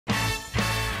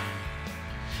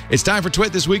It's time for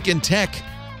Twit This Week in Tech.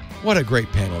 What a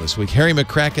great panel this week. Harry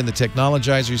McCracken, the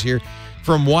Technologizer's here.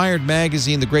 From Wired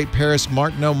Magazine, the great Paris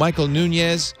Martineau, Michael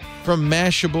Nunez from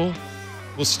Mashable.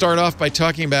 We'll start off by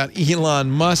talking about Elon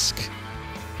Musk,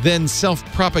 then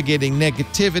self-propagating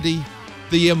negativity,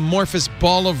 the amorphous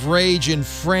ball of rage in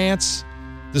France,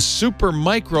 the super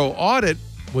micro audit,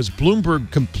 was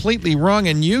Bloomberg completely wrong,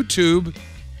 and YouTube,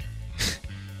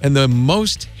 and the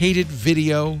most hated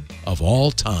video of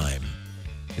all time.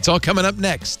 It's all coming up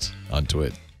next on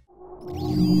Twit.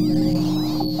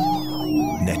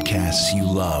 Netcasts you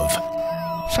love.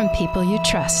 From people you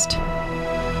trust.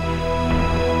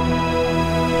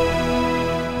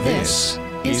 This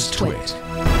is Twit.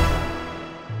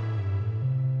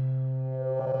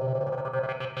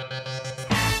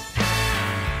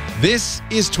 This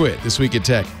is Twit, This Week in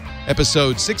Tech,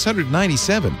 episode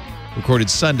 697, recorded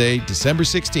Sunday, December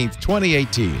 16th,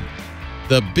 2018.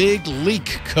 The Big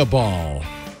Leek Cabal.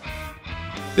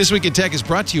 This Week in Tech is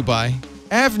brought to you by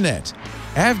Avnet.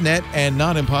 Avnet and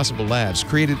Not Impossible Labs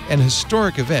created an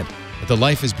historic event at the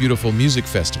Life is Beautiful Music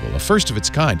Festival, a first of its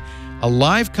kind, a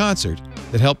live concert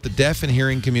that helped the deaf and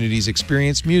hearing communities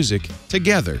experience music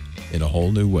together in a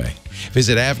whole new way.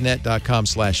 Visit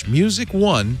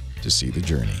avnet.com/music1 to see the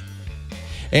journey.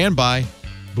 And by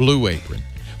Blue Apron.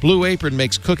 Blue Apron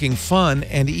makes cooking fun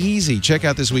and easy. Check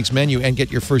out this week's menu and get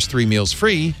your first 3 meals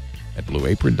free at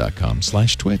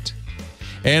blueapron.com/twit.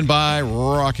 And by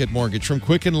Rocket Mortgage from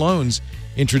Quicken Loans,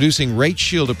 introducing Rate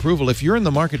Shield Approval. If you're in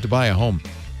the market to buy a home,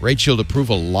 Rate Shield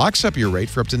Approval locks up your rate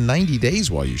for up to 90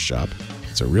 days while you shop.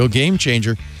 It's a real game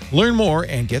changer. Learn more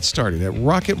and get started at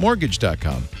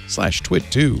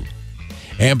rocketmortgage.com/twit2.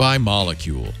 And by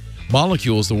Molecule.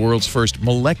 Molecule is the world's first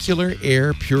molecular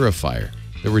air purifier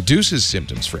that reduces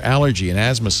symptoms for allergy and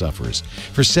asthma sufferers.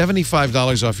 For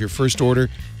 $75 off your first order,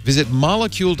 visit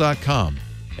molecule.com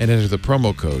and enter the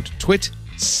promo code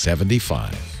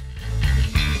TWIT75.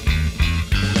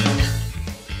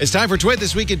 It's time for Twit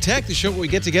This Week in Tech, the show where we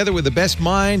get together with the best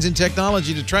minds in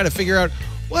technology to try to figure out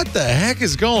what the heck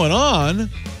is going on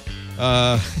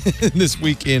this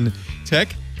week in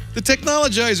tech. The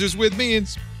Technologizer's with me in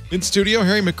studio,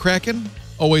 Harry McCracken.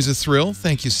 Always a thrill.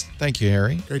 Thank you,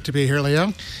 Harry. Great to be here,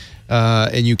 Leo.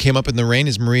 And you came up in the rain.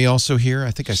 Is Marie also here?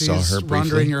 I think I saw her briefly. She's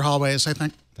wandering your hallways, I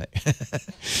think.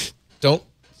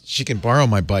 She can borrow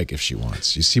my bike if she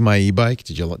wants. You see my e-bike?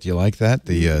 Do you like that?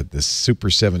 The Super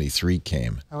 73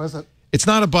 came. How is it? It's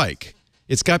not a bike.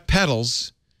 It's got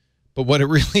pedals, but what it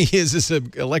really is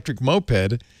an electric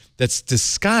moped that's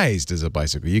disguised as a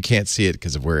bicycle. You can't see it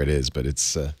because of where it is, but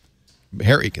it's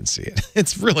Harry can see it.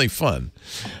 It's really fun.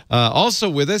 Also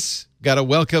with us, got to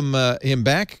welcome him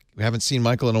back. We haven't seen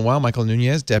Michael in a while. Michael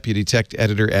Nunez, Deputy Tech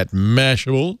Editor at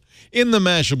Mashable, in the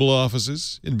Mashable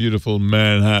offices in beautiful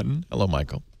Manhattan. Hello,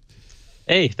 Michael.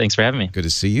 Hey, thanks for having me. Good to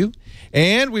see you.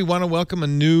 And we want to welcome a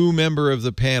new member of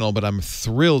the panel, but I'm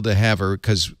thrilled to have her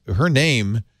because her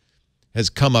name has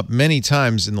come up many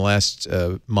times in the last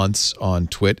months on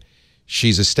Twit.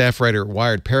 She's a staff writer at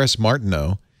Wired, Paris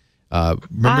Martineau.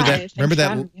 Remember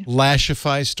that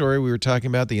Lashify story we were talking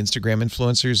about, the Instagram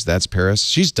influencers? That's Paris.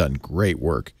 She's done great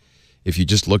work. If you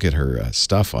just look at her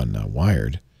stuff on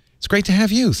Wired. It's great to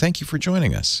have you. Thank you for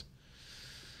joining us.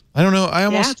 I don't know. I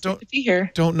almost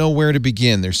don't know where to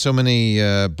begin. There's so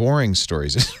many boring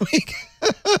stories this week.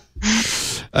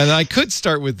 And I could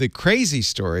start with the crazy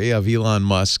story of Elon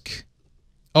Musk.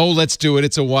 Oh, let's do it.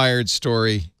 It's a Wired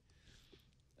story.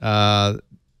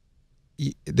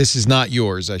 This is not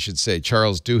yours, I should say.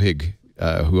 Charles Duhigg,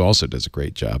 who also does a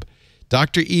great job.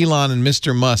 Dr. Elon and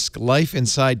Mr. Musk, life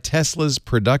inside Tesla's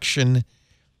production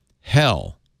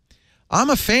hell. I'm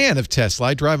a fan of Tesla.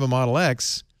 I drive a Model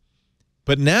X.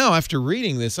 But now, after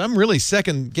reading this, I'm really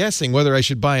second-guessing whether I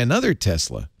should buy another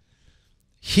Tesla.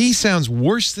 He sounds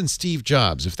worse than Steve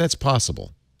Jobs, if that's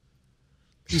possible.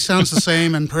 He sounds the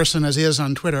same in person as he is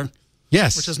on Twitter.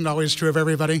 Yes. Which isn't always true of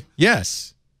everybody.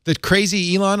 Yes. The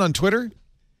crazy Elon on Twitter,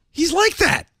 he's like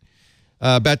that.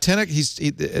 About 10,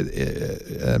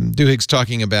 Duhigg's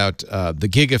talking about the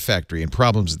Gigafactory and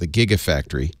problems at the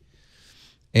Gigafactory.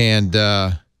 And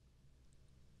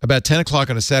about 10 o'clock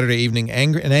on a Saturday evening,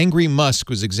 an angry Musk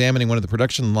was examining one of the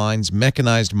production line's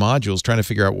mechanized modules, trying to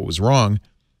figure out what was wrong,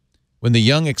 when the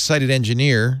young, excited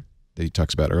engineer that he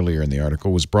talks about earlier in the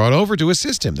article was brought over to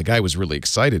assist him. The guy was really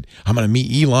excited. I'm going to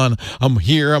meet Elon. I'm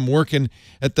here. I'm working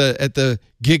at the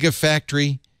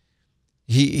Gigafactory.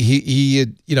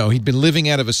 He'd been living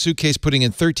out of a suitcase, putting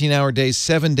in 13-hour days,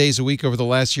 7 days a week over the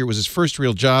last year. It was his first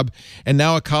real job. And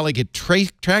now a colleague had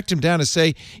tracked him down to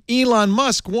say Elon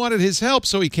Musk wanted his help.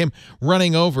 So he came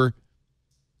running over.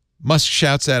 Musk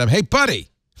shouts at him, "Hey, buddy,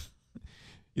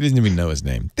 He didn't even know his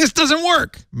name. This doesn't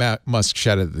work, Musk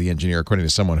shouted at the engineer, according to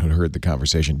someone who heard the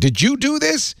conversation. Did you do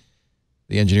this?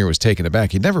 The engineer was taken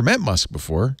aback. He'd never met Musk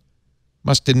before.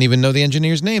 Musk didn't even know the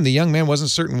engineer's name. The young man wasn't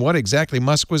certain what exactly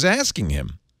Musk was asking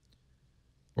him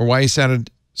or why he sounded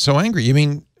so angry. You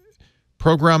mean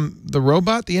program the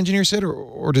robot, the engineer said,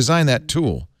 or design that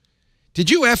tool? Did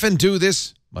you effing do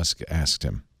this? Musk asked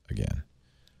him again.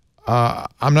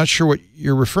 I'm not sure what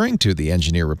you're referring to, the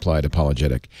engineer replied,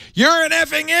 apologetic. You're an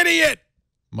effing idiot,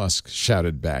 Musk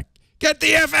shouted back. Get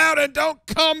the F out and don't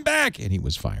come back. And he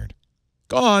was fired.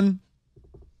 Gone.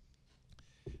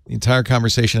 The entire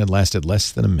conversation had lasted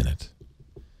less than a minute.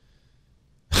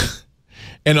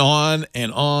 And on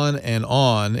and on and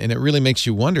on. And it really makes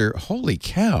you wonder, holy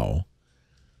cow,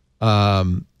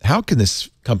 how can this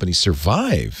company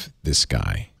survive this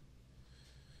guy?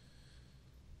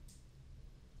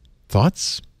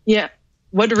 Thoughts? Yeah.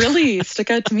 What really stuck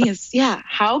out to me is,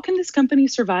 how can this company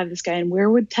survive this guy? And where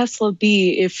would Tesla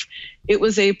be if it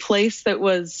was a place that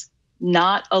was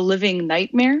not a living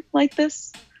nightmare like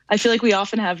this? I feel like we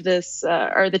often have this,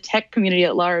 or the tech community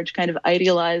at large kind of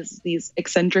idealize these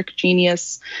eccentric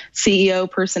genius CEO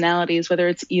personalities, whether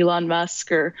it's Elon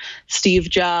Musk or Steve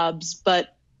Jobs.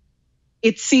 But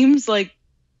it seems like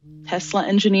Tesla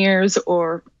engineers,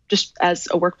 or just as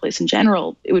a workplace in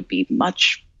general, it would be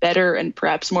much better and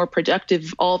perhaps more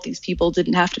productive. All of these people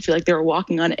didn't have to feel like they were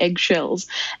walking on eggshells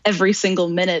every single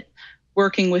minute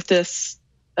working with this,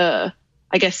 I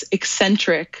guess,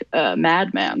 eccentric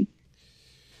madman.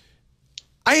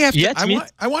 I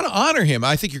want to honor him.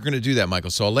 I think you're going to do that, Michael,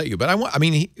 so I'll let you. But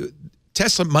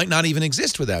Tesla might not even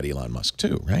exist without Elon Musk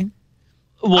too, right?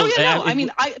 Well,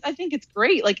 I think it's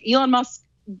great. Like Elon Musk,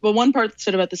 but one part that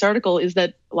said about this article is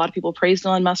that a lot of people praised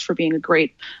Elon Musk for being a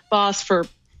great boss, for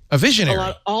a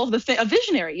visionary. A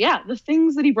visionary, yeah. The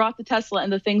things that he brought to Tesla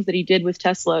and the things that he did with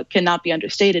Tesla cannot be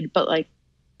understated. But like,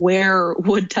 where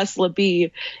would Tesla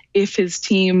be if his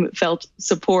team felt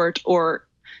support, or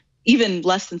even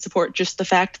less than support, just the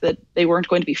fact that they weren't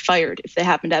going to be fired if they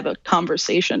happened to have a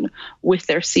conversation with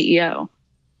their CEO?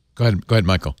 Go ahead,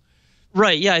 Michael.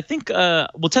 Right. Yeah, I think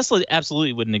Tesla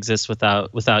absolutely wouldn't exist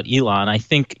without Elon. I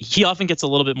think he often gets a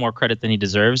little bit more credit than he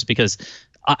deserves, because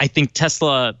I think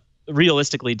Tesla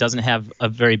realistically doesn't have a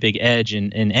very big edge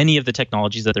in any of the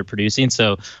technologies that they're producing.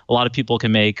 So a lot of people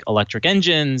can make electric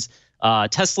engines.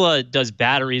 Tesla does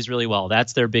batteries really well.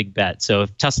 That's their big bet. So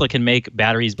if Tesla can make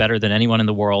batteries better than anyone in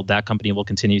the world, that company will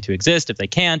continue to exist. If they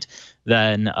can't,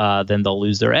 then they'll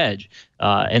lose their edge.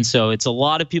 And so it's a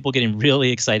lot of people getting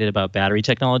really excited about battery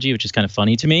technology, which is kind of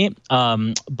funny to me.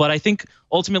 But I think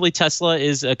ultimately Tesla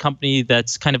is a company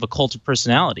that's kind of a cult of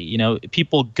personality. You know,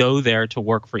 people go there to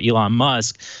work for Elon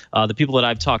Musk. The people that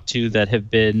I've talked to that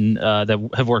have been that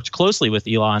have worked closely with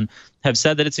Elon have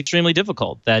said that it's extremely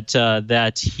difficult,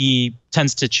 that he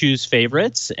tends to choose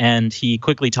favorites and he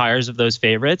quickly tires of those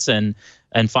favorites and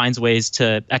finds ways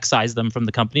to excise them from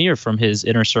the company or from his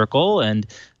inner circle. And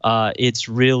it's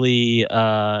really,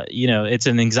 it's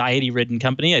an anxiety-ridden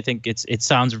company. I think it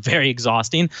sounds very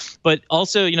exhausting. But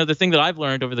also, the thing that I've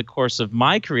learned over the course of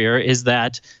my career is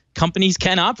that companies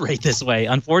can operate this way.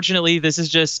 Unfortunately, this is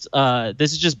just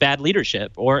bad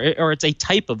leadership, or it's a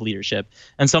type of leadership.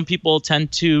 And some people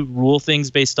tend to rule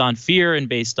things based on fear and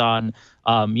based on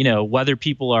whether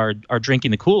people are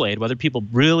drinking the Kool-Aid, whether people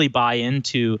really buy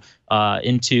into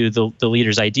the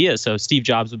leader's idea. So Steve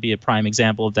Jobs would be a prime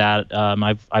example of that.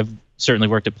 I've certainly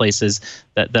worked at places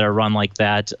that are run like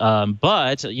that.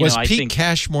 But was Pete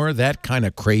Cashmore that kind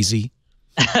of crazy?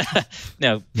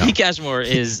 No, Pete Cashmore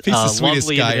is he's the sweetest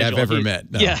lovely guy individual. I've ever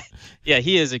met. No. Yeah,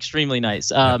 he is extremely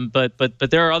nice. But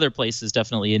there are other places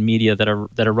definitely in media that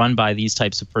are run by these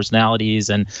types of personalities,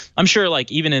 and I'm sure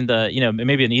like even in the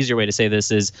maybe an easier way to say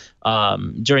this is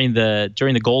during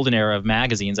the golden era of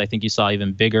magazines, I think you saw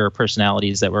even bigger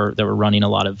personalities that were running a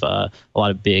lot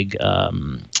of big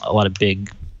the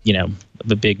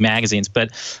big magazines,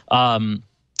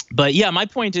 But yeah, my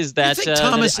point is that you think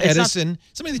Thomas Edison.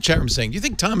 Somebody in the chat room saying, do you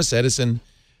think Thomas Edison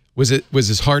was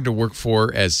as hard to work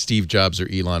for as Steve Jobs or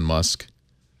Elon Musk?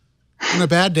 On a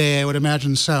bad day, I would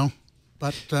imagine so.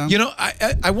 But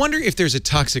I wonder if there's a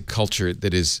toxic culture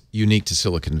that is unique to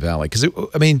Silicon Valley. Because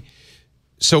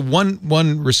so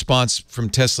one response from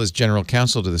Tesla's general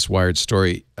counsel to this Wired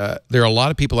story, there are a lot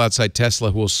of people outside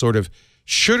Tesla who will sort of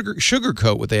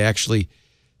sugarcoat what they actually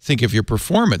think of your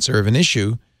performance or of an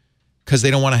issue, because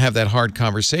they don't want to have that hard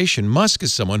conversation. Musk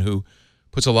is someone who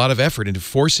puts a lot of effort into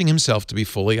forcing himself to be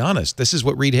fully honest. This is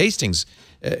what Reed Hastings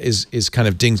is kind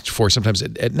of dinged for sometimes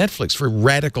at Netflix, for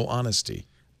radical honesty.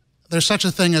 There's such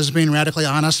a thing as being radically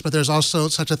honest, but there's also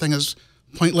such a thing as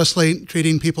pointlessly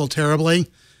treating people terribly.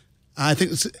 I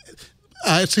think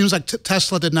it seems like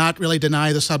Tesla did not really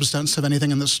deny the substance of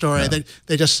anything in the story. No.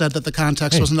 They just said that the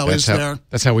context wasn't always there.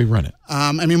 That's how we run it.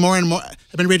 I mean, more and more,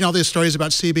 I've been reading all these stories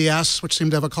about CBS, which seem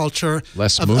to have a culture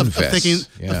of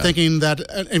thinking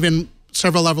that even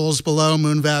several levels below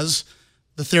Moonves,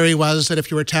 the theory was that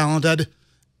if you were talented,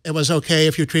 it was okay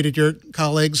if you treated your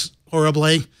colleagues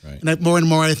horribly. Right. And more and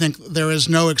more, I think there is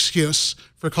no excuse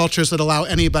for cultures that allow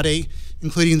anybody,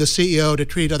 including the CEO, to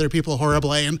treat other people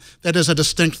horribly. And that is a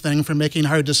distinct thing from making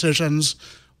hard decisions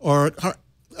or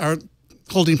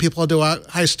holding people to a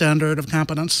high standard of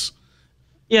competence.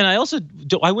 Yeah, and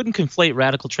I wouldn't conflate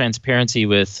radical transparency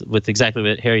with exactly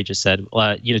what Harry just said.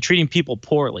 Treating people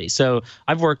poorly. So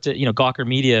I've worked at Gawker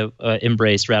Media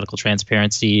embraced radical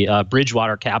transparency.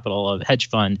 Bridgewater Capital, a hedge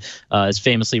fund, is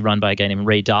famously run by a guy named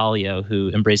Ray Dalio, who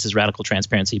embraces radical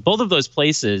transparency. Both of those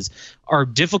places are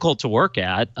difficult to work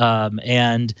at,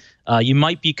 and you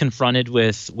might be confronted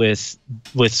with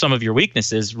some of your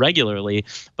weaknesses regularly,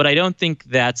 but I don't think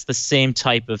that's the same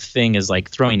type of thing as like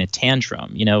throwing a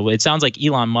tantrum. It sounds like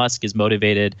Elon Musk is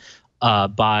motivated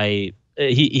by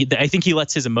I think he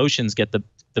lets his emotions get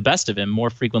the best of him more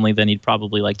frequently than he'd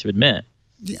probably like to admit.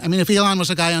 I mean, if Elon was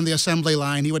a guy on the assembly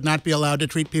line, he would not be allowed to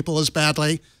treat people as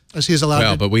badly as he's allowed to.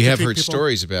 Well, but we have heard people.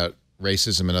 Stories about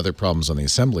racism and other problems on the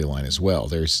assembly line as well.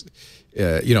 There's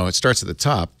it starts at the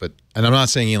top, and I'm not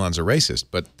saying Elon's a racist,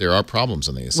 but there are problems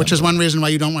on the assembly. Which is one reason why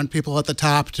you don't want people at the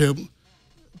top to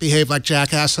behave like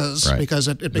jackasses, right, because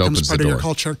it becomes part of your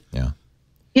culture.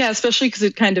 Yeah, especially because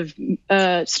it kind of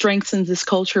strengthens this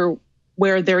culture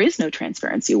where there is no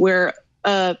transparency, where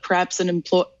perhaps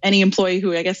any employee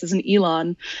who I guess is an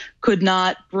Elon could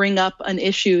not bring up an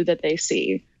issue that they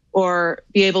see or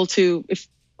be able to, if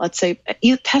let's say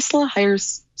Tesla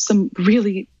hires some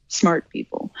really smart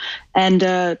people. And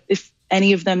if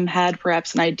any of them had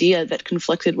perhaps an idea that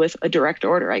conflicted with a direct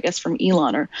order, I guess from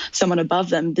Elon or someone above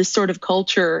them, this sort of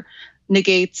culture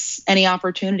negates any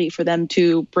opportunity for them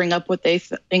to bring up what they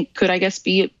think could, I guess,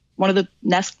 be one of the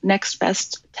next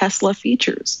best Tesla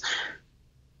features.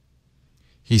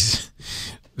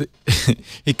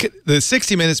 The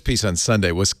 60 Minutes piece on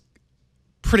Sunday was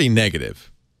pretty negative,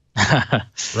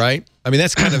 right? I mean,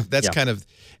 that's kind of,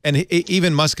 and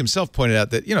even Musk himself pointed out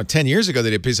that 10 years ago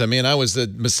they did a piece. I mean, I was the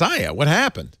Messiah. What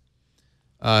happened?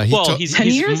 He's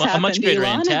a much greater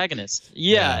antagonist.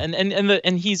 Yeah.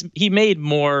 And he made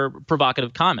more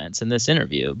provocative comments in this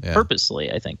interview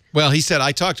purposely, I think. Well, he said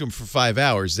I talked to him for 5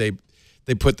 hours. They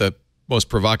put the most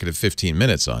provocative 15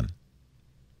 minutes on.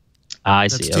 I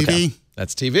see. That's TV. Okay.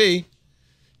 That's TV.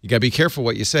 You got to be careful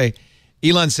what you say.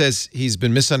 Elon says he's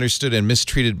been misunderstood and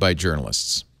mistreated by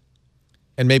journalists.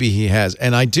 And maybe he has.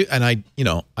 And I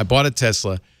bought a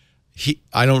Tesla.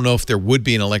 I don't know if there would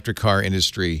be an electric car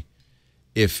industry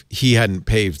if he hadn't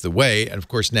paved the way. And of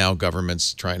course now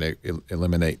governments trying to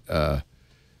eliminate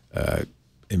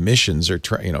emissions are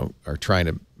trying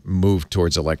to move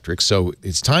towards electric. So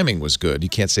his timing was good. You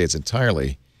can't say it's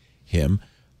entirely him.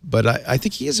 But I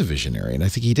think he is a visionary, and I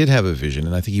think he did have a vision,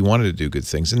 and I think he wanted to do good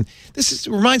things. And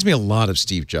reminds me a lot of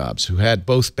Steve Jobs, who had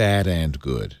both bad and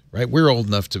good, right? We're old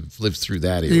enough to have lived through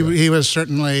that era. He was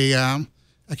certainly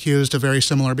accused of very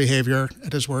similar behavior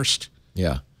at his worst.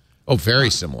 Yeah. Oh, very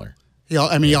similar. He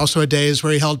also had days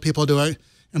where he held people to an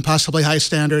impossibly high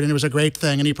standard, and it was a great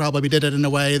thing, and he probably did it in a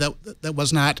way that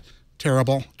was not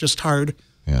terrible, just hard.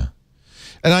 Yeah.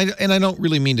 And I don't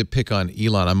really mean to pick on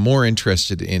Elon. I'm more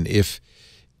interested in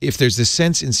if there's this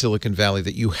sense in Silicon Valley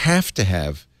that you have to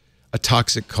have a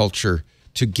toxic culture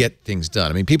to get things done.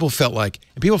 I mean, people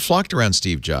flocked around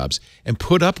Steve Jobs and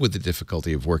put up with the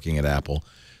difficulty of working at Apple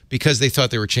because they thought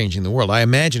they were changing the world. I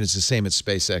imagine it's the same at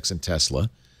SpaceX and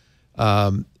Tesla.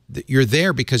 You're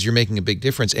there because you're making a big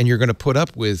difference, and you're going to put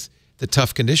up with the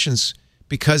tough conditions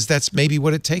because that's maybe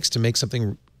what it takes to make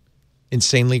something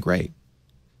insanely great.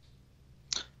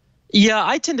 Yeah,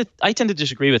 I tend to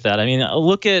disagree with that. I mean,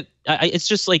 it's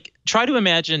just like try to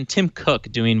imagine Tim Cook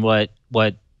doing what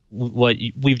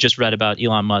we've just read about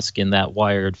Elon Musk in that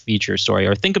Wired feature story,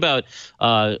 or think about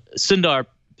Sundar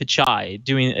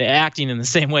Pichai acting in the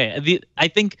same way. I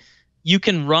think you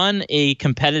can run a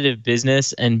competitive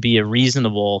business and be a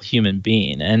reasonable human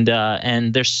being,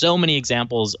 and there's so many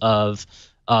examples of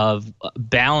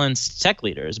balanced tech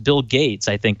leaders. Bill Gates,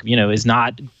 I think, is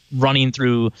not running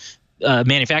through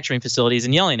manufacturing facilities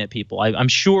and yelling at people. I'm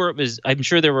sure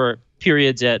there were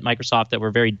periods at Microsoft that were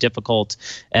very difficult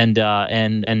and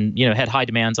had high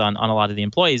demands on a lot of the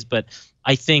employees. But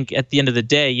I think at the end of the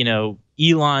day,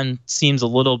 Elon seems a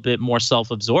little bit more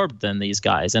self-absorbed than these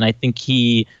guys, and I think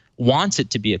he wants it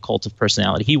to be a cult of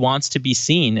personality. He wants to be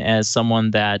seen as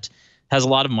someone that has a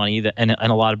lot of money and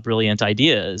a lot of brilliant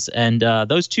ideas. And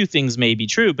those two things may be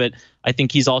true, but I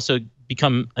think he's also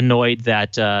become annoyed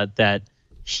that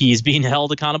he's being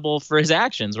held accountable for his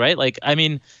actions, right? Like, I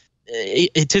mean,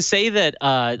 to say that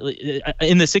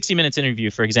in the 60 Minutes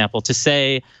interview, for example, to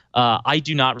say I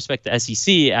do not respect the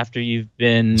SEC after you've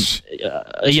been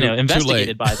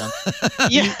investigated by them.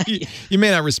 Yeah, you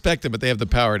may not respect them, but they have the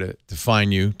power to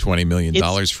fine you $20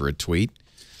 million for a tweet.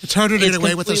 It's harder to get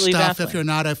away with this stuff if you're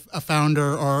not a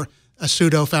founder or a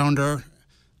pseudo-founder,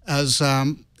 as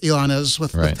Elon is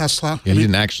with Tesla. Yeah, he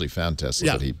didn't actually found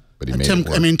Tesla, but he made it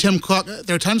work. I mean, Tim Cook.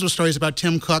 There are tons of stories about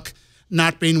Tim Cook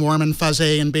not being warm and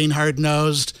fuzzy and being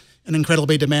hard-nosed and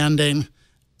incredibly demanding.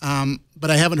 But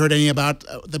I haven't heard any about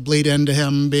the bleed into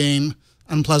him being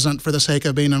unpleasant for the sake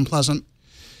of being unpleasant.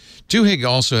 Duhigg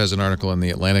also has an article in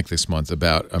The Atlantic this month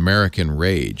about American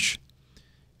rage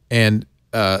and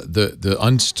the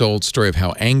untold story of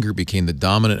how anger became the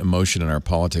dominant emotion in our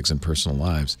politics and personal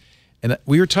lives. And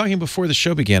we were talking before the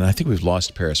show began. I think we've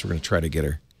lost Paris. We're going to try to get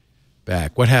her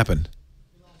back. What happened?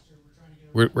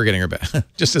 We're getting her back,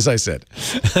 just as I said.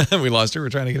 We lost her. We're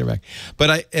trying to get her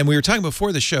back. And we were talking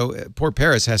before the show. Poor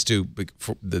Paris has to.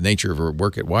 For the nature of her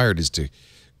work at Wired is to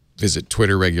visit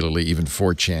Twitter regularly, even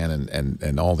 4chan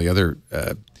and all the other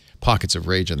pockets of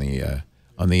rage on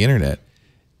the internet.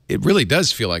 It really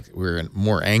does feel like we're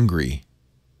more angry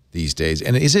these days.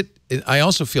 And I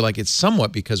also feel like it's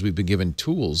somewhat because we've been given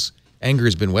tools. Anger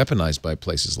has been weaponized by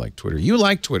places like Twitter. You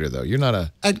like Twitter, though. You're not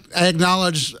a... I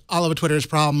acknowledge all of Twitter's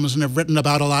problems and have written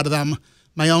about a lot of them.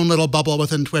 My own little bubble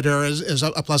within Twitter is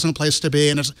a pleasant place to be,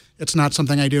 and it's not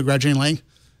something I do grudgingly.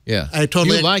 Yeah.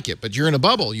 You like it, but you're in a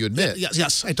bubble, you admit.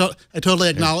 Yes. I totally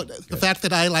acknowledge. Yeah. The fact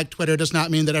that I like Twitter does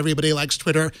not mean that everybody likes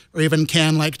Twitter or even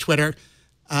can like Twitter.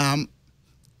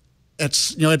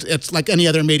 It's like any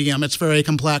other medium. It's very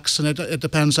complex, and it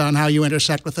depends on how you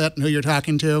intersect with it and who you're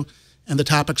talking to, and the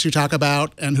topics you talk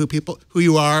about, and who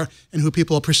you are, and who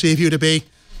people perceive you to be.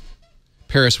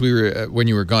 Paris, we were when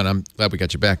you were gone. I'm glad we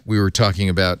got you back. We were talking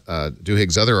about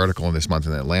Duhigg's other article in this month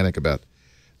in the Atlantic about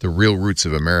the real roots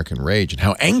of American rage and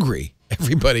how angry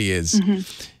everybody is. Mm-hmm.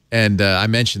 And I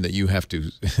mentioned that you have to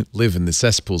live in the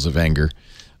cesspools of anger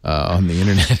on the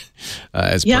internet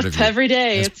as part of every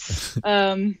day. It's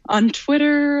on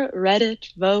Twitter,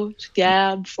 Reddit, Vote,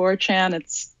 Gab, 4chan.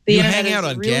 It's the internet. You hang out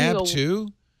on Gab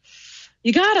too?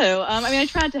 You got to. I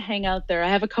tried to hang out there. I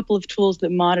have a couple of tools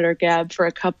that monitor Gab for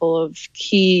a couple of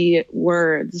key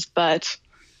words, but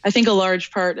I think a large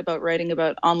part about writing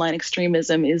about online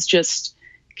extremism is just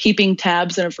keeping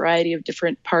tabs on a variety of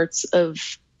different parts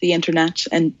of the internet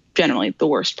and generally the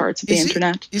worst parts of the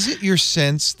internet. Is it your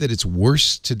sense that it's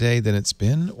worse today than it's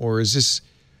been, or is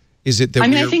it that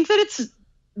I think that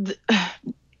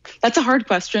that's a hard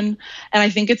question, and I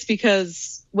think it's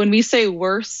because when we say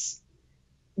worse,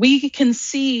 we can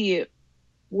see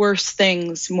worse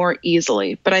things more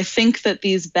easily. But I think that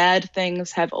these bad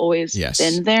things have always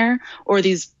been there, or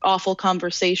these awful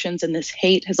conversations and this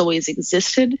hate has always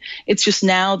existed. It's just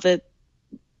now that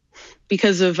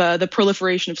because of the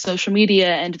proliferation of social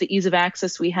media and the ease of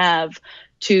access we have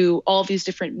to all these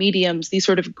different mediums, these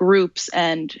sort of groups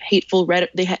and the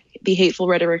hateful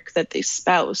rhetoric that they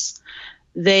espouse,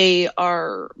 they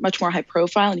are much more high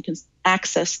profile, and you can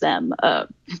access them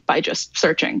by just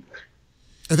searching.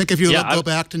 I think if you go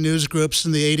back to news groups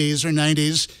in the 80s or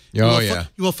 90s, you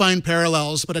will find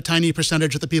parallels, but a tiny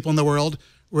percentage of the people in the world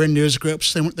were in news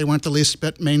groups. They weren't the least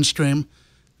bit mainstream.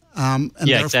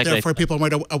 Therefore people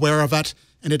weren't aware of it,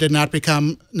 and it did not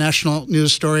become national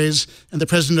news stories, and the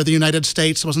President of the United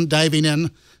States wasn't diving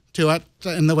in to it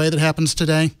in the way that happens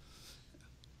today.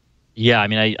 Yeah,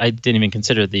 I didn't even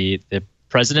consider the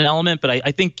president element, but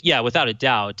I think, without a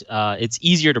doubt, it's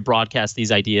easier to broadcast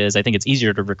these ideas. I think it's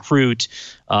easier to recruit,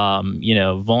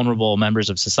 vulnerable members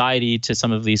of society to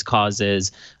some of these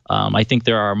causes. I think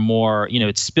there are more,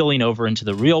 it's spilling over into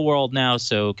the real world now.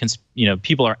 So,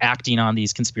 people are acting on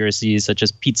these conspiracies such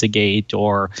as Pizzagate,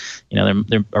 or,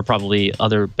 there are probably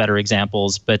other better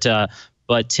examples. But to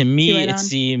me, QAnon. It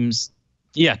seems...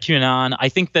 Yeah, QAnon. I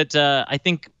think that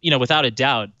without a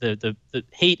doubt, the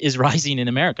hate is rising in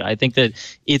America. I think that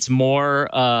it's more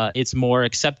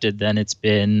accepted than it's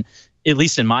been, at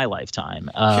least in my lifetime.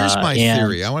 Here's my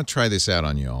theory. I want to try this out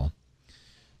on y'all.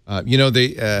 When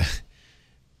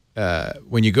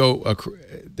you go,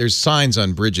 there's signs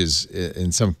on bridges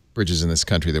in some bridges in this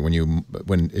country that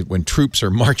when troops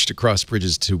are marched across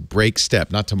bridges to break step,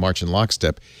 not to march in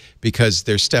lockstep, because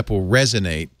their step will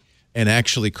resonate and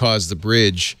actually cause the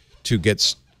bridge to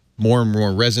get more and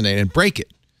more resonate and break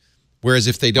it. Whereas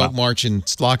if they don't march in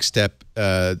lockstep,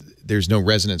 there's no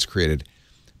resonance created.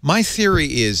 My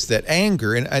theory is that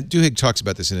anger, and Duhigg talks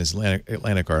about this in his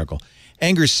Atlantic article,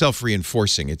 anger is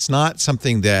self-reinforcing. It's not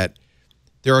something that,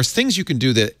 there are things you can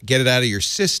do that get it out of your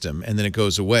system and then it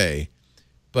goes away,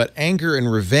 but anger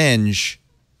and revenge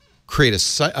create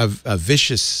a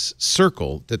vicious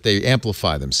circle that they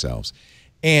amplify themselves.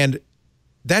 And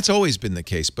that's always been the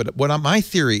case. But my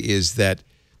theory is that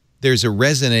there's a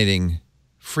resonating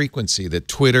frequency that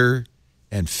Twitter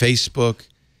and Facebook,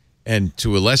 and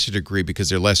to a lesser degree, because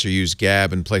they're lesser used,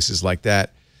 Gab and places like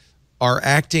that, are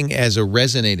acting as a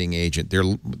resonating agent.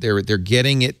 They're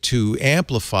getting it to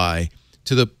amplify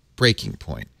to the breaking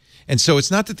point. And so it's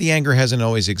not that the anger hasn't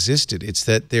always existed. It's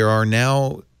that there are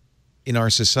now in our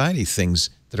society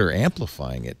things that are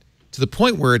amplifying it to the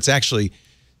point where it's actually,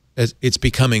 it's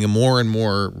becoming a more and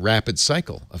more rapid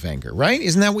cycle of anger, right?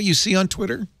 Isn't that what you see on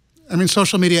Twitter? I mean,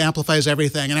 social media amplifies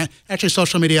everything. And actually,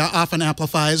 social media often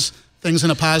amplifies things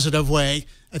in a positive way.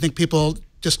 I think people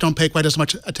just don't pay quite as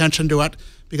much attention to it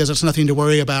because it's nothing to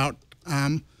worry about.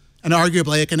 And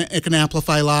arguably, it can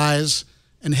amplify lies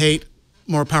and hate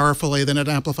more powerfully than it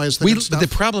amplifies the good stuff. But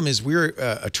the problem is we're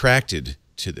attracted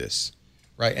to this,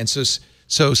 right? And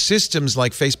so systems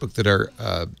like Facebook that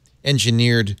are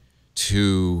engineered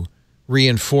to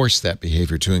reinforce that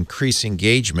behavior, to increase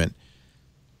engagement,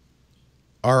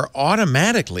 are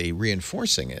automatically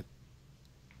reinforcing it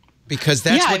because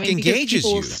that's what engages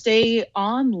people you. Stay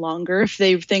on longer if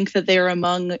they think that they're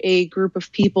among a group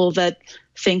of people that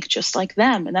think just like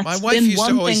them. And that's been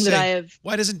one thing that I have.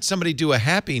 Why doesn't somebody do a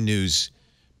happy news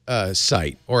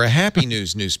site or a happy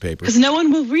news newspaper? Because no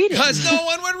one will read it. Because no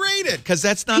one would read it. Because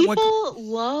that's not people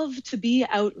love to be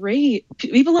outraged.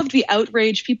 People love to be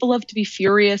outraged. People love to be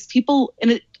furious.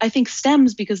 And it, I think,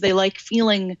 stems because they like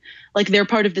feeling like they're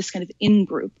part of this kind of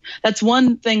in-group. That's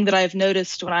one thing that I've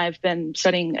noticed when I've been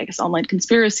studying, I guess, online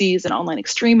conspiracies and online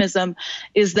extremism,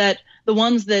 is that the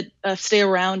ones that stay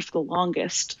around for the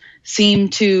longest seem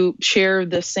to share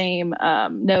the same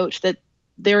note that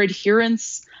their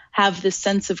adherents have this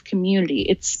sense of community.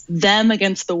 It's them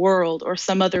against the world or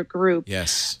some other group.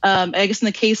 Yes. I guess in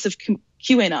the case of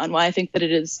QAnon, why I think that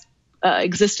it has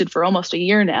existed for almost a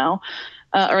year now,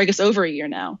 or I guess over a year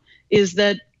now, is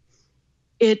that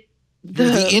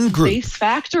the in-group base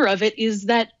factor of it is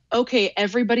that, okay,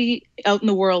 everybody out in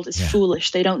the world is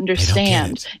foolish. They don't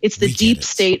understand. It's the deep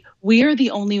state. We are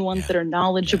the only ones that are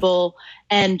knowledgeable,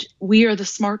 and we are the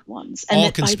smart ones. And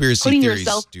all conspiracy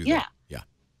theories do that.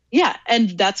 Yeah,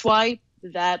 and that's why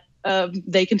that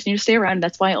they continue to stay around.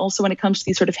 That's why also when it comes to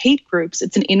these sort of hate groups,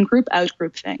 it's an in-group,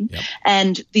 out-group thing. Yep.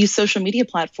 And these social media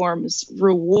platforms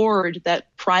reward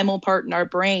that primal part in our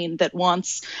brain that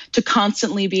wants to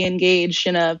constantly be engaged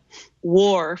in a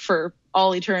war for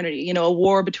all eternity, a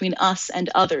war between us and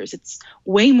others. It's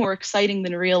way more exciting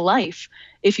than real life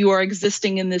if you are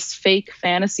existing in this fake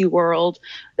fantasy world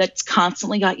that's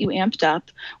constantly got you amped up,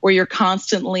 where you're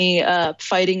constantly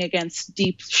fighting against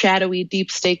shadowy deep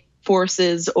state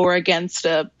forces or against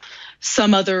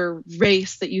some other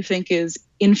race that you think is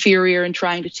inferior and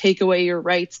trying to take away your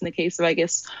rights in the case of, I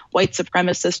guess, white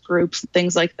supremacist groups and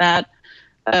things like that.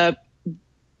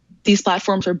 These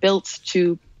platforms are built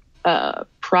to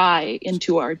pry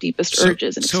into our deepest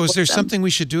urges. And so is there something we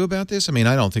should do about this? I mean,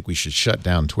 I don't think we should shut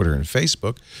down Twitter and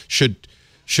Facebook. Should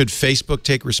Facebook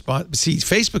take response? See,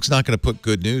 Facebook's not going to put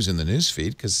good news in the news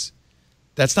feed because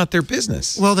that's not their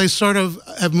business. Well, they sort of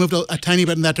have moved a tiny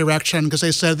bit in that direction because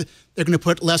they said they're going to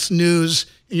put less news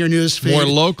in your news feed. More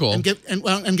local. And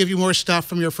give you more stuff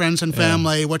from your friends and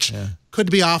family, which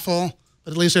could be awful.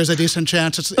 But at least there's a decent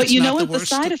chance it's But you not know what the the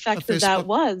side effect of of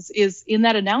that is in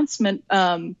that announcement,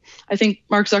 I think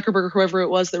Mark Zuckerberg or whoever it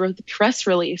was that wrote the press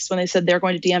release when they said they're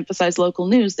going to de-emphasize local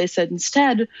news, they said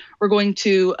instead we're going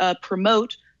to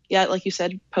promote, like you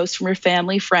said, posts from your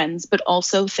family, friends, but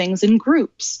also things in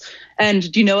groups.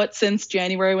 And do you know what, since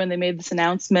January when they made this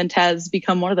announcement has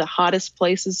become one of the hottest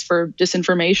places for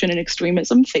disinformation and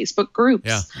extremism? Facebook groups.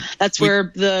 Yeah. That's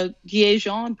where the Gilets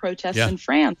Jaunes protests in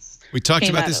France. We talked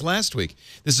about this last week.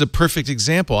 This is a perfect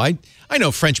example. I know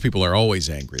French people are always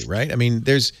angry, right? I mean,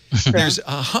 there's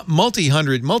a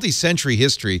multi-century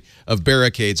history of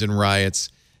barricades and riots.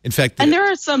 In fact, and there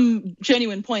are some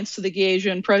genuine points to the Gilets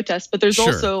Jaunes protests, but there's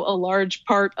also a large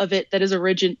part of it that has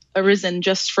arisen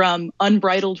just from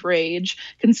unbridled rage,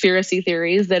 conspiracy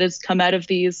theories that has come out of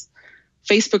these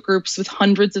Facebook groups with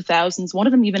hundreds of thousands. One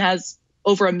of them even has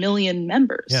over 1 million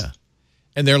members. Yeah,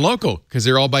 and they're local because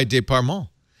they're all by département.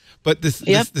 But the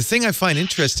thing I find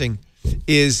interesting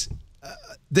is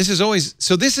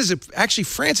actually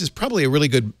France is probably a really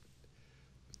good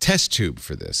test tube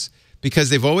for this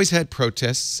because they've always had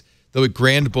protests. the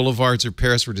grand boulevards of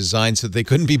Paris were designed so that they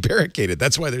couldn't be barricaded.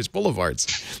 That's why there's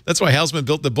boulevards. That's why Haussmann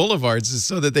built the boulevards, is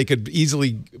so that they could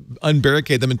easily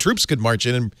unbarricade them and troops could march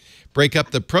in and break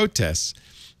up the protests.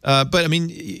 But I mean,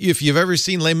 if you've ever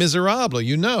seen Les Miserables,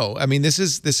 you know. I mean, this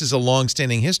is a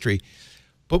long-standing history.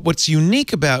 But what's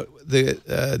unique about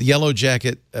the Yellow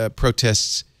Jacket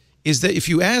protests is that if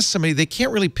you ask somebody, they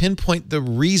can't really pinpoint the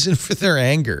reason for their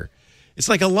anger. It's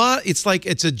like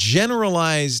it's a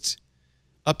generalized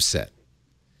upset.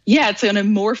 Yeah, it's an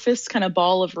amorphous kind of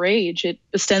ball of rage. It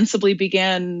ostensibly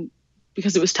began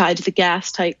because it was tied to the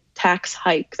gas tax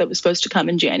hike that was supposed to come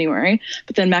in January.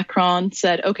 But then Macron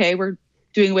said, okay, we're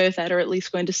doing away with that, or at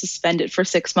least going to suspend it for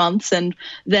 6 months. And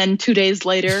then 2 days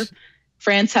later,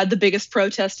 France had the biggest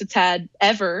protest it's had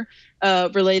ever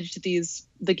related to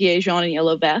the Gilets jaunes and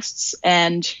yellow vests.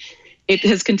 And it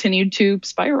has continued to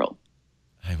spiral.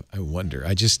 I wonder.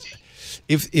 I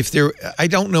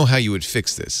don't know how you would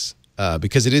fix this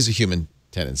because it is a human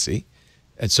tendency,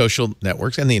 and social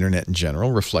networks and the internet in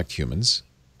general reflect humans,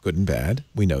 good and bad.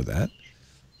 We know that.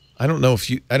 I don't know if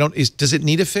does it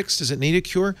need a fix? Does it need a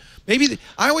cure? Maybe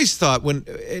I always thought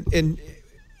and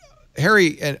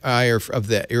Harry and I are of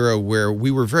that era where we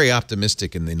were very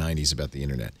optimistic in the 90s about the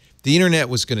internet. The internet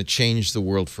was going to change the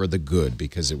world for the good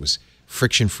because it was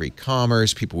friction-free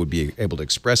commerce. People would be able to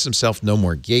express themselves. No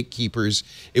more gatekeepers.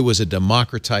 It was a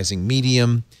democratizing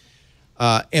medium.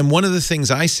 And one of the things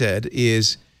I said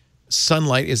is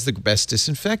sunlight is the best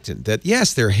disinfectant. That,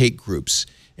 yes, there are hate groups,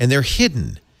 and they're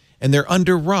hidden, and they're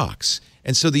under rocks.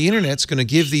 And so the internet's going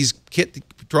to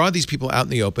draw these people out in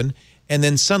the open, and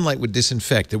then sunlight would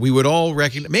disinfect. That we would all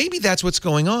recognize. Maybe that's what's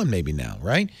going on maybe now,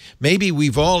 right? Maybe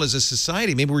we've all, as a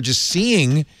society, maybe we're just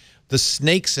seeing the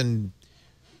snakes and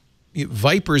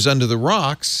vipers under the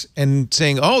rocks and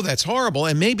saying, oh, that's horrible.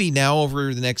 And maybe now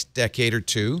over the next decade or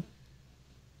two,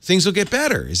 things will get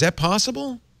better. Is that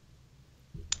possible?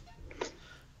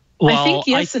 Well, I think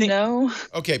yes and no.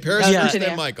 Okay, Paris first,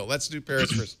 then Michael. Let's do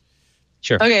Paris first.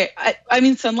 Sure. Okay, I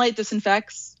mean, sunlight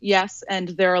disinfects, yes. And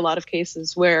there are a lot of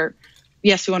cases where,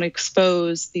 yes, we want to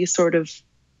expose these sort of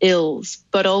ills,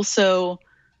 but also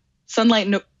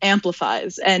sunlight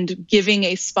amplifies, and giving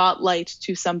a spotlight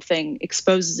to something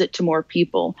exposes it to more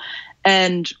people.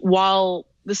 And while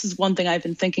this is one thing I've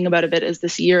been thinking about a bit as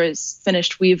this year is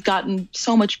finished, we've gotten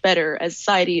so much better as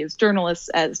society, as journalists,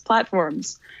 as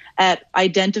platforms at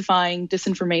identifying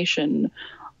disinformation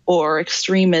or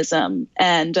extremism.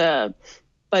 And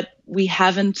but we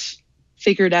haven't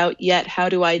figured out yet how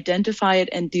to identify it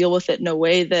and deal with it in a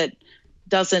way that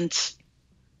doesn't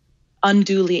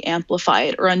unduly amplify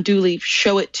it or unduly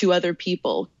show it to other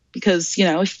people. Because, you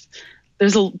know, if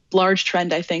there's a large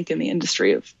trend, I think, in the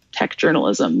industry of tech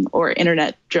journalism or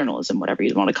internet journalism, whatever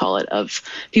you want to call it, of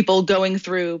people going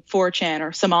through 4chan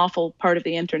or some awful part of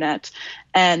the internet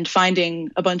and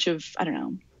finding a bunch of, I don't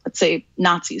know, let's say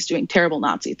Nazis doing terrible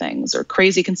Nazi things, or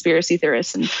crazy conspiracy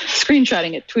theorists, and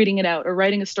screenshotting it, tweeting it out, or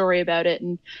writing a story about it.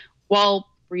 And while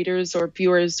readers or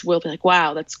viewers will be like,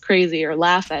 wow, that's crazy, or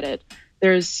laugh at it,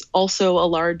 there's also a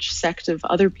large sect of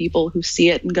other people who see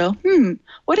it and go,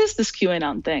 what is this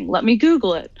QAnon thing? Let me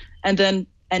Google it. And then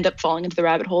end up falling into the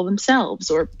rabbit hole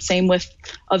themselves, or same with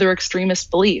other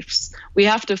extremist beliefs. We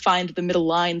have to find the middle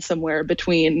line somewhere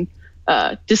between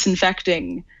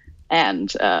disinfecting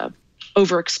and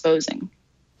overexposing.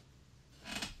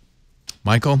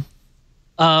 Michael?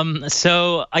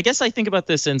 So I guess I think about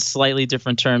this in slightly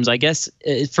different terms. I guess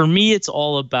for me, it's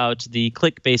all about the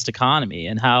click-based economy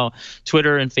and how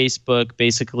Twitter and Facebook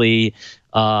basically,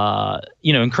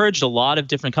 encouraged a lot of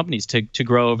different companies to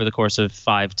grow over the course of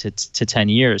 5 to 10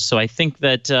 years. So I think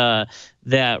that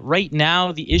that right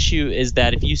now the issue is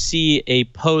that if you see a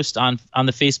post on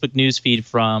the Facebook newsfeed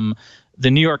from the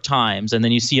New York Times, and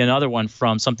then you see another one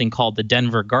from something called the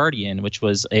Denver Guardian, which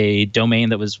was a domain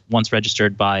that was once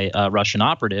registered by Russian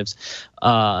operatives,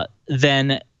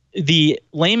 then the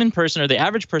layman person or the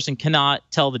average person cannot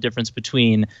tell the difference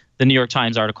between the New York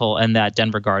Times article and that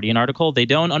Denver Guardian article. They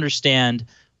don't understand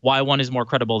why one is more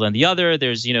credible than the other.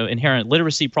 There's, inherent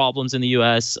literacy problems in the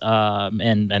U.S.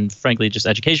 And frankly, just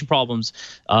education problems.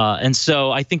 And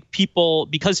so I think people,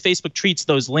 because Facebook treats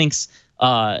those links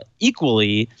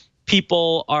equally,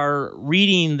 people are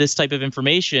reading this type of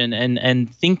information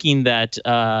and thinking that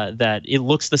that it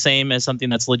looks the same as something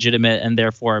that's legitimate, and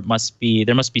therefore there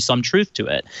must be some truth to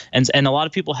it. And a lot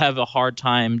of people have a hard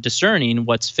time discerning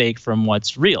what's fake from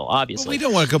what's real, obviously. Well, we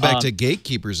don't want to go back to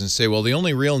gatekeepers and say, well, the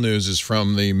only real news is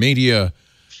from the media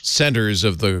centers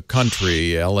of the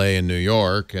country, L.A. and New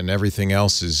York, and everything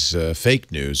else is fake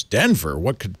news. Denver,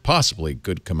 what could possibly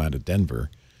good come out of Denver?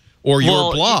 Or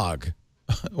your blog.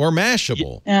 Or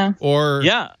Mashable, or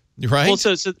Right? Well,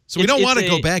 so we don't want to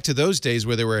go back to those days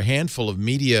where there were a handful of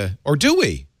media, or do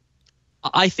we?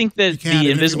 I think that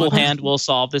the invisible hand will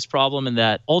solve this problem, and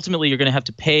that ultimately you're going to have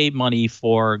to pay money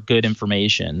for good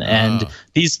information. And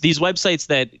these websites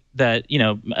that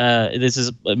this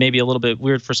is maybe a little bit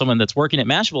weird for someone that's working at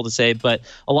Mashable to say, but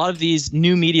a lot of these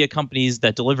new media companies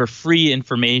that deliver free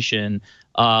information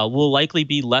will likely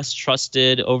be less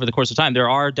trusted over the course of time. There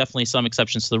are definitely some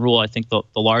exceptions to the rule. I think the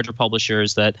larger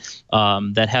publishers that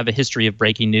have a history of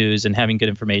breaking news and having good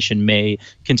information may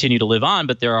continue to live on,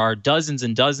 but there are dozens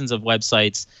and dozens of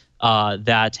websites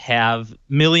that have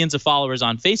millions of followers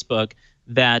on Facebook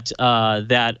that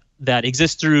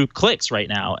exist through clicks right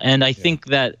now. And I think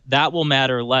that will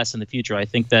matter less in the future. I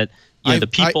think that the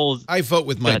people... I vote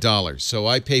with my dollars, so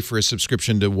I pay for a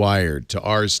subscription to Wired, to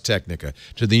Ars Technica,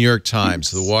 to the New York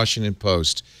Times, to the Washington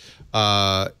Post,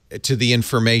 to the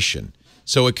Information.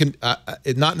 So it can,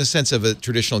 not in the sense of a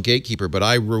traditional gatekeeper, but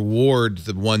I reward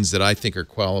the ones that I think are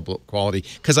quality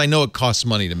because I know it costs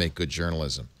money to make good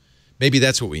journalism. Maybe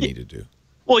that's what we need to do.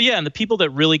 Well, yeah, and the people that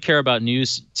really care about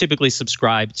news typically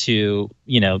subscribe to,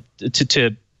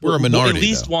 to we're a minority, at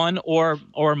least one or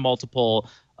multiple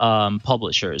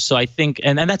publishers. So I think,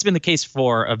 and that's been the case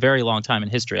for a very long time in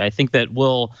history. I think that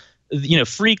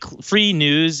free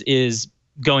news is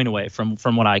going away from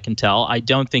what I can tell. I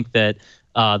don't think that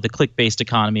the click-based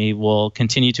economy will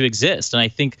continue to exist, and I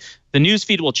think the news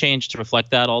feed will change to reflect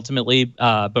that ultimately.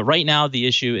 But right now, the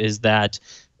issue is that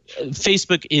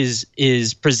Facebook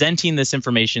is presenting this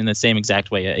information in the same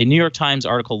exact way. A New York Times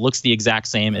article looks the exact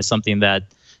same as something that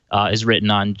is written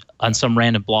on some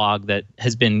random blog that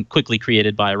has been quickly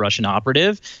created by a Russian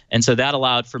operative, and so that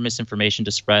allowed for misinformation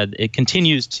to spread. It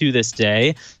continues to this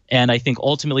day, and I think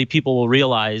ultimately people will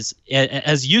realize,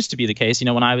 as used to be the case,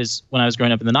 when I was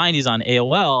growing up in the 90s on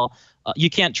AOL.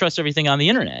 You can't trust everything on the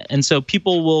internet. And so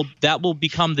that will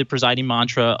become the presiding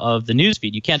mantra of the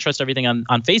newsfeed. You can't trust everything on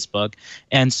Facebook.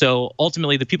 And so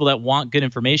ultimately the people that want good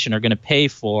information are going to pay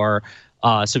for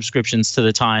subscriptions to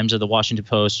the Times or the Washington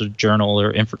Post or Journal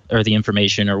or the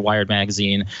Information or Wired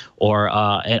Magazine or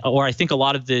I think a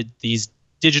lot of these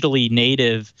digitally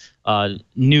native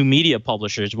new media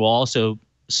publishers will also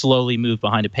slowly move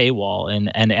behind a paywall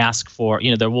and ask for,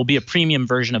 there will be a premium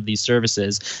version of these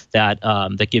services that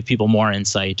give people more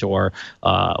insight or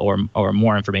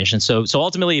more information. So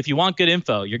ultimately, if you want good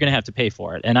info, you're going to have to pay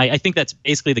for it. And I think that's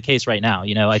basically the case right now.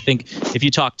 I think if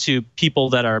you talk to people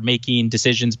that are making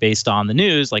decisions based on the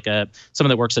news, like someone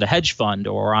that works at a hedge fund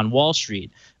or on Wall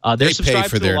Street, they pay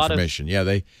for their information.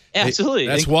 Absolutely.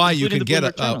 That's why you can get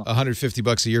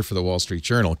 $150 a year for the Wall Street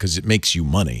Journal, because it makes you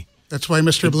money. That's why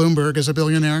Mr. Bloomberg is a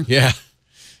billionaire.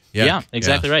 Yeah,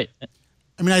 exactly right.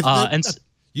 I mean,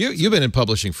 you've been in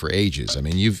publishing for ages. I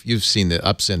mean, you've seen the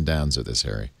ups and downs of this,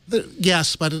 Harry.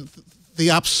 Yes, but the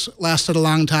ups lasted a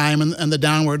long time, and the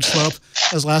downward slope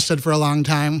has lasted for a long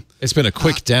time. It's been a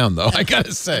quick down, though, I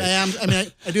gotta say.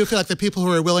 I do feel like the people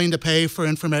who are willing to pay for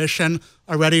information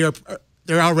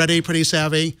they're already pretty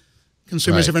savvy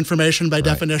consumers of information by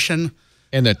definition.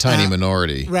 And a tiny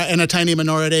minority. Right, and a tiny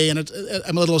minority. And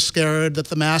I'm a little scared that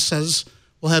the masses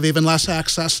will have even less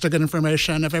access to good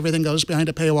information if everything goes behind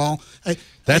a paywall.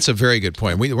 That's a very good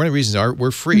point. One of the reasons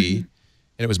we're free,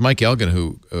 and it was Mike Elgin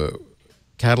who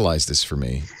catalyzed this for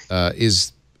me,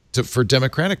 for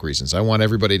democratic reasons. I want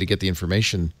everybody to get the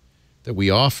information that we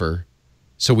offer.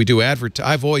 So we do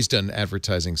I've always done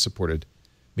advertising-supported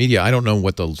media. I don't know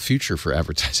what the future for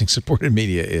advertising-supported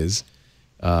media is.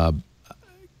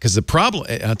 Because the problem,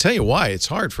 I'll tell you why it's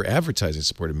hard for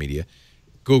advertising-supported media,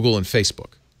 Google and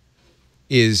Facebook,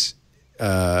 is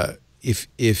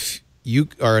if you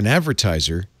are an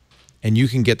advertiser and you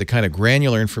can get the kind of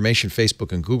granular information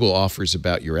Facebook and Google offers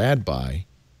about your ad buy,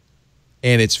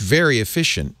 and it's very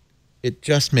efficient, it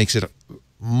just makes it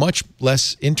much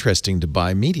less interesting to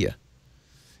buy media.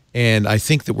 And I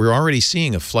think that we're already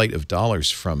seeing a flight of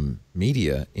dollars from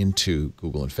media into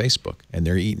Google and Facebook, and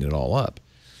they're eating it all up.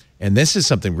 And this is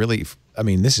something really,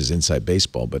 this is inside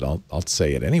baseball, but I'll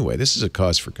say it anyway. This is a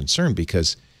cause for concern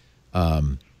because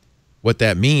what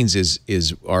that means is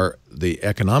the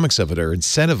economics of it are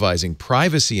incentivizing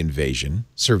privacy invasion,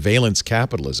 surveillance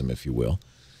capitalism, if you will,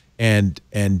 and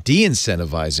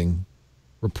de-incentivizing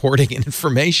reporting and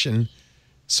information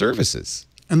services.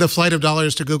 And the flight of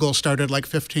dollars to Google started like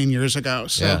 15 years ago.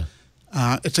 So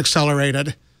it's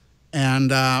accelerated. And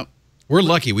we're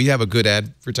lucky. We have a good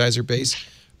advertiser base.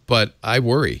 But I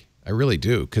worry. I really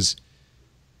do. Because,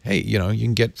 hey, you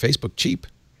can get Facebook cheap.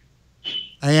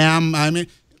 I am.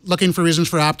 Looking for reasons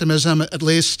for optimism. At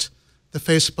least the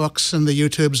Facebooks and the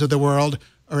YouTubes of the world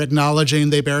are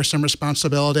acknowledging they bear some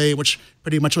responsibility, which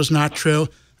pretty much was not true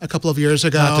a couple of years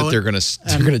ago. Not that they're going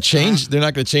to change. They're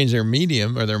not going to change their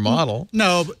medium or their model.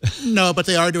 No, but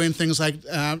they are doing things like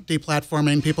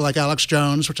deplatforming people like Alex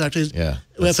Jones, which actually,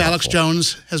 if Alex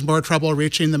Jones has more trouble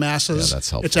reaching the masses, that's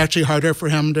helpful. It's actually harder for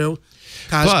him to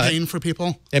cause pain for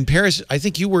people. And Paris, I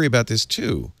think you worry about this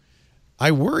too.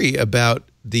 I worry about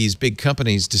these big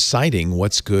companies deciding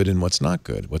what's good and what's not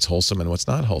good, what's wholesome and what's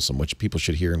not wholesome, which people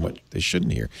should hear and what they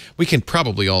shouldn't hear. We can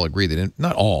probably all agree that,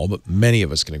 not all, but many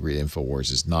of us can agree that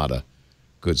InfoWars is not a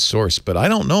good source. But I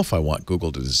don't know if I want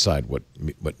Google to decide what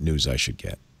news I should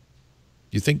get.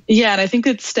 You think? Yeah, and I think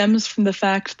it stems from the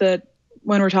fact that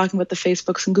when we're talking about the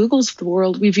Facebooks and Googles of the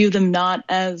world, we view them not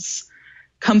as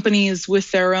companies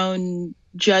with their own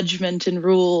judgment and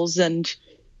rules and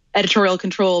editorial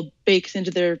control baked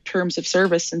into their terms of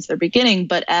service since their beginning,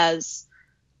 but as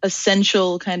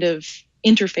essential kind of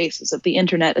interfaces of the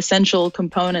internet, essential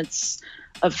components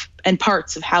of and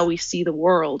parts of how we see the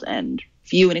world and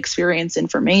view and experience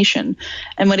information.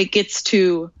 And when it gets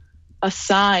to a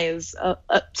size,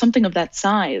 something of that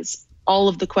size, all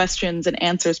of the questions and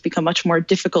answers become much more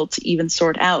difficult to even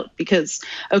sort out because,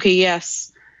 okay,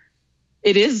 yes,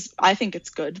 it is. I think it's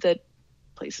good that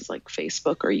places like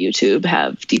Facebook or YouTube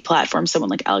have deplatformed someone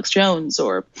like Alex Jones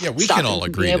or we can all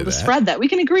agree to spread that. We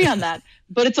can agree on that.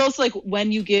 But it's also like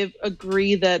when you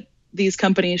agree that these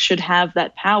companies should have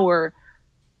that power,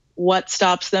 what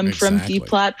stops them from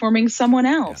deplatforming someone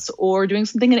else or doing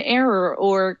something in error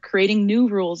or creating new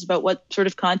rules about what sort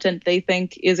of content they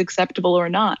think is acceptable or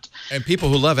not? And people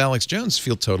who love Alex Jones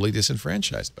feel totally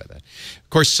disenfranchised by that. Of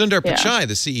course, Sundar Pichai,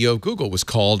 the CEO of Google, was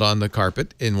called on the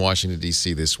carpet in Washington,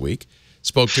 D.C. this week.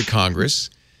 Spoke to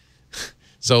Congress.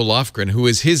 Zoe Lofgren, who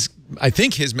is I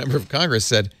think his member of Congress,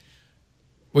 said,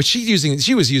 she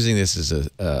was using this as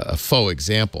a faux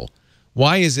example.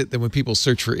 Why is it that when people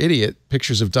search for idiot,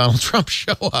 pictures of Donald Trump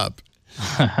show up?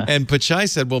 And Pichai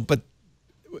said, well, but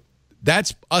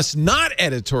that's us not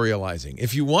editorializing.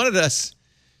 If you wanted us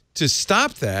to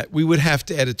stop that, we would have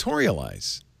to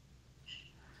editorialize.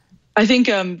 I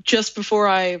think just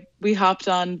before we hopped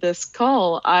on this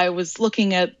call, I was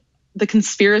looking at the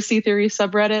conspiracy theory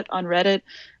subreddit on Reddit,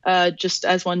 just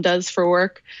as one does for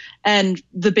work. And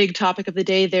the big topic of the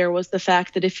day there was the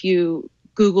fact that if you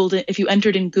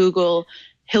entered in Google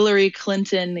Hillary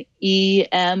Clinton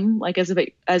EM, like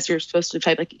as you're supposed to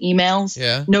type like emails,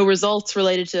 no results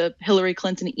related to Hillary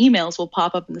Clinton emails will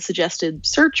pop up in the suggested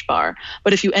search bar.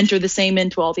 But if you enter the same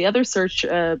into all the other search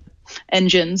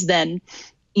engines, then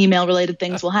email related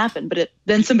things will happen. But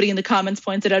then somebody in the comments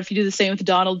pointed out, if you do the same with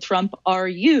Donald Trump,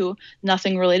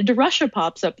 nothing related to Russia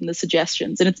pops up in the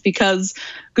suggestions. And it's because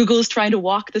Google is trying to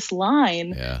walk this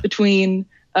line between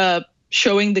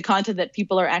showing the content that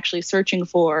people are actually searching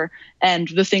for and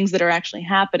the things that are actually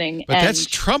happening. But that's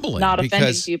troubling. Not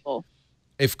offending people.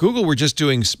 If Google were just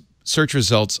doing search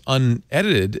results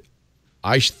unedited,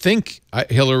 I think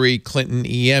Hillary Clinton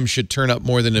EM should turn up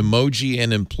more than emoji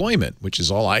and employment, which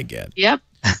is all I get. Yep.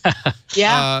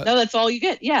 No, that's all you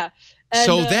get. Yeah. And,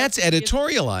 so that's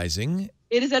editorializing.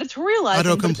 It is editorializing.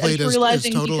 Autocomplete is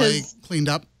totally cleaned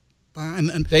up.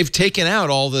 And they've taken out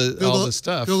all the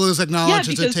stuff. Google has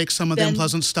acknowledged that it takes some of the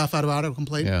unpleasant stuff out of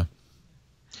autocomplete. Yeah.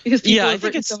 Because people have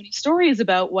written so many stories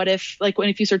about what if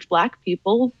you search black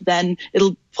people, then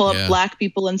it'll pull up black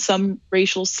people in some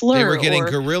racial slur. They were getting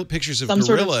pictures of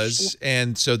gorillas,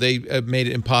 and so they made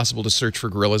it impossible to search for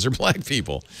gorillas or black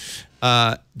people.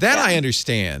 I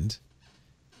understand.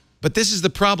 But this is the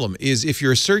problem, is if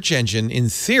you're a search engine, in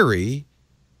theory,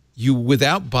 you,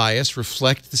 without bias,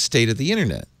 reflect the state of the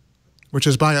internet. Which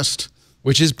is biased.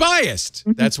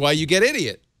 That's why you get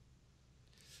idiot.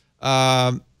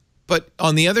 But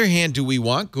on the other hand, do we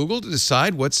want Google to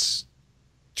decide what's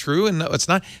true and what's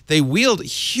not? They wield a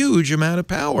huge amount of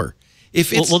power.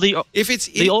 The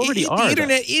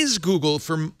internet is Google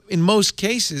in most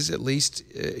cases, at least,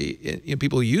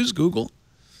 people who use Google.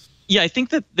 Yeah, I think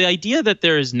that the idea that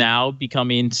there is now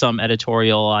becoming some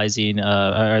editorializing,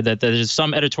 or that there's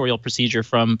some editorial procedure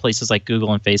from places like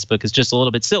Google and Facebook is just a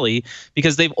little bit silly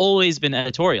because they've always been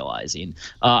editorializing.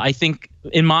 I think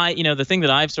the thing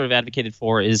that I've sort of advocated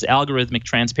for is algorithmic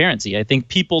transparency. I think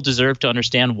people deserve to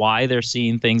understand why they're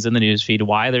seeing things in the newsfeed,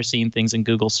 why they're seeing things in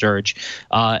Google search,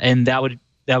 and that would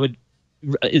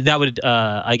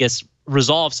I guess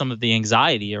resolve some of the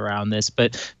anxiety around this.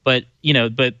 But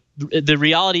the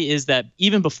reality is that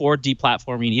even before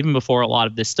deplatforming, even before a lot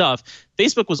of this stuff,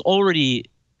 Facebook was already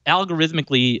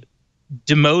algorithmically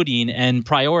demoting and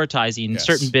prioritizing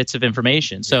certain bits of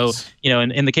information. So,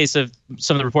 in the case of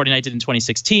some of the reporting I did in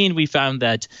 2016, we found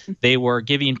that they were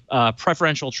giving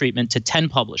preferential treatment to 10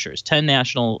 publishers, 10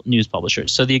 national news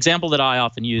publishers. So the example that I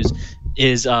often use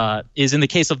is in the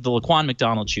case of the Laquan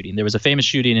McDonald shooting. There was a famous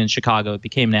shooting in Chicago. It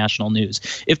became national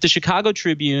news. If the Chicago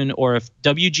Tribune or if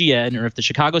WGN or if the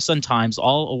Chicago Sun-Times,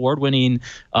 all award-winning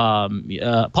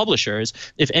publishers,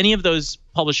 if any of those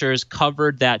publishers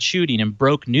covered that shooting and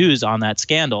broke news on that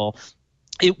scandal,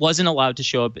 it wasn't allowed to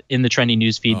show up in the trending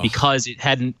news feed because it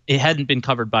hadn't been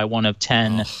covered by one of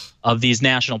 10 of these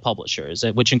national publishers,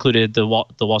 which included the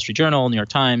Wall Street Journal, New York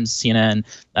Times, CNN,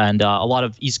 and a lot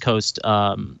of East Coast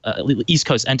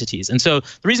entities. And so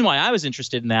the reason why I was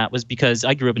interested in that was because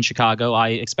I grew up in Chicago. I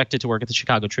expected to work at the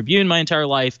Chicago Tribune my entire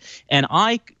life, and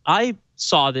I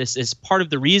saw this as part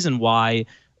of the reason why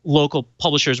local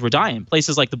publishers were dying.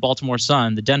 Places like the Baltimore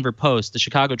Sun, the Denver Post, the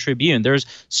Chicago Tribune. There's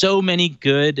so many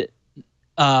good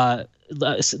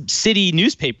city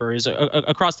newspapers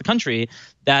across the country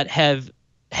that have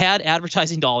had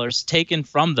advertising dollars taken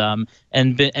from them,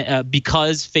 and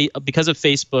because of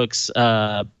Facebook's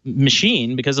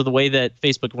machine, because of the way that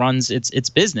Facebook runs its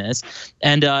business,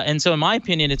 and so in my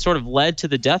opinion, it sort of led to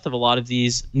the death of a lot of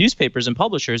these newspapers and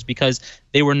publishers because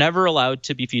they were never allowed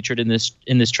to be featured in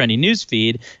this trending news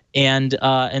feed, and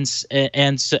so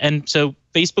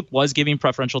Facebook was giving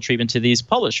preferential treatment to these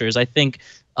publishers. I think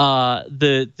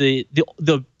the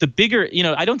bigger,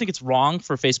 I don't think it's wrong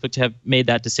for Facebook to have made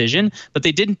that decision, but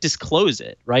they didn't disclose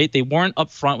it, right? They weren't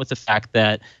upfront with the fact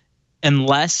that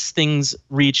unless things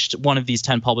reached one of these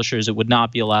 10 publishers, it would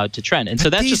not be allowed to trend. And so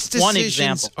that's just one example. These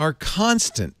decisions are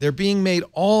constant. They're being made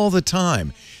all the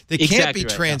time. They can't be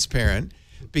transparent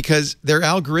because they're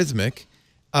algorithmic.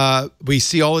 We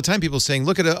see all the time people saying,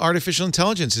 look at artificial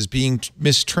intelligence is being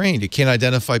mistrained. You can't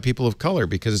identify people of color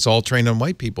because it's all trained on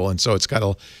white people. And so it's got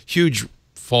a huge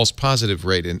false positive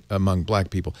rate among black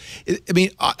people.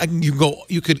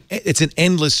 It's an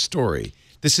endless story.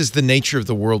 This is the nature of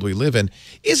the world we live in.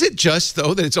 Is it just,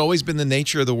 though, that it's always been the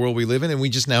nature of the world we live in and we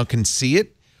just now can see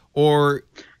it? Or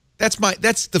that's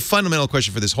the fundamental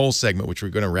question for this whole segment, which we're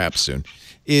going to wrap soon,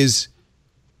 is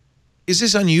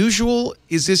this unusual?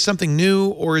 Is this something new?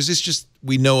 Or is this just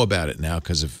we know about it now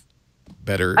because of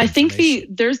better I think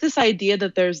there's this idea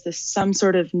that there's some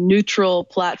sort of neutral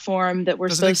platform that we're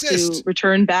supposed to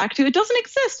return back to. It doesn't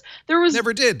exist.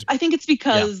 Never did. I think it's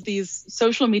because these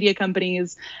social media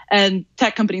companies and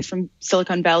tech companies from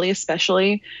Silicon Valley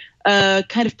especially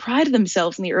kind of prided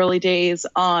themselves in the early days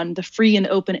on the free and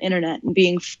open internet and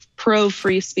being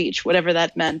pro-free speech, whatever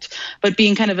that meant, but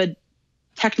being kind of a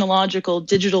technological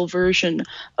digital version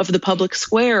of the public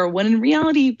square, when in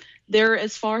reality they're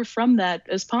as far from that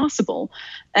as possible.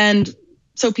 And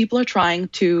so people are trying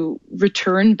to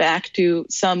return back to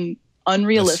some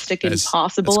unrealistic,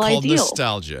 impossible ideal. It's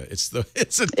called nostalgia. It's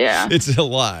a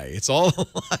lie. It's all a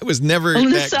lie. It was never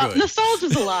that good.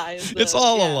 Nostalgia's a lie. It's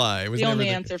all a lie. It was the never only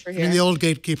answer for here. And the old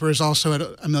gatekeepers also had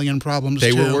a million problems.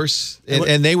 They were worse,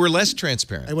 and they were less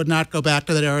transparent. I would not go back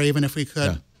to that era even if we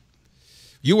could. Yeah.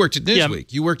 You worked at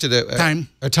Newsweek. You worked at Time.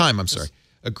 Time. I'm sorry.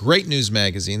 A great news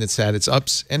magazine that's had its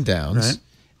ups and downs,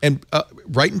 and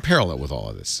right in parallel with all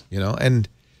of this, and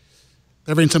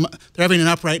they're having an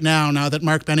up right now that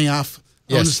Mark Benioff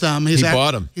owns them. He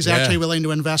bought them. He's actually willing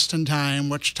to invest in Time,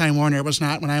 which Time Warner was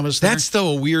not when I was there. That's though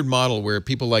a weird model where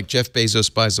people like Jeff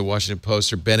Bezos buys the Washington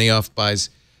Post or Benioff buys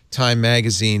Time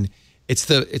magazine. It's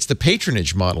the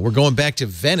patronage model. We're going back to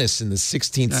Venice in the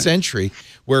 16th century,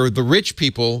 where the rich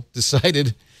people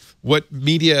decided what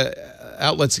media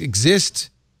outlets exist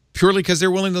purely because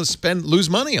they're willing to lose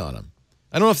money on them.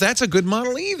 I don't know if that's a good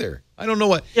model either. I don't know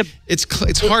what. Yep.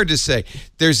 It's hard to say.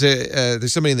 There's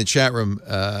somebody in the chat room.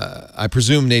 I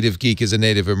presume Native Geek is a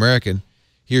Native American.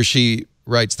 He or she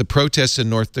writes, the protests in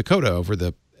North Dakota over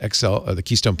the the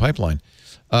Keystone Pipeline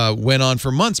went on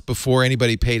for months before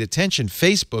anybody paid attention.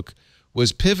 Facebook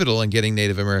was pivotal in getting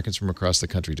Native Americans from across the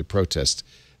country to protest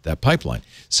that pipeline.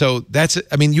 So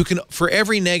you can, for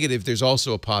every negative, there's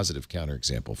also a positive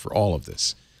counterexample for all of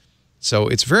this. So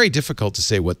it's very difficult to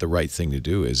say what the right thing to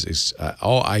do is.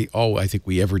 All I think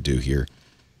we ever do here,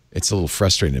 it's a little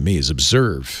frustrating to me, is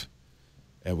observe.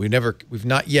 And we've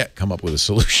not yet come up with a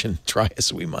solution, try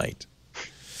as we might.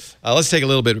 Let's take a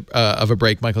little bit of a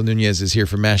break. Michael Nunez is here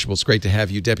from Mashable. It's great to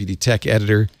have you, Deputy Tech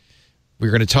Editor.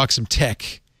 We're going to talk some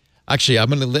tech. Actually, I'm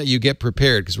going to let you get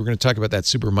prepared because we're going to talk about that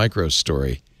Supermicro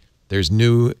story. There's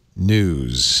new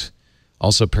news.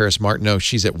 Also, Paris Martineau,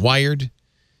 she's at Wired.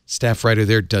 Staff writer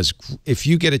there does, if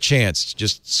you get a chance,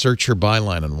 just search her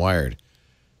byline on Wired.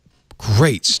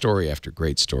 Great story after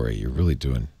great story. You're really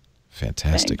doing a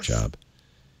fantastic job.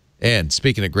 And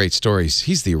speaking of great stories,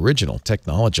 he's the original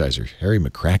technologizer, Harry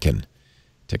McCracken,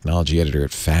 technology editor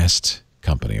at Fast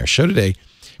Company. Our show today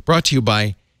brought to you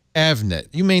by Avnet.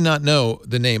 You may not know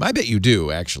the name. I bet you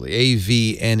do, actually.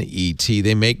 AVNET.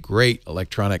 They make great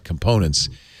electronic components.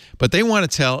 But they want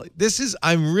to tell,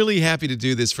 I'm really happy to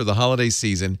do this for the holiday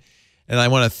season, and I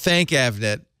want to thank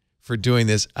Avnet for doing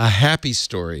this, a happy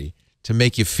story to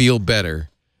make you feel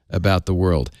better about the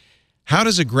world. How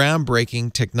does a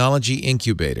groundbreaking technology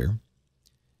incubator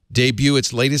debut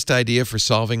its latest idea for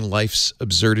solving life's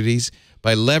absurdities?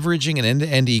 By leveraging an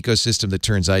end-to-end ecosystem that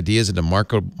turns ideas into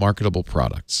marketable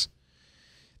products.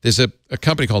 There's a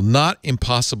company called Not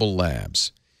Impossible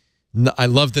Labs. I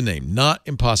love the name, Not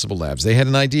Impossible Labs. They had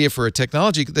an idea for a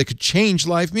technology that could change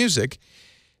live music.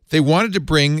 They wanted to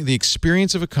bring the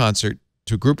experience of a concert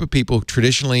to a group of people who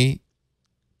traditionally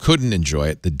couldn't enjoy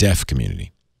it, the deaf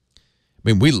community.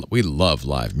 I mean, we love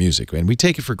live music, and we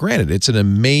take it for granted. It's an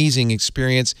amazing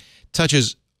experience,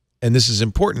 touches, and this is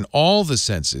important, all the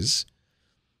senses.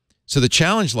 So the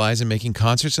challenge lies in making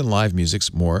concerts and live music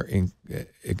more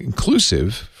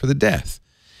inclusive for the deaf.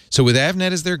 So with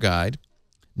Avnet as their guide,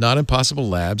 Not Impossible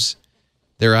Labs,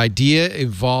 their idea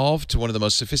evolved to one of the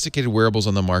most sophisticated wearables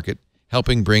on the market,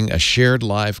 helping bring a shared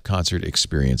live concert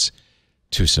experience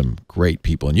to some great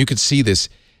people. And you can see this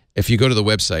if you go to the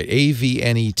website,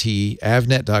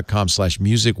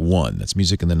 avnet.com/music1. That's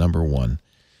music and the number 1.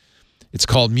 It's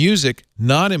called Music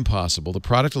Not Impossible. The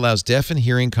product allows deaf and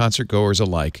hearing concert goers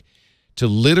alike to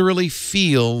literally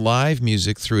feel live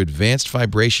music through advanced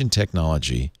vibration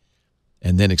technology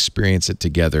and then experience it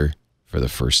together for the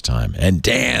first time. And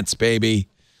dance, baby!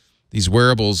 These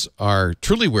wearables are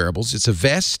truly wearables. It's a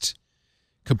vest,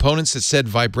 components that send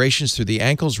vibrations through the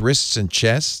ankles, wrists, and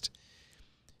chest.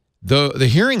 The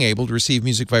hearing-abled receive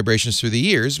music vibrations through the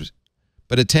ears,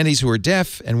 but attendees who are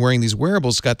deaf and wearing these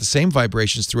wearables got the same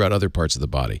vibrations throughout other parts of the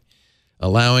body,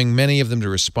 allowing many of them to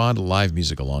respond to live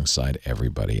music alongside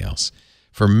everybody else.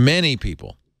 For many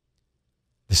people,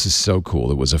 this is so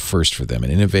cool. It was a first for them, an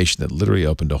innovation that literally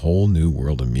opened a whole new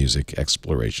world of music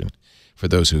exploration for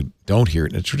those who don't hear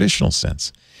it in a traditional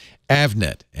sense.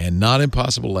 Avnet and Not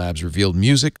Impossible Labs revealed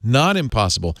Music Not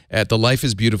Impossible at the Life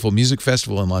is Beautiful Music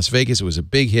Festival in Las Vegas. It was a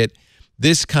big hit.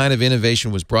 This kind of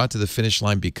innovation was brought to the finish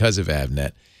line because of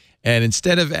Avnet. And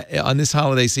instead of, on this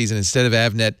holiday season, instead of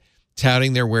Avnet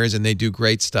touting their wares, and they do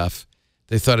great stuff,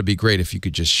 they thought it'd be great if you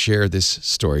could just share this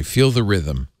story. Feel the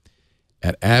rhythm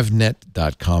at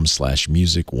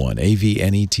avnet.com/music1,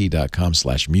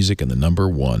 avnet.com/music and the number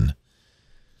 1.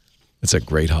 It's a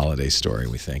great holiday story.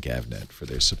 We thank Avnet for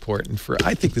their support. And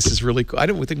I think this is really cool. I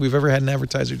don't think we've ever had an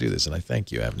advertiser do this, and I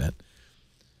thank you, Avnet.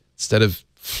 Instead of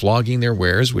flogging their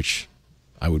wares, which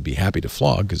I would be happy to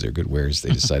flog because they're good wares,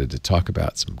 they decided to talk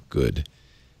about some good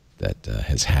that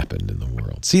has happened in the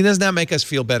world. See, doesn't that make us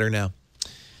feel better now?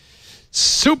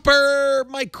 Super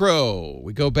Micro.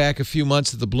 We go back a few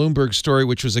months to the Bloomberg story,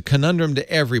 which was a conundrum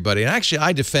to everybody. And actually,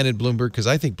 I defended Bloomberg because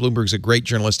I think Bloomberg's a great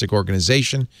journalistic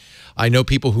organization. I know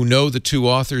people who know the two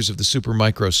authors of the Super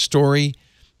Micro story.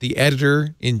 The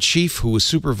editor-in-chief who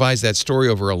supervised that story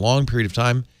over a long period of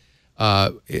time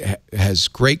has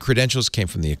great credentials, came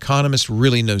from The Economist,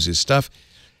 really knows his stuff.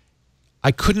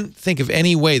 I couldn't think of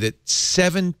any way that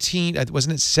 17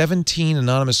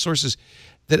 anonymous sources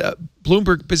that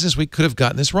Bloomberg Businessweek could have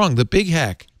gotten this wrong. The big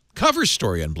hack, cover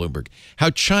story on Bloomberg, how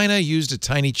China used a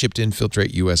tiny chip to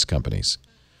infiltrate U.S. companies.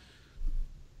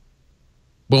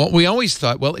 Well, we always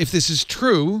thought, well, if this is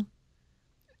true,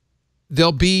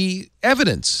 there'll be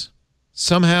evidence.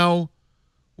 Somehow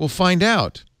we'll find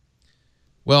out.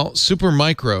 Well,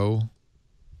 Supermicro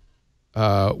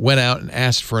went out and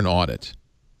asked for an audit.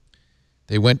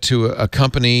 They went to a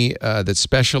company that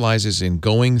specializes in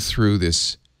going through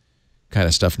this kind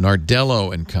of stuff,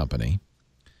 Nardello and Company.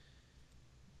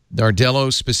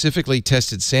 Nardello specifically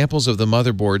tested samples of the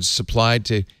motherboards supplied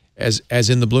to, as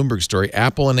in the Bloomberg story,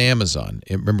 Apple and Amazon.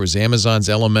 Remember, it was Amazon's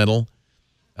Elemental,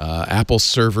 Apple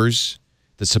servers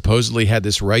that supposedly had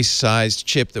this rice-sized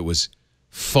chip that was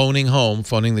phoning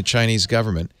the Chinese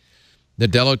government.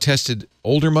 Nardello tested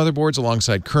older motherboards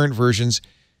alongside current versions,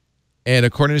 and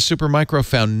according to Supermicro,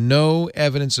 found no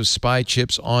evidence of spy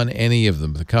chips on any of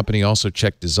them. The company also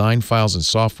checked design files and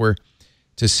software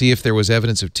to see if there was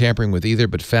evidence of tampering with either,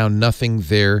 but found nothing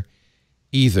there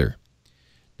either.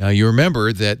 Now, you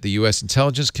remember that the U.S.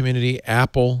 intelligence community,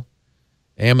 Apple,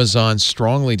 Amazon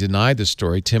strongly denied the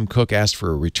story. Tim Cook asked for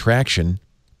a retraction.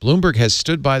 Bloomberg has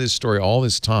stood by this story all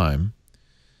this time.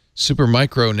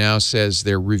 Supermicro now says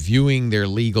they're reviewing their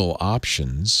legal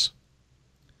options.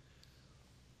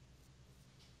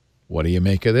 What do you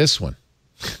make of this one?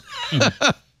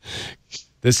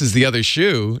 This is the other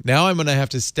shoe. Now I'm going to have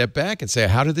to step back and say,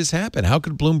 how did this happen? How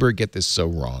could Bloomberg get this so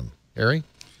wrong? Harry?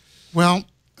 Well,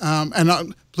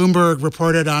 Bloomberg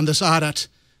reported on this audit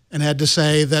and had to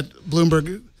say that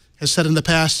Bloomberg has said in the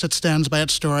past it stands by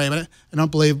its story, but I don't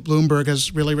believe Bloomberg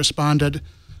has really responded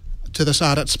to this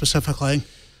audit specifically.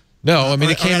 No, I mean,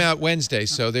 it came out Wednesday,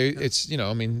 so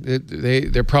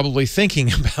they're probably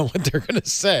thinking about what they're going to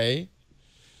say.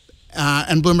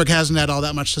 And Bloomberg hasn't had all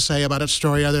that much to say about its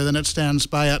story other than it stands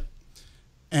by it.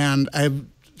 And I've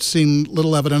seen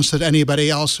little evidence that anybody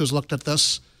else who's looked at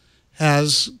this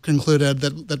has concluded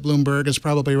that Bloomberg is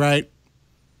probably right.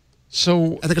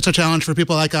 So I think it's a challenge for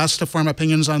people like us to form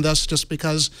opinions on this, just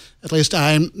because at least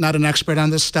I'm not an expert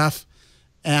on this stuff.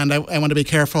 And I want to be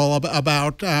careful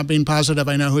about being positive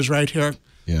I know who's right here.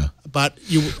 Yeah. But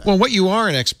well, what you are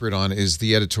an expert on is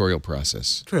the editorial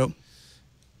process. True.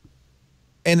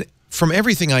 And from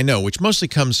everything I know, which mostly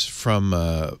comes from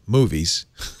movies,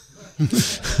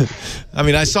 I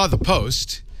mean, I saw the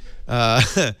Post.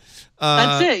 That's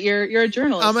it. You're a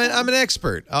journalist. I'm an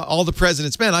expert. All the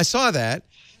President's Men. I saw that.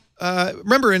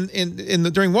 Remember,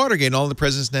 during Watergate, all the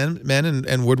President's Men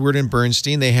and Woodward and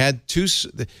Bernstein, they had two.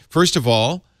 First of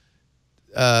all,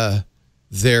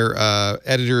 their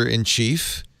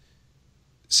editor-in-chief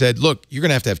said, "Look, you're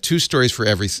going to have two sources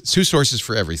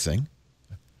for everything.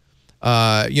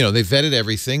 They vetted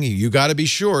everything. You got to be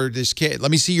sure.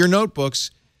 Let me see your notebooks.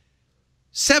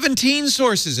 17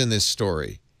 sources in this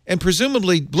story, and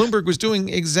presumably Bloomberg was doing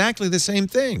exactly the same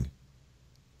thing."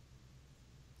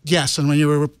 Yes, and when you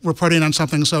were reporting on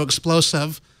something so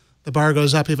explosive, the bar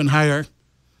goes up even higher.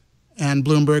 And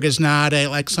Bloomberg is not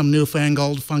some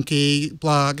newfangled, funky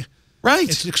blog. Right.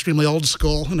 It's extremely old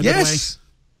school in a good way.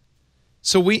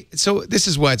 So this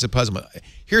is why it's a puzzle.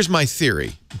 Here's my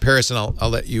theory, Paris, and I'll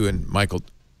let you and Michael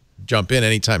jump in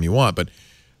anytime you want. But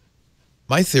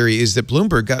my theory is that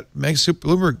Bloomberg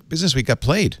Businessweek got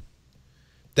played.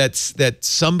 That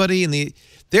somebody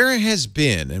there has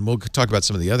been, and we'll talk about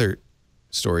some of the other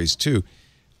stories too,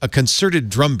 a concerted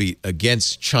drumbeat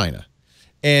against China.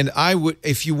 And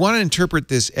if you want to interpret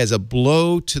this as a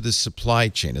blow to the supply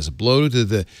chain, as a blow to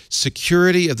the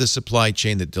security of the supply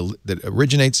chain that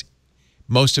originates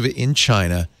most of it in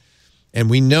China, and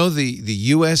we know the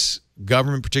U.S.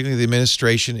 government, particularly the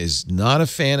administration, is not a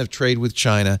fan of trade with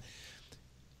China,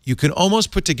 you can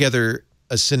almost put together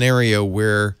a scenario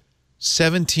where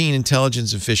 17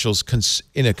 intelligence officials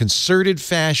in a concerted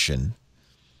fashion.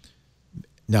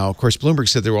 Now, of course, Bloomberg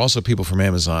said there were also people from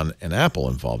Amazon and Apple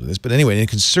involved in this. But anyway, in a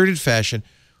concerted fashion,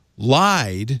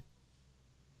 lied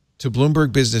to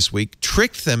Bloomberg Businessweek,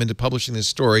 tricked them into publishing this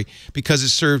story because it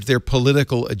served their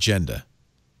political agenda.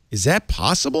 Is that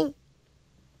possible?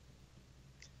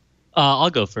 I'll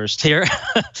go first here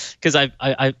because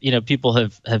people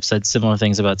have said similar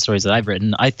things about stories that I've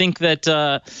written. I think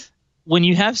that when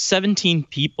you have 17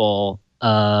 people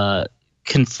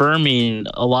confirming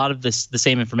a lot of the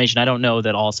same information. I don't know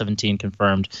that all 17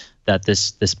 confirmed that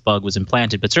this bug was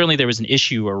implanted, but certainly there was an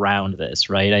issue around this,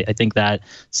 right? I think that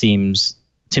seems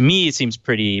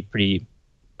pretty.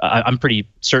 I'm pretty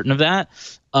certain of that.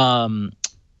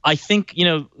 I think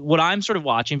what I'm sort of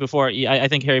watching before. I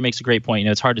think Harry makes a great point.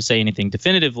 It's hard to say anything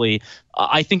definitively.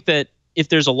 I think that if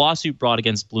there's a lawsuit brought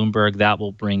against Bloomberg, that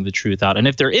will bring the truth out. And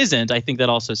if there isn't, I think that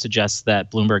also suggests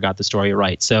that Bloomberg got the story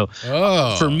right. So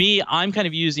for me, I'm kind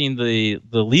of using the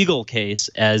legal case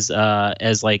as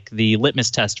like the litmus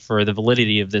test for the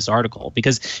validity of this article.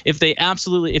 Because if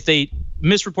they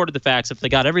misreported the facts, if they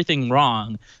got everything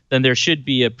wrong, then there should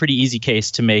be a pretty easy case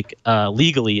to make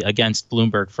legally against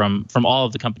Bloomberg from all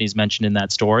of the companies mentioned in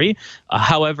that story.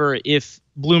 However, if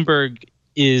Bloomberg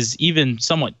is even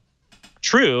somewhat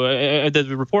true,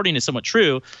 the reporting is somewhat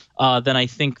true, then I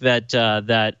think that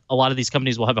a lot of these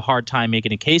companies will have a hard time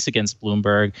making a case against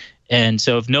Bloomberg. And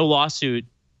so if no lawsuit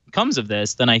comes of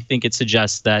this, then I think it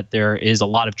suggests that there is a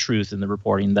lot of truth in the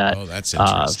reporting that that's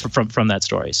interesting. From that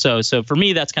story. So for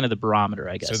me, that's kind of the barometer,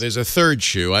 I guess. So there's a third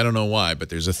shoe. I don't know why, but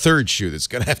there's a third shoe that's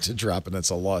going to have to drop, and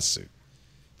that's a lawsuit.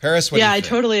 Paris, what do you think? I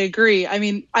totally agree. I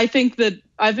mean, I think that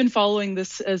I've been following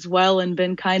this as well and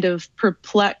been kind of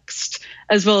perplexed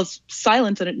as well as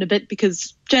silent in it in a bit,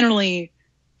 because generally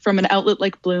from an outlet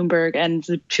like Bloomberg and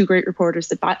the two great reporters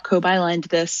that co-bylined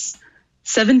this,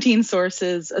 17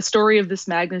 sources, a story of this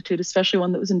magnitude, especially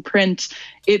one that was in print,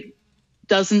 it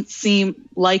doesn't seem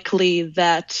likely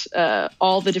that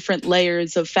all the different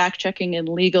layers of fact-checking and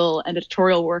legal and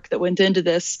editorial work that went into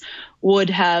this would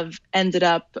have ended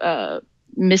up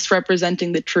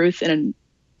misrepresenting the truth in an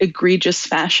egregious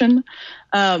fashion.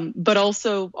 But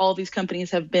also all these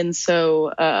companies have been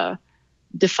so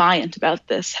defiant about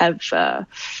this,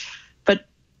 but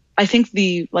I think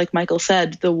like Michael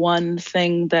said, the one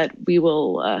thing that we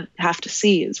will have to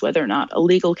see is whether or not a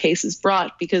legal case is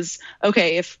brought. Because,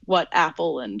 okay, if what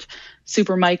Apple and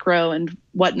Supermicro and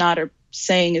whatnot are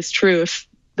saying is true, if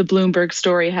the Bloomberg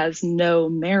story has no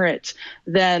merit,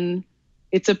 then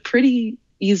it's a pretty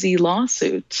easy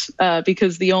lawsuit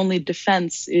because the only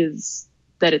defense is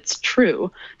that it's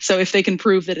true. So if they can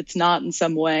prove that it's not in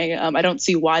some way, I don't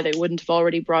see why they wouldn't have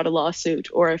already brought a lawsuit,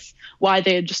 or why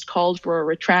they had just called for a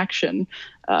retraction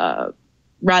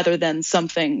rather than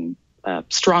something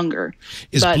stronger.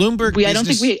 Is but Bloomberg I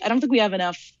don't think we have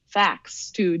enough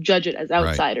facts to judge it as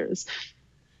outsiders. Right.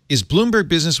 Is Bloomberg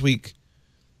Business Week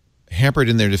hampered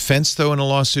in their defense, though, in a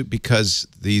lawsuit because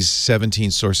these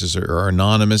 17 sources are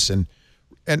anonymous? And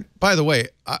by the way,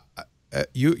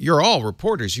 you're all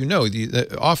reporters. You know,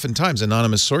 oftentimes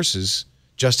anonymous sources,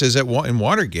 just as in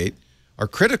Watergate, are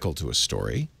critical to a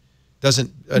story.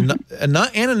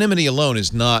 Anonymity alone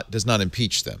does not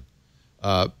impeach them.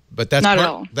 But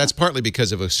that's partly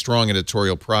because of a strong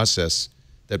editorial process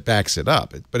that backs it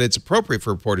up. But it's appropriate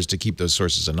for reporters to keep those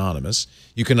sources anonymous.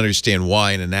 You can understand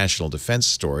why in a national defense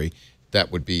story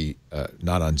that would be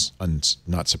not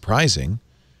surprising.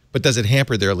 But does it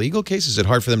hamper their legal case? Is it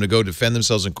hard for them to go defend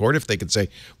themselves in court if they could say,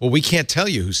 well, we can't tell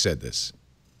you who said this?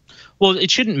 Well, it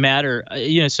shouldn't matter.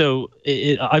 So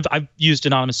I've used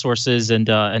anonymous sources and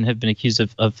have been accused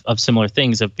of similar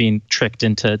things, of being tricked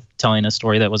into telling a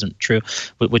story that wasn't true,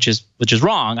 which is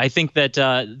wrong. I think that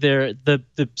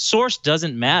the source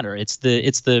doesn't matter. It's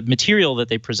the material that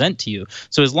they present to you.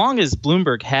 So as long as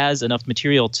Bloomberg has enough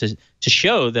material to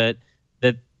show that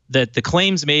the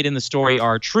claims made in the story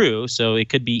are true, so it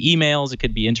could be emails, it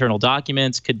could be internal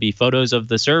documents, it could be photos of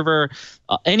the server,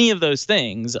 any of those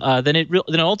things, then it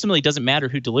ultimately doesn't matter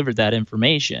who delivered that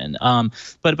information.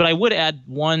 But I would add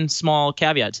one small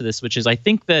caveat to this, which is I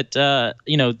think that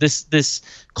this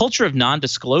culture of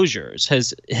non-disclosures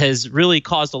has really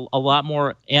caused a lot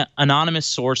more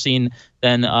anonymous sourcing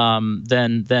than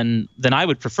I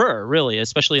would prefer, really,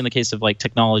 especially in the case of like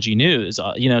technology news.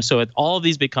 So at all of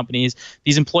these big companies,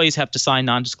 these employees have to sign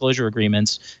non-disclosure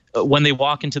agreements when they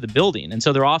walk into the building, and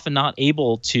so they're often not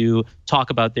able to talk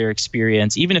about their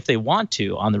experience, even if they want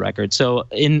to, on the record. So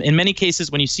in many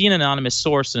cases, when you see an anonymous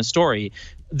source in a story,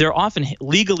 they're often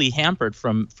legally hampered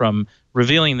from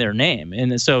revealing their name.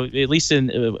 And so, at least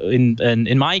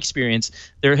in my experience,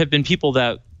 there have been people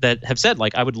that have said,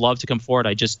 like, I would love to come forward,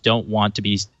 I just don't want to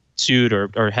be sued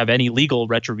or have any legal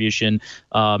retribution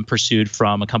pursued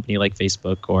from a company like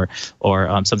Facebook or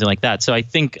something like that. So I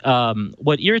think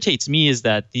what irritates me is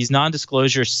that these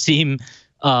non-disclosures seem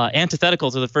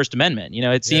antithetical to the First Amendment.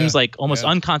 It seems like almost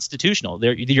unconstitutional.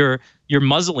 You're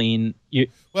muzzling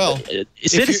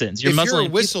citizens. If you're a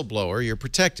whistleblower, you're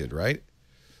protected, right?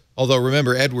 Although,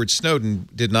 remember, Edward Snowden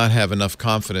did not have enough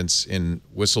confidence in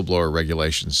whistleblower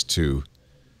regulations to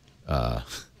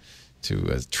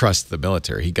trust the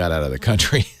military. He got out of the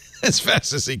country as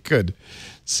fast as he could.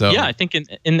 So yeah, I think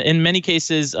in many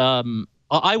cases,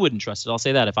 I wouldn't trust it. I'll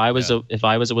say that if I was a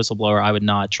whistleblower, I would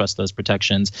not trust those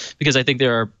protections, because I think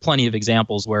there are plenty of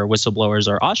examples where whistleblowers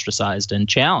are ostracized and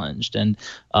challenged and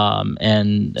I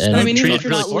mean, even if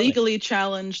you're not legally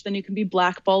challenged, then you can be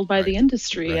blackballed by the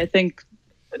industry. Right. I think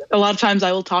a lot of times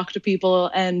I will talk to people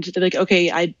and they're like,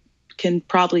 okay, I can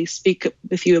probably speak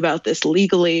with you about this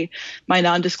legally. My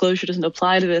non-disclosure doesn't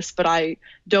apply to this, but I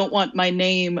don't want my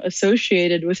name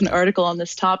associated with an article on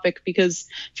this topic, because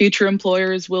future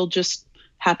employers will just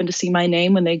happen to see my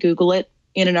name when they Google it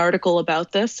in an article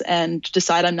about this and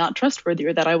decide I'm not trustworthy,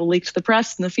 or that I will leak to the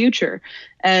press in the future.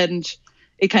 And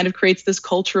it kind of creates this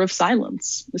culture of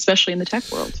silence, especially in the tech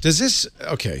world. Does this,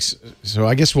 okay, so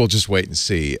I guess we'll just wait and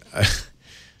see.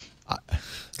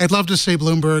 I'd love to see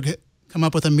Bloomberg come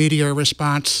up with a meteor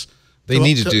response. They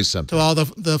need to do something to all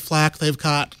the flack they've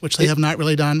caught, which they have not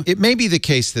really done. It may be the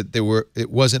case that it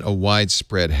wasn't a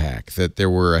widespread hack, that there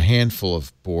were a handful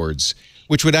of boards,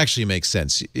 which would actually make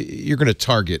sense. You're going to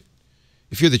target,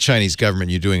 if you're the Chinese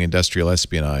government, you're doing industrial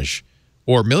espionage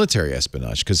or military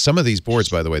espionage, because some of these boards,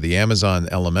 by the way, the Amazon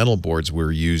Elemental boards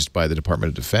were used by the Department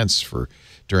of Defense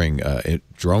during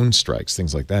drone strikes,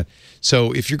 things like that.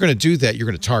 So if you're going to do that, you're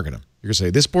going to target them. You're going to say,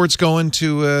 this board's going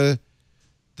to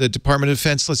the Department of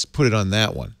Defense, let's put it on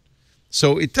that one.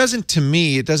 So to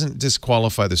me, it doesn't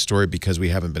disqualify the story because we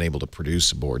haven't been able to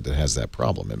produce a board that has that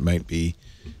problem. It might be,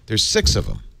 there's 6 of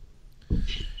them.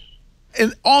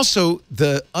 And also,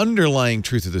 the underlying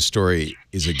truth of the story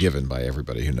is a given by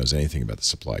everybody who knows anything about the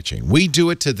supply chain. We do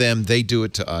it to them, they do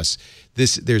it to us.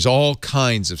 There's all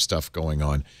kinds of stuff going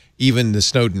on. Even the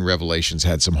Snowden revelations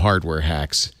had some hardware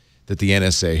hacks that the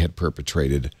NSA had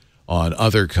perpetrated on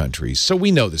other countries. So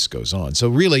we know this goes on. So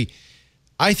really,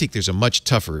 I think there's a much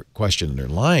tougher question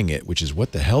underlying it, which is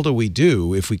what the hell do we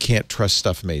do if we can't trust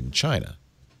stuff made in China?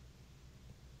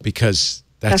 Because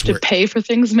that's have to pay for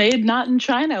things made not in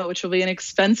China, which will be an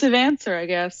expensive answer, I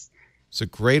guess. It's a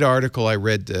great article I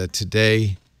read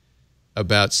today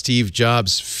about Steve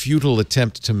Jobs' futile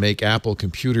attempt to make Apple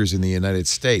computers in the United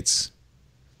States.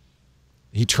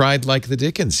 He tried like the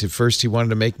Dickens. At first, he wanted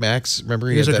to make Macs. Remember,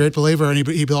 he was a great believer, and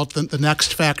he built the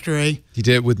Next factory. He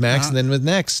did it with Macs and then with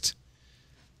Next.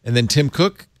 And then Tim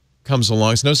Cook comes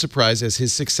along. It's no surprise. As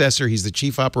his successor, he's the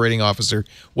chief operating officer.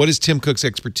 What is Tim Cook's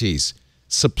expertise?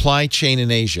 Supply chain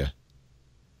in Asia.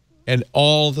 And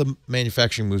all the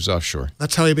manufacturing moves offshore.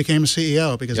 That's how he became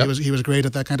CEO, because he was great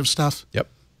at that kind of stuff. Yep.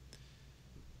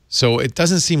 So it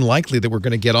doesn't seem likely that we're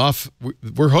going to get off.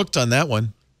 We're hooked on that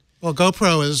one. Well,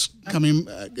 GoPro is coming.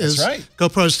 That's right.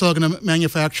 GoPro is still going to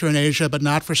manufacture in Asia, but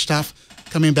not for stuff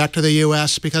coming back to the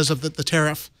U.S. because of the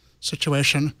tariff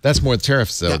situation. That's more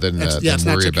tariffs, though, than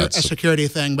worry about a security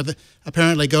thing. But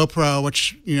apparently GoPro,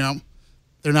 which,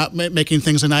 they're not making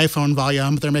things in iPhone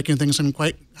volume, but they're making things in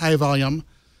quite high volume,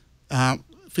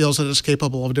 feels that it's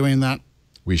capable of doing that.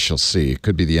 We shall see. It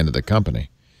could be the end of the company.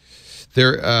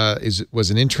 There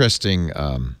was an interesting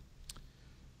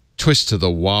twist to the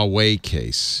Huawei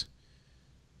case.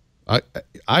 I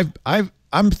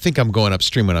think I'm going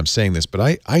upstream when I'm saying this,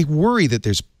 but I worry that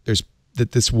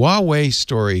that this Huawei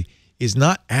story is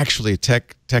not actually a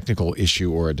technical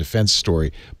issue or a defense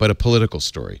story, but a political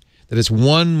story. That it's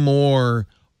one more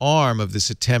arm of this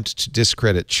attempt to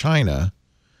discredit China.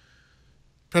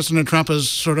 President Trump has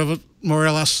sort of more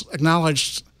or less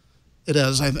acknowledged it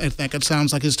is. I think it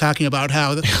sounds like he's talking about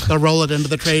how they'll roll it into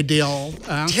the trade deal.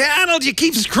 Donald, you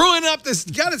keep screwing up this.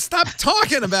 You got to stop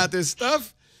talking about this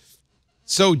stuff.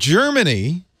 So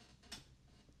Germany,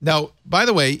 now, by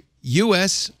the way,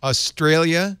 U.S.,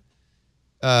 Australia,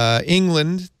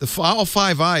 England, all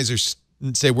Five Eyes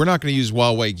say we're not going to use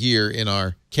Huawei gear in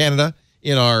our Canada,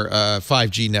 in our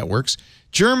 5G networks.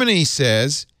 Germany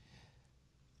says,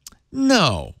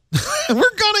 no, we're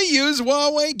going to use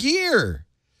Huawei gear.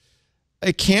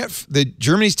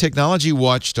 Germany's technology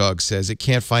watchdog says it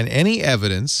can't find any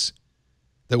evidence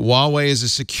that Huawei is a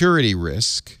security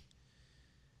risk.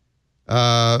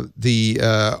 Arnie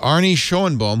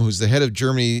Schoenbaum, who's the head of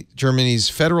Germany's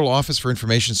Federal Office for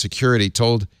Information Security,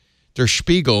 told Der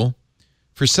Spiegel,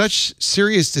 for such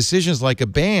serious decisions like a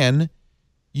ban,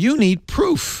 you need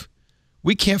proof.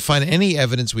 We can't find any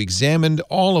evidence. We examined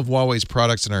all of Huawei's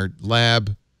products in our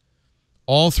lab.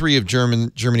 All three of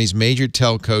Germany's major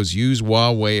telcos use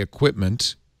Huawei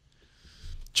equipment.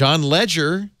 John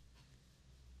Ledger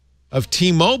of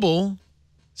T-Mobile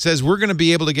says we're going to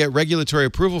be able to get regulatory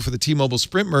approval for the T-Mobile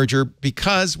Sprint merger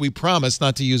because we promised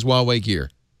not to use Huawei gear.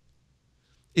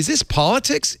 Is this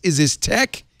politics? Is this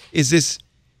tech? Is this...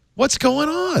 What's going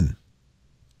on?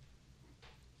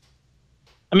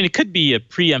 I mean, it could be a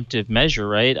preemptive measure,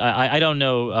 right? I don't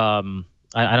know.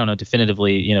 I don't know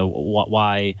definitively,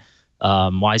 why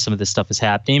some of this stuff is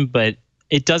happening, but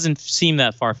it doesn't seem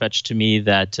that far-fetched to me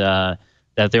that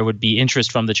that there would be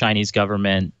interest from the Chinese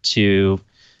government to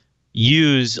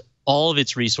use all of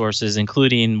its resources,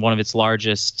 including one of its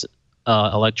largest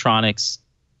electronics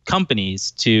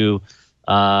companies, to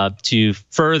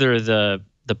further the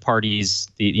parties,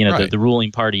 the ruling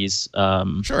parties.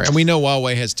 Sure, and we know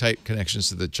Huawei has tight connections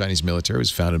to the Chinese military. It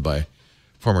was founded by a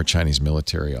former Chinese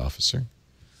military officer.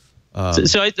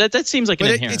 That seems like an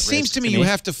inherent it seems risk to me you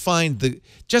have to find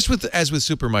as with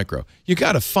Supermicro, you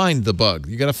got to find the bug.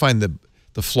 You got to find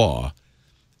the flaw.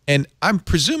 And I'm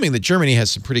presuming that Germany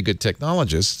has some pretty good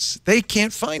technologists. They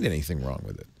can't find anything wrong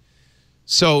with it.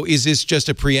 So is this just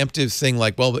a preemptive thing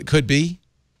like, well, it could be?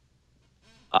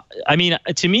 I mean,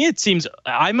 to me, it seems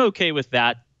I'm okay with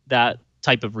that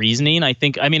type of reasoning. I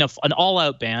think, an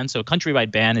all-out ban, so a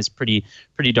countrywide ban is pretty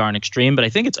darn extreme, but I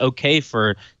think it's okay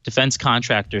for defense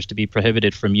contractors to be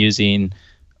prohibited from using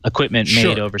equipment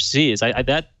made overseas.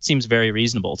 That seems very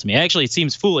reasonable to me. Actually, it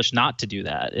seems foolish not to do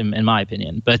that, in my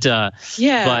opinion. But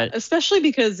especially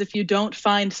because if you don't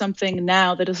find something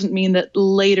now, that doesn't mean that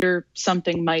later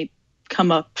something might come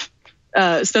up,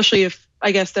 especially if,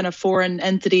 I guess, then a foreign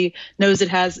entity knows it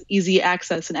has easy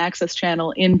access, an access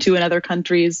channel into another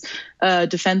country's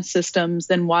defense systems,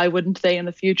 then why wouldn't they in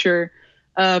the future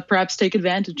perhaps take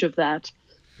advantage of that?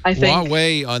 I think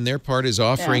Huawei, on their part, is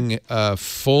offering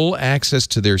full access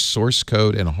to their source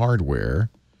code and hardware.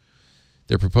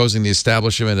 They're proposing the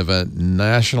establishment of a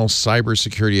national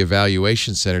cybersecurity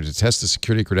evaluation center to test the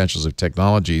security credentials of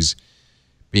technologies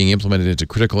being implemented into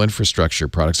critical infrastructure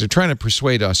products. They're trying to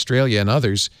persuade Australia and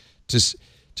others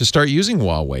to to start using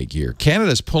Huawei gear.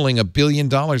 Canada's pulling $1 billion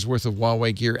worth of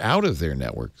Huawei gear out of their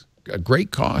network. A great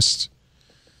cost.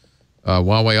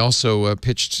 Huawei also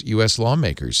pitched U.S.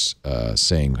 lawmakers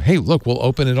saying, hey, look, we'll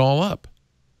open it all up.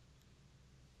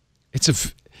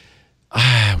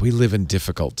 We live in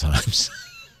difficult times.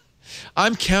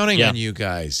 I'm counting on you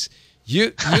guys.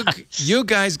 You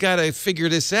guys got to figure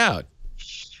this out.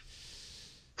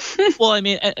 Well, I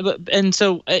mean, and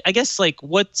so I guess, like,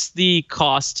 what's the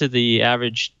cost to the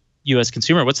average U.S.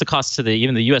 consumer? What's the cost to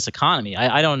even the U.S. economy?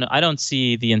 I don't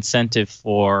see the incentive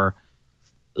for,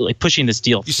 like, pushing this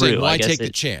deal through. You say, why take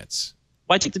the chance?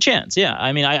 Why take the chance? Yeah,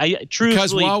 I mean, I truly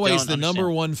because Huawei is the understand.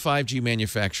 number one 5G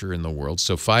manufacturer in the world.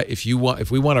 So if we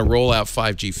want to roll out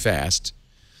 5G fast,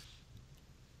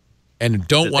 and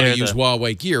don't want to use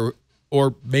Huawei gear,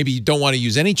 or maybe you don't want to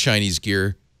use any Chinese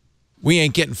gear, we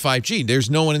ain't getting 5G. There's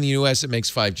no one in the U.S. that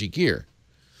makes 5G gear.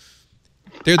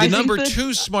 They're the number 2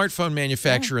 smartphone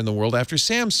manufacturer in the world after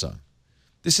Samsung.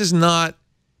 This is not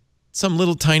some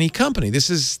little tiny company. This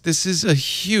is a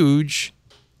huge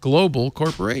global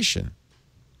corporation.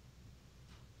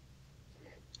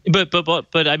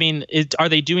 But I mean, are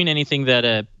they doing anything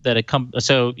that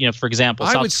so, you know, for example,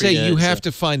 I South would say Korea you have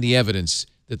to find the evidence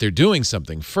that they're doing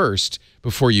something first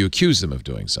before you accuse them of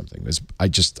doing something.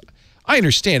 I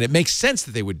understand. It makes sense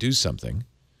that they would do something.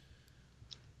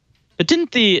 But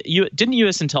didn't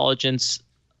U.S. intelligence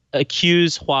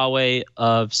accuse Huawei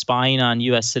of spying on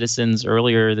U.S. citizens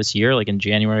earlier this year, like in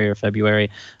January or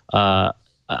February? I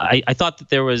thought that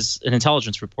there was an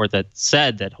intelligence report that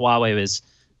said that Huawei was.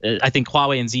 I think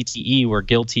Huawei and ZTE were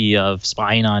guilty of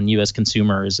spying on U.S.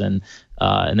 consumers, and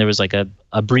there was like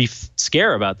a brief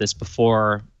scare about this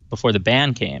before the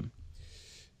ban came.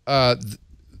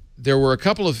 There were a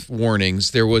couple of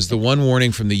warnings. There was the one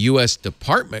warning from the U.S.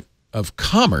 Department of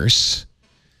Commerce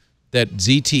that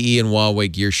ZTE and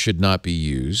Huawei gear should not be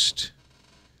used.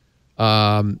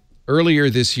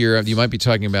 Earlier this year, you might be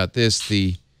talking about this,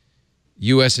 the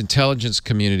U.S. intelligence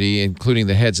community, including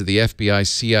the heads of the FBI,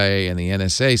 CIA, and the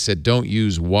NSA, said don't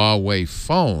use Huawei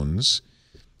phones.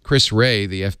 Chris Wray,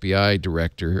 the FBI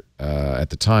director at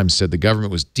the time, said the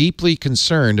government was deeply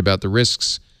concerned about the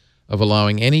risks of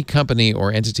allowing any company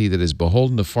or entity that is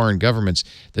beholden to foreign governments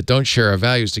that don't share our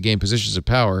values to gain positions of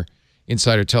power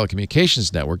inside our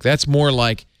telecommunications network. That's more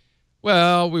like,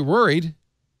 well, we're worried.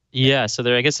 Yeah, so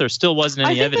I guess there still wasn't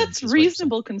any evidence. I think that's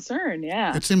reasonable concern,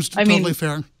 yeah. It seems totally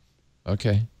fair.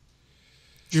 Okay.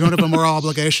 You don't have a moral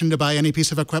obligation to buy any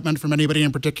piece of equipment from anybody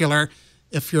in particular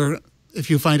if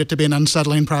you find it to be an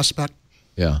unsettling prospect.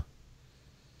 Yeah.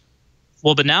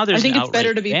 Well, but now there's I think an it's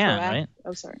better to be ban, proactive. right?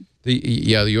 Oh, sorry. The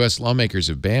U.S. lawmakers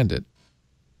have banned it.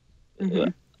 Mm-hmm.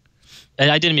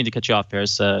 And I didn't mean to cut you off,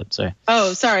 Paris. Sorry.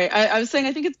 Oh, sorry. I was saying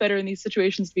I think it's better in these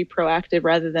situations to be proactive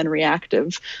rather than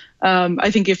reactive.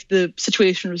 I think if the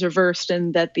situation was reversed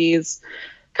and that these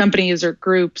companies or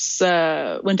groups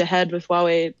went ahead with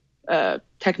Huawei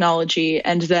technology,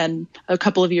 and then a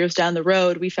couple of years down the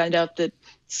road, we found out that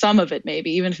some of it,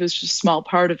 maybe, even if it was just a small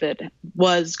part of it,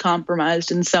 was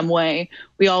compromised in some way,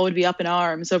 we all would be up in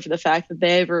arms over the fact that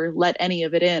they ever let any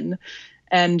of it in.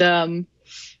 And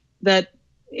that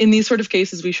in these sort of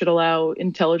cases, we should allow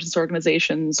intelligence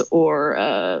organizations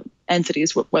or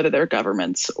entities, whether they're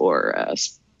governments or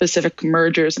specific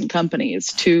mergers and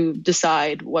companies, to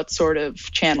decide what sort of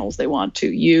channels they want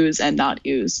to use and not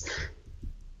use.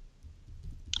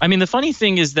 I mean, the funny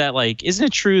thing is that, like, isn't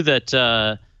it true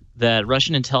that that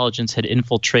Russian intelligence had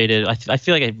infiltrated? I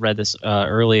feel like I read this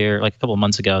earlier, like a couple of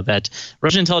months ago, that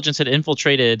Russian intelligence had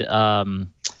infiltrated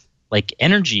like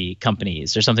energy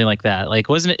companies or something like that. Like,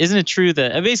 isn't it true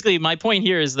that basically my point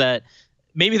here is that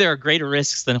maybe there are greater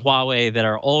risks than Huawei that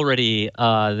are already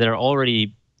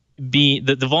being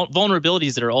the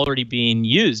vulnerabilities that are already being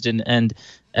used and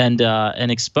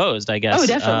exposed, I guess. Oh,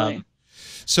 definitely.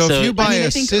 So if you buy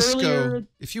a Cisco,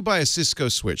 if you buy a Cisco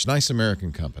switch, nice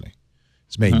American company,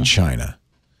 it's made in China.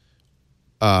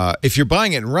 If you're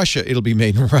buying it in Russia, it'll be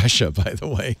made in Russia, by the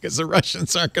way, because the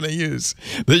Russians aren't going to use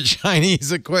the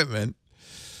Chinese equipment.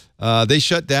 They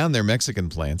shut down their Mexican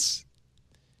plants.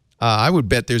 I would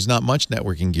bet there's not much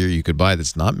networking gear you could buy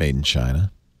that's not made in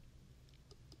China.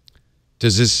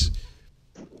 Does this,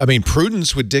 I mean,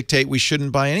 prudence would dictate we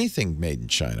shouldn't buy anything made in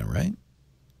China, right?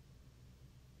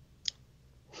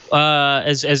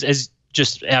 As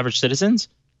just average citizens?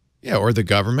 Yeah, or the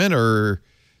government, or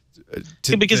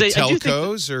because the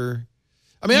telcos, or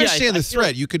I mean, I understand the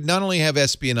threat. You could not only have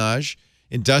espionage,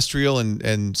 industrial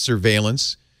and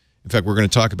surveillance. In fact, we're going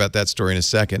to talk about that story in a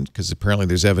second, because apparently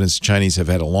there's evidence Chinese have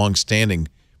had a long-standing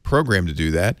program to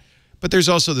do that. But there's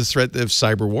also the threat of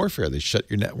cyber warfare. They shut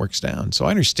your networks down. So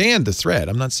I understand the threat.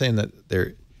 I'm not saying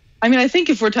that I mean, I think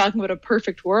if we're talking about a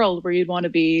perfect world where you'd want to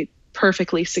be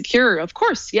perfectly secure, of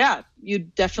course, yeah, you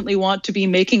definitely want to be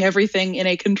making everything in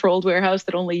a controlled warehouse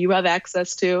that only you have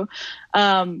access to.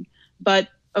 But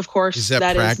of course,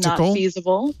 that is not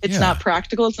feasible. It's not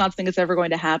practical. It's not something that's ever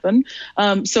going to happen.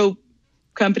 So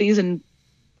companies and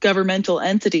governmental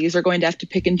entities are going to have to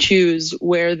pick and choose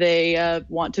where they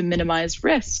want to minimize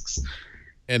risks.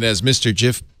 And as Mr.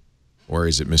 Jiff, or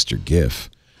is it Mr. GIF,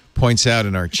 points out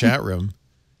in our chat room,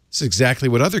 it's exactly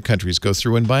what other countries go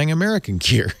through when buying American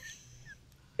gear.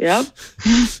 Yep.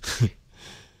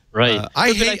 Right.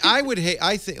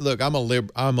 I think. Look, I'm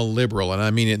a liberal, and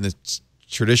I mean it in the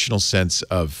traditional sense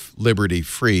of liberty,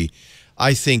 free.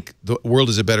 I think the world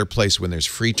is a better place when there's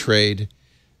free trade,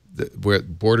 where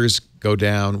borders go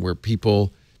down, where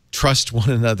people trust one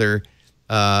another.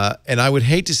 And I would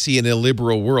hate to see an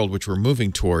illiberal world, which we're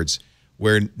moving towards,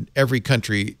 where every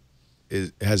country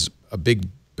has a big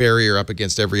barrier up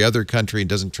against every other country and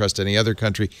doesn't trust any other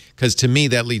country, because to me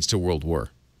that leads to world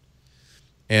war.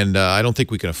 And I don't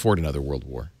think we can afford another world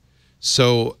war.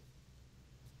 So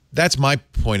that's my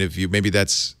point of view. Maybe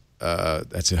that's a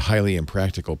highly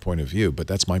impractical point of view, but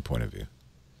that's my point of view.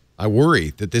 I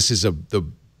worry that this is the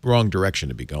wrong direction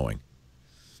to be going.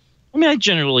 I mean, I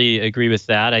generally agree with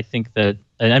that. I think that,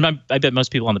 and I bet most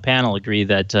people on the panel agree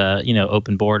that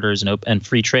open borders and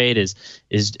free trade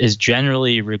is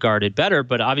generally regarded better.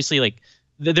 But obviously, like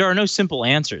there are no simple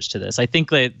answers to this. I think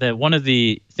that one of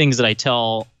the things that I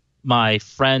tell my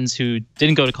friends who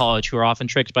didn't go to college, who are often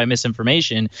tricked by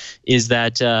misinformation, is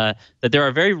that there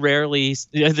are very rarely,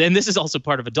 and this is also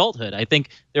part of adulthood, I think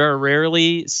there are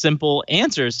rarely simple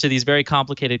answers to these very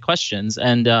complicated questions.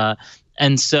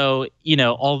 And so,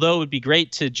 although it would be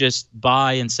great to just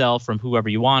buy and sell from whoever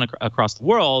you want across the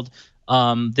world,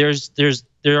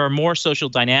 there are more social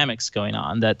dynamics going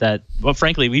on that well,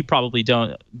 frankly, we probably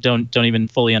don't even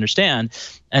fully understand.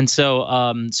 And so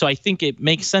I think it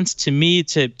makes sense to me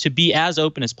to be as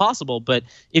open as possible. But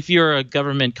if you're a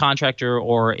government contractor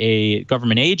or a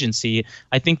government agency,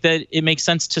 I think that it makes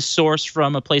sense to source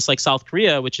from a place like South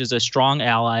Korea, which is a strong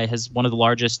ally, has one of the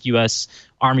largest U.S.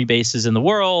 Army bases in the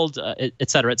world, et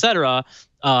cetera,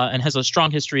 and has a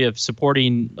strong history of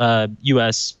supporting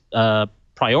U.S.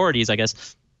 Priorities, I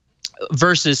guess,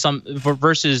 versus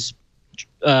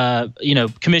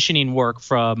commissioning work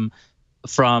from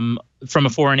a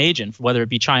foreign agent, whether it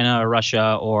be China or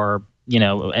Russia or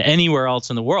anywhere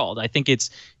else in the world. I think it's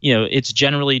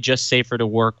generally just safer to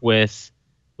work with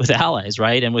allies,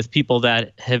 right, and with people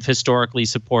that have historically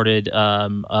supported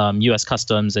U.S.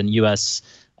 customs and U.S.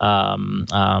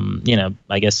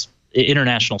 I guess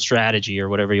international strategy or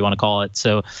whatever you want to call it.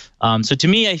 So to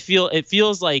me, it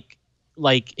feels like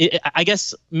I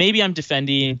guess maybe I'm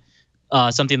defending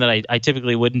something that I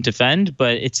typically wouldn't defend,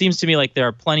 but it seems to me like there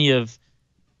are plenty of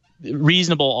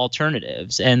reasonable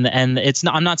alternatives, and it's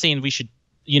not. I'm not saying we should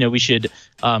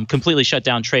completely shut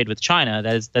down trade with China.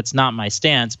 That's not my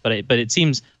stance, but it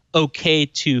seems okay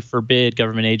to forbid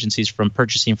government agencies from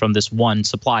purchasing from this one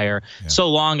supplier, so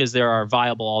long as there are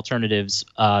viable alternatives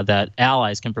that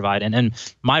allies can provide. And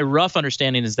my rough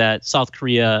understanding is that South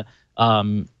Korea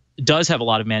does have a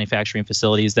lot of manufacturing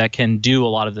facilities that can do a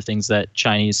lot of the things that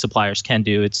Chinese suppliers can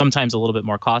do. It's sometimes a little bit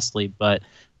more costly, but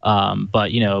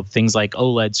things like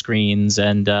OLED screens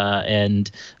and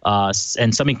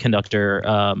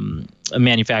semiconductor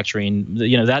manufacturing,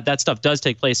 that stuff does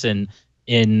take place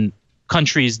in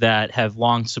countries that have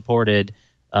long supported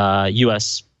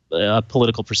U.S.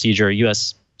 Political procedure,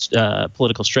 U.S.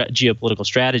 Geopolitical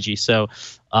strategy. So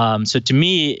to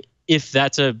me, if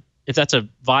that's a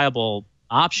viable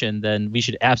option, then we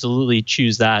should absolutely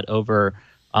choose that over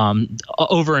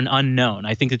an unknown.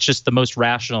 I think it's just the most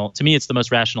rational. To me, it's the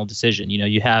most rational decision.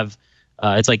 You have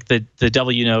it's like the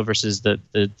devil you know versus the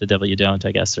devil you don't,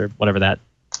 I guess, or whatever that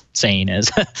saying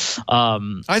is.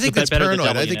 I think that's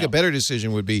paranoid. I think a better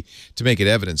decision would be to make it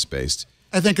evidence-based.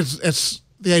 I think it's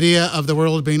the idea of the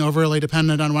world being overly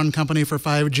dependent on one company for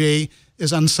 5G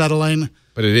is unsettling.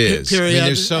 But it is. Period. I mean,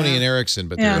 there's Sony and Ericsson,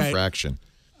 but they're a fraction.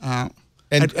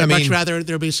 I'd much rather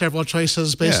there be several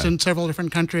choices based in several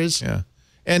different countries. Yeah.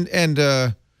 And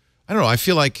I don't know, I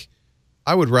feel like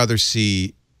I would rather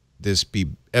see this be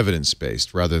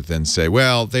evidence-based rather than say,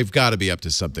 well, they've got to be up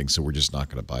to something, so we're just not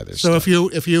going to buy their stuff. So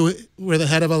if you were the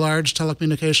head of a large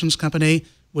telecommunications company,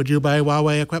 would you buy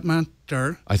Huawei equipment?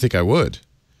 Or? I think I would.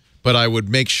 But I would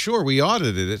make sure we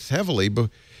audited it heavily. But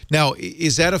now,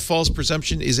 is that a false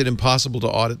presumption? Is it impossible to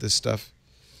audit this stuff?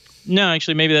 No,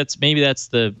 actually, maybe that's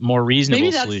the more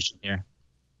reasonable solution here.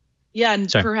 Yeah,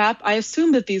 and perhaps I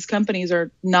assume that these companies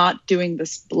are not doing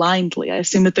this blindly. I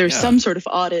assume that there's some sort of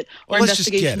audit or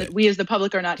investigation that we as the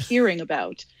public are not hearing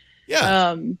about.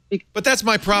 Yeah. But that's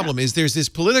my problem is there's this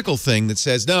political thing that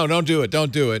says, no, don't do it.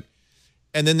 Don't do it.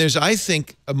 And then there's, I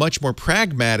think, a much more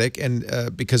pragmatic, and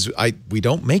because we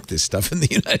don't make this stuff in the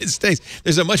United States,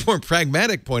 there's a much more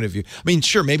pragmatic point of view. I mean,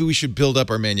 sure, maybe we should build up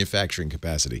our manufacturing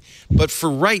capacity. But for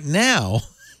right now,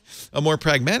 a more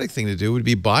pragmatic thing to do would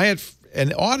be buy it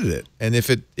and audit it. And if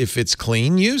it's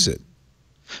clean, use it.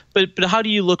 But how do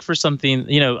you look for something?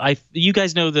 You know, you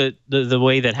guys know the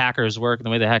way that hackers work and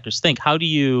the way that hackers think. How do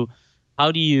you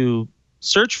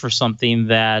search for something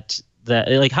that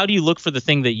like, how do you look for the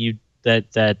thing that you well,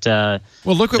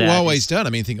 look what Huawei's done.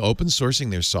 I mean, I think open sourcing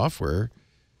their software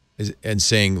and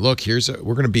saying, look,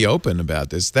 we're going to be open about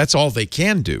this. That's all they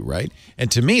can do, right? And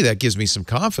to me, that gives me some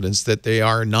confidence that they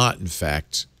are not, in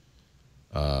fact,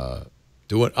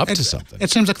 doing up to something. It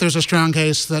seems like there's a strong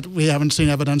case that we haven't seen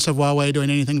evidence of Huawei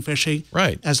doing anything fishy,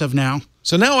 right, as of now.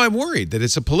 So now I'm worried that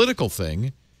it's a political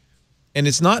thing, and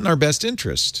it's not in our best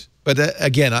interest. But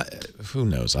again, who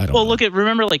knows? I don't know. Well,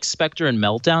 remember like Spectre and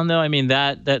Meltdown, though? I mean,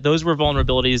 that those were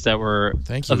vulnerabilities that were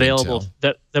available,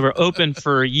 that were open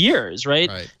for years,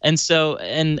 right? And so,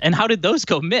 and how did those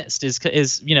go missed? Was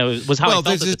how I felt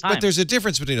at the time. But there's a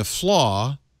difference between a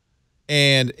flaw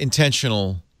and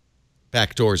intentional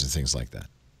backdoors and things like that.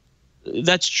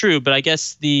 That's true, but I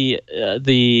guess the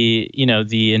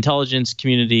intelligence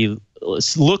community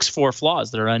looks for flaws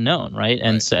that are unknown, right?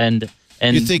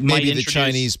 And you think maybe the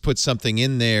Chinese put something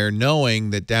in there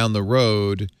knowing that down the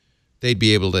road they'd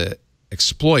be able to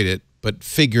exploit it, but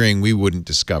figuring we wouldn't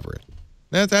discover it.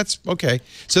 That's okay.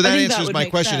 So that answers my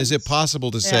question. Is it possible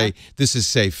to say this is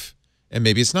safe and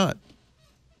maybe it's not?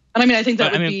 And I mean, I think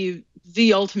that would be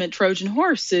the ultimate Trojan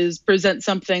horse, is present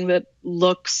something that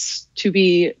looks to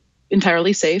be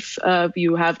entirely safe.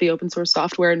 You have the open source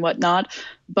software and whatnot,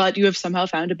 but you have somehow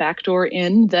found a backdoor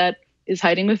in that is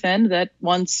hiding within, that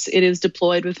once it is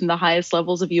deployed within the highest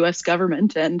levels of U.S.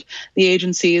 government and the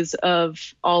agencies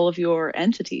of all of your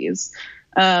entities,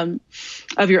 of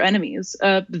your enemies,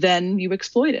 then you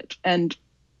exploit it. And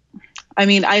I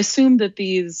mean, I assume that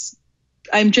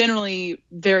I'm generally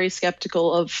very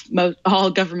skeptical of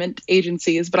all government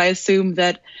agencies, but I assume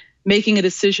that making a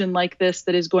decision like this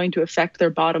that is going to affect their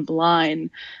bottom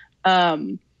line,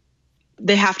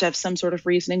 they have to have some sort of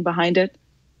reasoning behind it.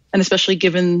 And especially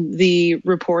given the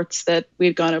reports that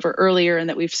we've gone over earlier and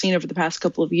that we've seen over the past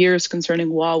couple of years concerning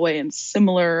Huawei and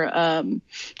similar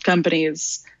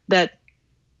companies, that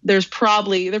they're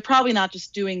probably not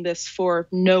just doing this for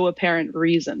no apparent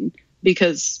reason,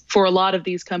 because for a lot of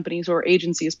these companies or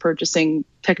agencies purchasing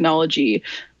technology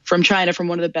from China, from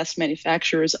one of the best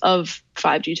manufacturers of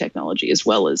 5G technology, as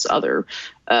well as other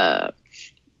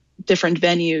different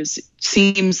venues,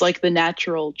 seems like the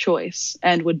natural choice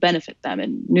and would benefit them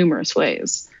in numerous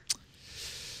ways.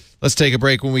 Let's take a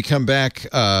break. When we come back,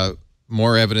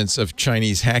 more evidence of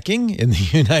Chinese hacking in the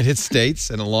United States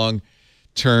and a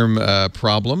long-term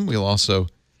problem. We'll also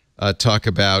talk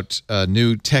about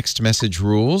new text message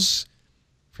rules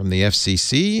from the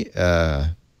FCC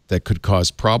that could cause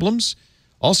problems.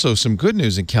 Also, some good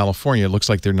news in California. It looks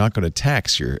like they're not going to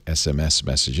tax your SMS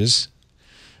messages.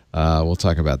 We'll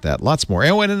talk about that. Lots more.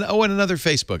 And another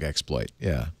Facebook exploit.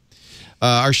 Yeah.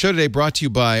 Our show today brought to you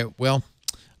by, well,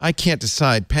 I can't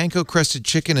decide. Panko-crusted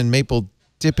chicken and maple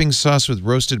dipping sauce with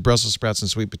roasted Brussels sprouts and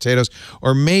sweet potatoes.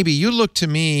 Or maybe you look to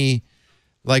me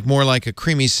more like a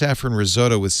creamy saffron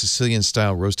risotto with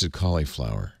Sicilian-style roasted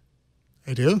cauliflower.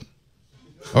 I do?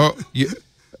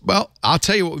 Well, I'll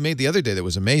tell you what we made the other day that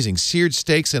was amazing. Seared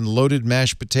steaks and loaded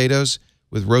mashed potatoes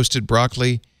with roasted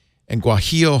broccoli and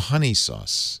guajillo honey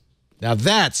sauce. Now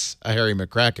that's a Harry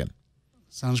McCracken.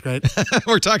 Sounds great.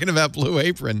 We're talking about Blue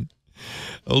Apron.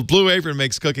 Well, Blue Apron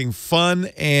makes cooking fun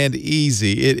and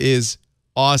easy. It is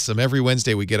awesome. Every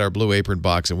Wednesday we get our Blue Apron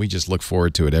box, and we just look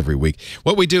forward to it every week.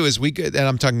 What we do is and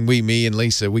I'm talking me and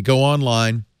Lisa, we go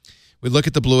online, we look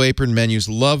at the Blue Apron menus,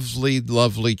 lovely,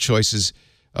 lovely choices,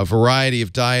 a variety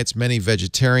of diets, many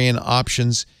vegetarian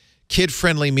options,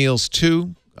 kid-friendly meals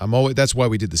too. That's why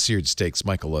we did the seared steaks.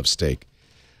 Michael loves steak.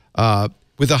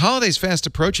 With the holidays fast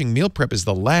approaching, meal prep is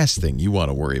the last thing you want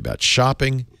to worry about.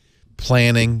 Shopping,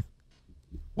 planning.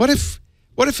 What if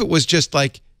it was just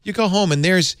like you go home and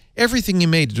there's everything you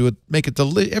made to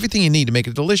everything you need to make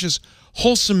a delicious,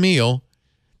 wholesome meal.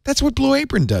 That's what Blue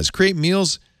Apron does. Create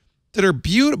meals that are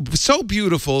so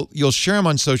beautiful you'll share them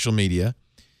on social media.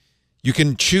 You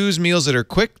can choose meals that are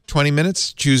quick, 20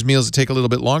 minutes. Choose meals that take a little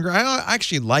bit longer. I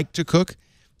actually like to cook.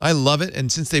 I love it,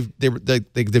 and since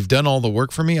they've done all the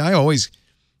work for me, I always,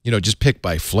 just pick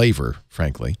by flavor.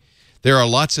 Frankly, there are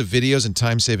lots of videos and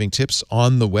time-saving tips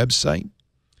on the website.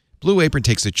 Blue Apron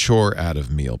takes the chore out of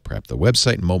meal prep. The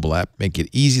website and mobile app make it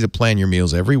easy to plan your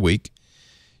meals every week.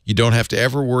 You don't have to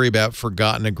ever worry about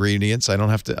forgotten ingredients. I don't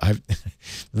have to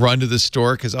run to the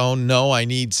store because, oh, no, I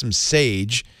need some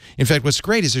sage. In fact, what's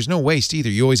great is there's no waste either.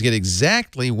 You always get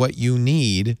exactly what you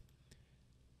need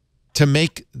to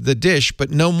make the dish, but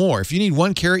no more. If you need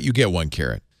 1 carrot, you get 1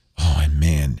 carrot. Oh, and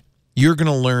man, you're going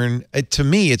to learn. To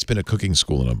me, it's been a cooking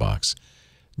school in a box.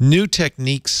 New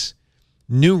techniques,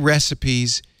 new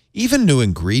recipes, even new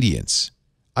ingredients.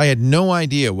 I had no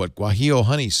idea what guajillo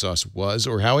honey sauce was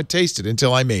or how it tasted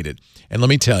until I made it. And let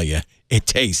me tell you, it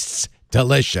tastes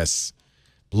delicious.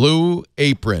 Blue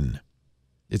Apron.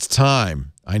 It's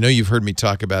time. I know you've heard me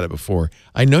talk about it before.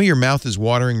 I know your mouth is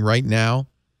watering right now.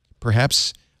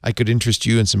 Perhaps I could interest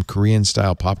you in some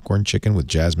Korean-style popcorn chicken with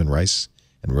jasmine rice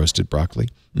and roasted broccoli.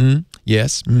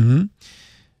 Yes. I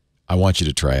want you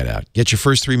to try it out. Get your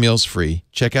first 3 meals free.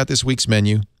 Check out this week's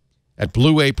menu at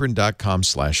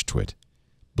blueapron.com/twit.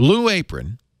 Blue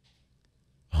Apron.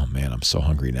 Oh, man, I'm so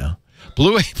hungry now.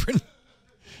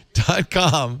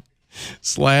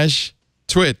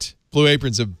 blueapron.com/twit. Blue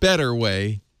Apron's a better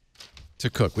way to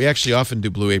cook. We actually often do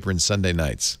Blue Apron Sunday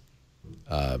nights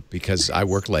because I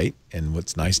work late, and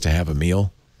it's nice to have a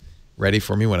meal ready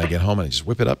for me when I get home, and I just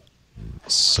whip it up.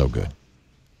 It's so good.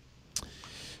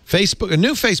 Facebook, a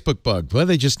new Facebook bug. Well,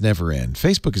 they just never end.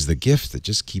 Facebook is the gift that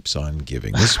just keeps on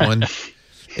giving. This one,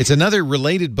 it's another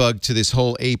related bug to this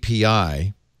whole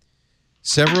API.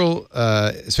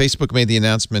 Facebook made the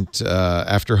announcement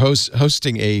after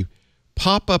hosting a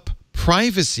pop-up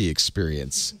privacy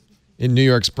experience in New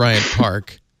York's Bryant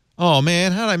Park. Oh,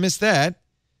 man, how did I miss that?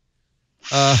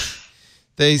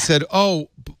 They said, oh,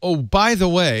 by the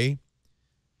way,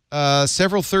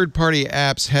 several third-party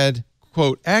apps had,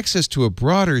 quote, access to a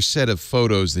broader set of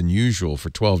photos than usual for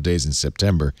 12 days in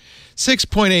September.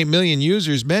 6.8 million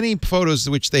users, many photos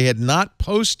which they had not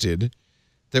posted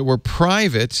that were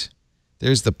private.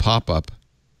 There's the pop-up,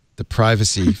 the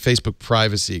privacy, Facebook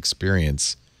privacy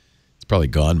experience. It's probably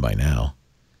gone by now.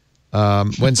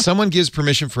 When someone gives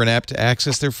permission for an app to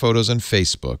access their photos on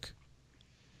Facebook,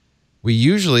 we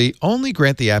usually only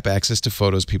grant the app access to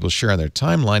photos people share on their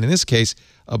timeline. In this case,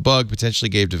 a bug potentially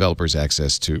gave developers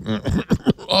access to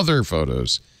other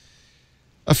photos.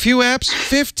 A few apps,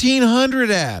 1,500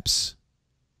 apps.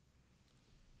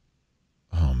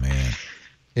 Oh, man.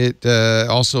 It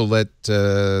also let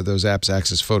those apps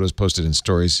access photos posted in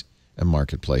Stories and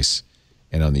Marketplace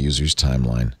and on the user's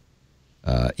timeline.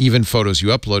 Even photos you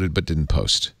uploaded but didn't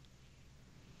post.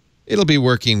 It'll be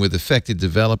working with affected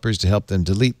developers to help them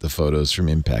delete the photos from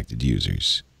impacted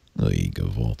users. There you go,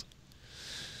 Volt.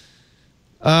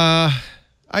 I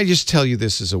just tell you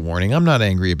this as a warning. I'm not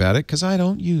angry about it because I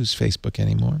don't use Facebook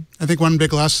anymore. I think one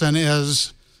big lesson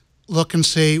is look and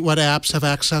see what apps have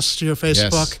access to your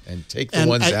Facebook. Yes, and take the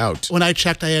ones out. When I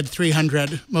checked, I had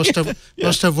 300, most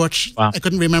of which I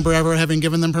couldn't remember ever having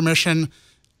given them permission,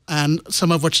 and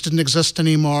some of which didn't exist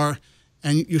anymore.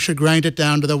 And you should grind it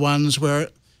down to the ones where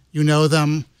you know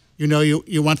them,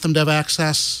 you want them to have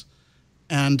access,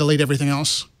 and delete everything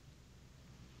else.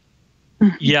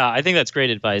 Yeah, I think that's great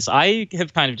advice. I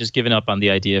have kind of just given up on the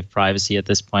idea of privacy at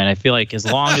this point. I feel like as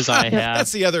long as I have...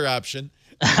 That's the other option.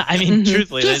 I mean,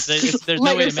 truthfully, there's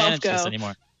no way to manage this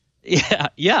anymore.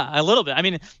 Yeah, a little bit. I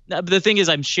mean, the thing is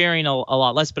I'm sharing a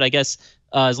lot less, but I guess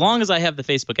as long as I have the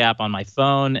Facebook app on my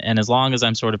phone and as long as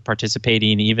I'm sort of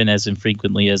participating even as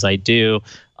infrequently as I do,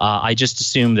 I just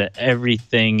assume that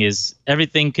everything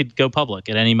could go public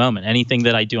at any moment. Anything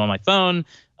that I do on my phone,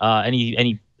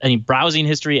 any browsing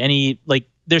history,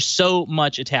 there's so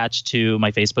much attached to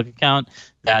my Facebook account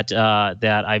that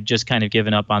I've just kind of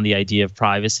given up on the idea of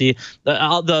privacy. The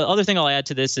other thing I'll add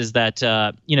to this is that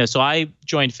so I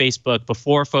joined Facebook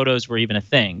before photos were even a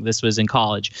thing. This was in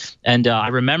college, and I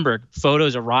remember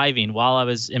photos arriving while I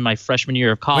was in my freshman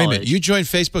year of college. Wait a minute, you joined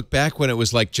Facebook back when it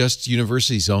was like just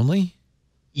universities only?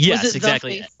 Was Yes, it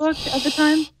exactly. The Facebook at the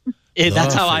time?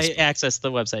 That's how I accessed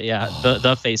the website. Yeah,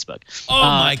 the Facebook. Oh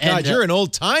my God, you're an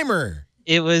old timer.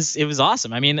 It was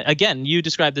awesome. I mean, again, you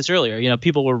described this earlier.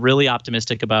 People were really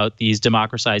optimistic about these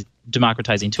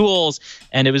democratizing tools,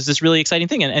 and it was this really exciting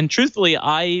thing. And truthfully,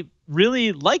 I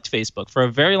really liked Facebook for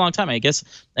a very long time, I guess.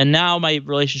 And now my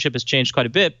relationship has changed quite a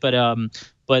bit, but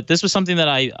this was something that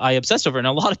I obsessed over, and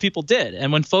a lot of people did.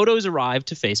 And when photos arrived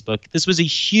to Facebook, this was a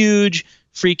huge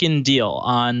freaking deal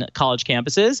on college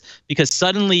campuses, because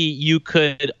suddenly you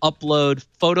could upload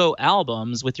photo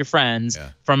albums with your friends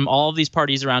from all of these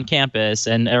parties around campus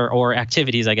and or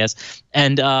activities, I guess,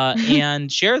 and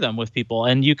and share them with people.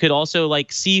 And you could also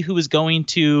like see who was going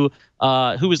to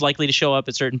who was likely to show up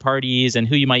at certain parties and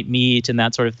who you might meet and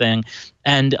that sort of thing.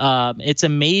 And it's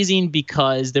amazing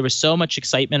because there was so much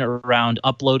excitement around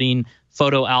uploading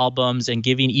photo albums and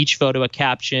giving each photo a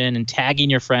caption and tagging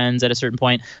your friends at a certain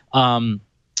point.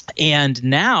 And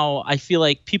now I feel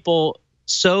like people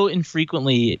so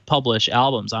infrequently publish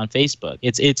albums on Facebook.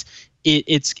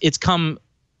 It's come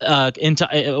into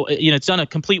it's done a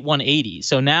complete 180.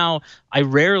 So now I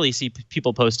rarely see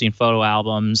people posting photo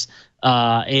albums.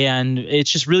 And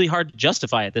it's just really hard to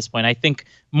justify at this point. I think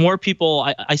more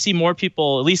people, I see more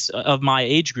people, at least of my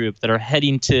age group, that are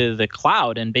heading to the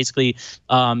cloud and basically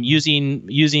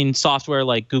using software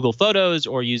like Google Photos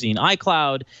or using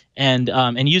iCloud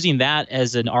and using that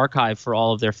as an archive for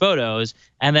all of their photos,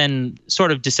 and then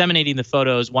sort of disseminating the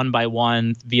photos one by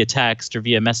one via text or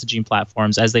via messaging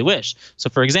platforms as they wish. So,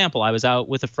 for example, I was out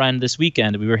with a friend this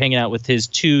weekend. We were hanging out with his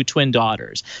 2 twin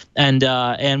daughters, and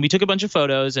we took a bunch of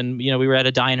photos, and we were at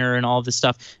a diner and all of this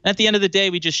stuff. And at the end of the day,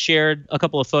 we just shared a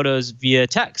couple of photos via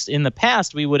text. In the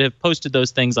past, we would have posted those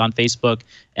things on Facebook,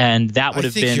 and that would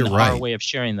have been our way of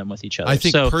sharing them with each other. I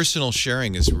think personal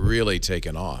sharing has really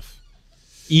taken off.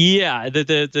 Yeah,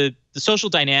 the social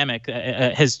dynamic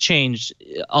has changed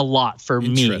a lot for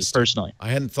me personally. I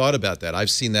hadn't thought about that. I've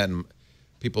seen that in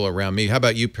people around me. How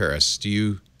about you, Paris? Do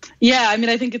you? Yeah, I mean,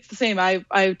 I think it's the same.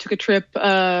 I took a trip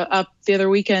up the other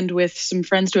weekend with some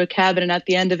friends to a cabin, and at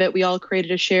the end of it, we all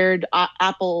created a shared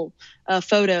Apple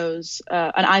Photos,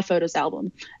 an iPhotos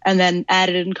album, and then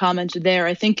added and commented there.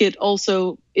 I think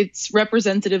it's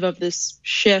representative of this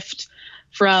shift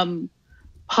from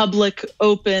public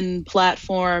open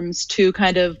platforms to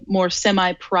kind of more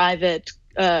semi-private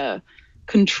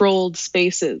controlled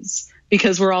spaces,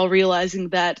 because we're all realizing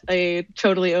that a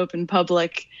totally open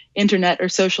public internet or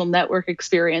social network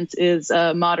experience is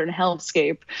a modern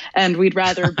hellscape, and we'd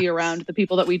rather be around the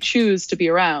people that we choose to be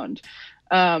around.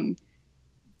 I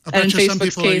bet you some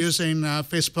people are using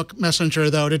Facebook Messenger,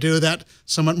 though, to do that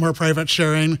somewhat more private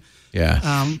sharing.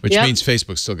 Yeah, which means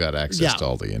Facebook still got access to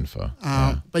all the info.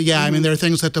 But yeah, I mean, there are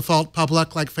things that default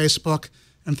public like Facebook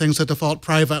and things that default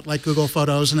private like Google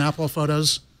Photos and Apple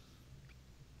Photos.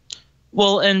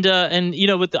 Well, and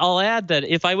I'll add that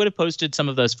if I would have posted some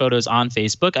of those photos on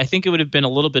Facebook, I think it would have been a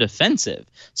little bit offensive.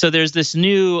 So there's this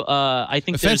new,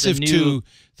 offensive to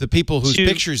the people whose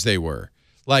pictures they were.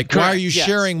 Like, correct, why are you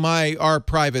sharing our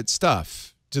private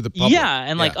stuff to the public? Yeah,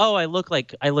 and like, oh, I look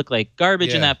like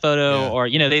garbage in that photo, or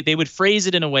they would phrase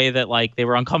it in a way that like they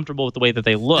were uncomfortable with the way that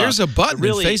they look. There's a button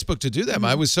in Facebook to do that.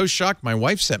 I was so shocked. My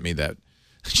wife sent me that.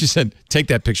 She said, "Take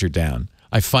that picture down.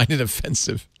 I find it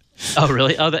offensive." Oh,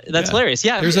 really? Oh, that's hilarious.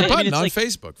 Yeah, there's a button on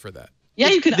Facebook for that. Yeah,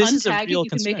 you can untag it. You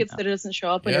can make it so that it doesn't show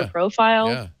up on your profile.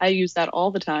 Yeah. I use that all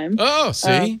the time. Oh,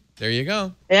 see? There you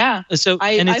go. Yeah. So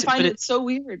I find it so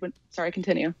weird when. Sorry,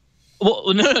 continue.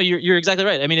 Well, no, you're exactly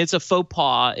right. I mean, it's a faux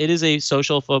pas. It is a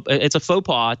social faux. It's a faux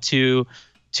pas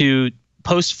to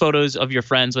post photos of your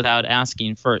friends without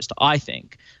asking first, I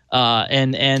think.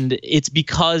 And it's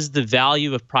because the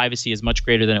value of privacy is much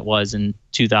greater than it was in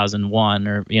 2001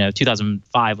 or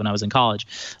 2005 when I was in college.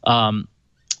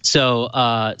 So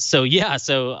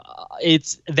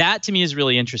it's that to me is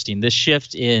really interesting. This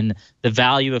shift in the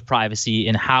value of privacy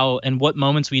and how and what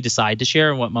moments we decide to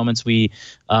share and what moments we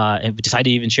decide to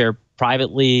even share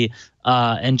privately,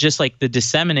 and just like the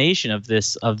dissemination of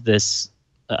this.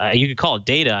 You could call it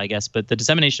data, I guess, but the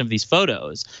dissemination of these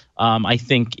photos, I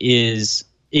think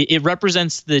it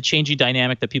represents the changing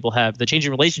dynamic that people have, the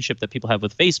changing relationship that people have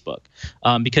with Facebook,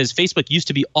 because Facebook used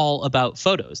to be all about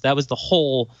photos. That was the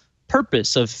whole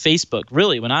purpose of Facebook.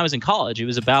 Really, when I was in college, it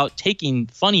was about taking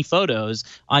funny photos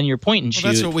on your point and shoot.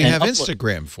 That's what we have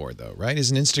Instagram for, though, right?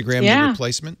 Isn't Instagram the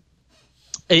replacement?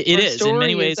 It is stories. In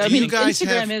many ways. I mean,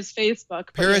 Instagram is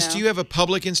Facebook. Paris, do you have a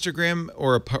public Instagram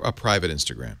or a private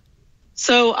Instagram?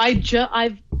 So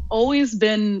I've always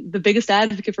been the biggest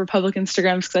advocate for public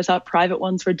Instagrams because I thought private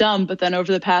ones were dumb. But then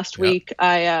over the past week,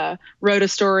 I wrote a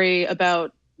story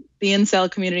about the incel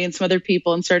community and some other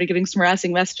people and started getting some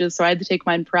harassing messages. So I had to take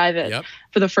mine private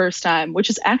for the first time, which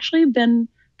has actually been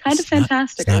kind of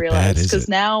fantastic, I realized. Because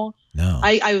now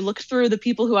I looked through the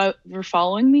people who were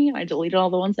following me. I deleted all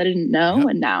the ones I didn't know.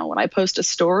 And now when I post a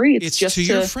story, it's just to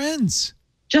your friends.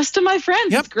 Just to my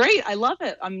friends. It's great. I love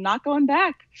it. I'm not going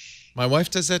back. My wife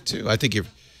does that too. I think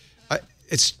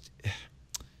it's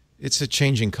a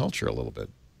changing culture a little bit.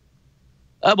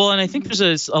 Well, and I think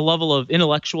there's a level of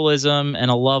intellectualism and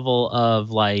a level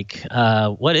of like,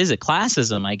 what is it?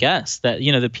 Classism, I guess. That,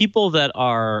 the people that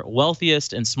are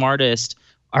wealthiest and smartest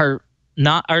are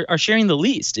sharing the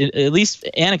least, at least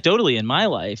anecdotally in my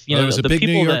life. There was a big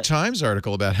New York Times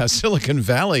article about how Silicon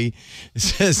Valley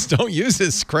says don't use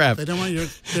this crap. They don't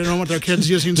want their kids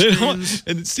using screens.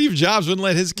 And Steve Jobs wouldn't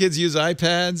let his kids use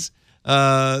iPads.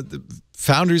 The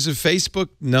founders of Facebook,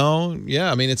 no.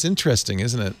 Yeah, I mean, it's interesting,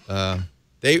 isn't it?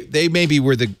 They maybe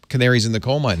were the canaries in the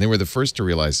coal mine. They were the first to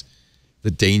realize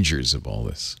the dangers of all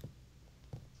this.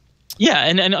 Yeah,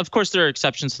 and of course there are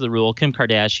exceptions to the rule. Kim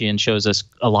Kardashian shows us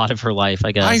a lot of her life,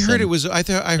 I guess. I heard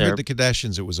I heard the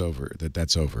Kardashians it was over.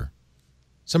 That's over.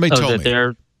 Somebody told me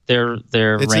their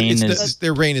reign is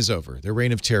their reign is over. Their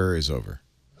reign of terror is over.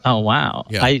 Oh wow!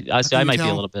 Yeah. I might be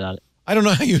a little bit on it. I don't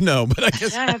know how you know, but I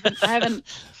guess I haven't.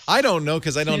 I don't know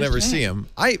because I don't ever see him.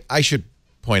 I should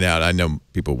point out. I know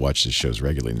people who watch these shows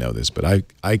regularly know this, but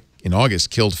I in August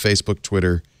killed Facebook,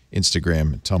 Twitter,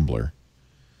 Instagram, and Tumblr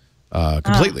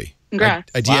completely.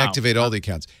 Congrats. I deactivate all the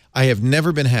accounts. I have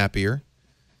never been happier.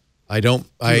 Do you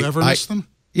ever miss them?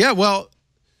 Yeah, well,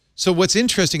 so what's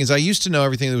interesting is I used to know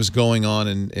everything that was going on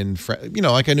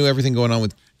like I knew everything going on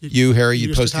with you, Harry. You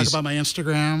You'd post talk about my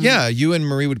Instagram. Yeah, you and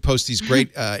Marie would post these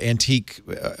great antique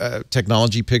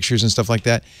technology pictures and stuff like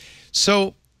that.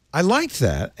 So I liked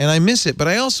that, and I miss it, but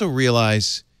I also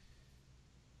realize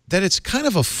that it's kind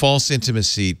of a false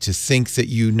intimacy to think that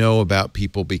you know about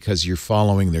people because you're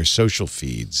following their social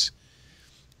feeds.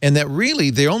 And that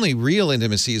really the only real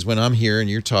intimacy is when I'm here and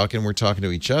we're talking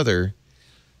to each other,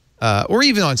 or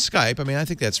even on Skype. I mean, I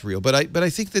think that's real. But I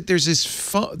think that there's this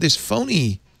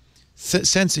phony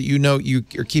sense that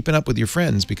you're keeping up with your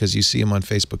friends because you see them on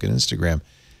Facebook and Instagram.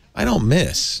 I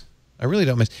really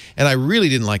don't miss. And I really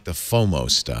didn't like the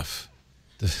FOMO stuff.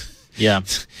 Yeah.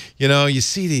 You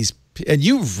see these, and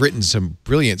you've written some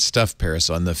brilliant stuff, Paris,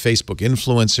 on the Facebook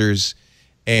influencers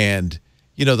and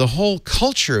the whole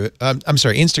culture,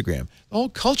 Instagram. The whole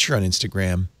culture on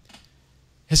Instagram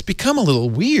has become a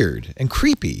little weird and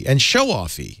creepy and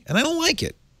show-offy, and I don't like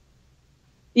it.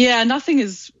 Yeah, nothing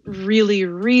is really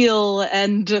real,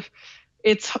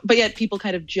 but yet people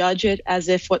kind of judge it as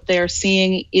if what they're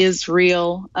seeing is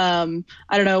real. I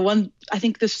don't know. I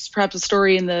think this was perhaps a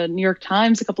story in the New York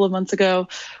Times a couple of months ago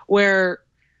where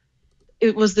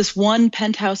it was this one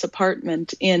penthouse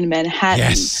apartment in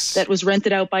Manhattan that was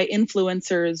rented out by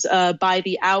influencers by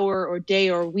the hour or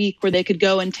day or week, where they could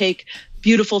go and take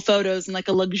beautiful photos in like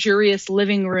a luxurious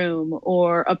living room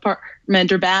or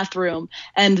apartment or bathroom,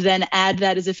 and then add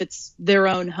that as if it's their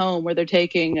own home where they're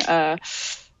taking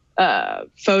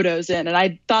photos in. And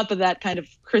I thought that kind of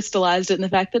crystallized it in the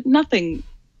fact that nothing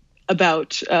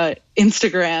about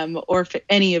Instagram or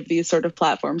any of these sort of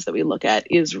platforms that we look at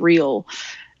is real.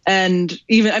 And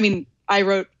even,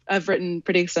 I've written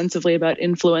pretty extensively about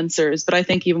influencers, but I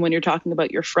think even when you're talking about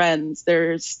your friends,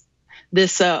 there's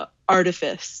this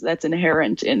artifice that's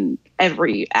inherent in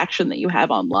every action that you have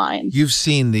online. You've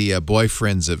seen the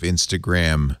boyfriends of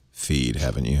Instagram feed,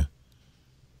 haven't you?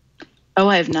 Oh,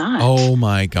 I have not. Oh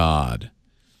my God.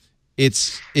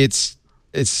 It's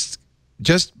just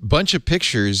a bunch of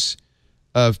pictures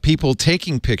of people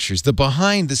taking pictures, the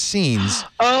behind the scenes.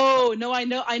 Oh, no, I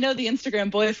know the Instagram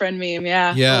boyfriend meme,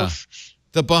 yeah. Yeah. Oof.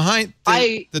 The behind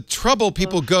the trouble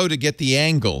people go to get the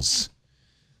angles,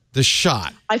 the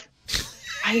shot. I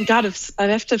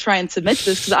have to try and submit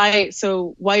this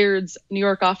because Wired's New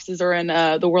York offices are in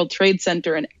the World Trade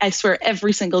Center, and I swear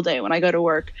every single day when I go to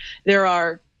work, there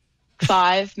are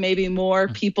 5, maybe more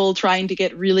people trying to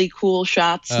get really cool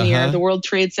shots near the World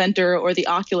Trade Center or the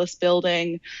Oculus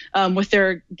building, with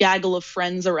their gaggle of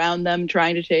friends around them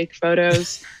trying to take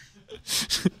photos.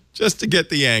 Just to get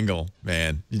the angle,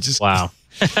 man. Wow.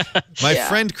 My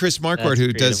friend Chris Marquardt,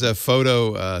 who does a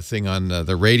photo thing on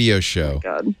the radio show,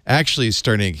 actually is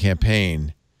starting a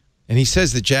campaign. And he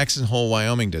says that Jackson Hole,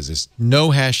 Wyoming does this. No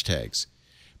hashtags.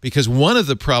 Because one of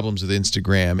the problems with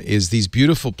Instagram is these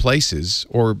beautiful places,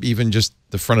 or even just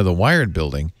the front of the Wired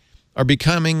building, are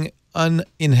becoming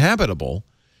uninhabitable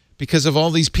because of all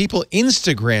these people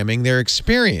Instagramming their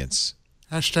experience.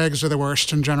 Hashtags are the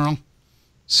worst in general.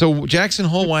 So Jackson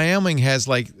Hole, Wyoming has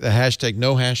like the hashtag,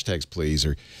 no hashtags, please,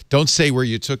 or don't say where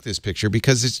you took this picture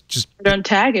because it's just... Don't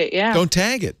tag it, yeah. Don't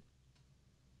tag it.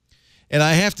 And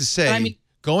I have to say,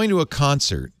 going to a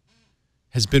concert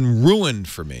has been ruined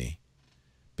for me.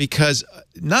 Because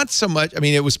not so much,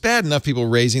 it was bad enough people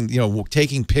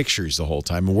taking pictures the whole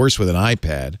time, and worse with an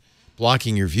iPad,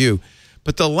 blocking your view.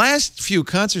 But the last few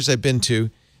concerts I've been to,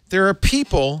 there are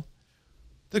people,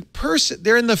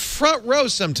 they're in the front row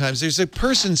sometimes. There's a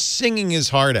person singing his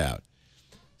heart out,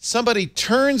 somebody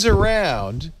turns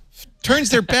around,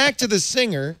 turns their back to the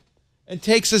singer, and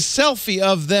takes a selfie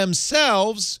of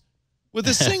themselves with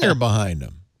a singer behind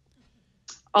them.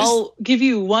 I'll give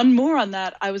you one more on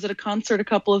that. I was at a concert a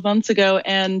couple of months ago,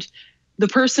 and the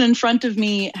person in front of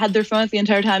me had their phone the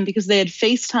entire time because they had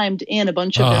FaceTimed in a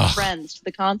bunch of their friends to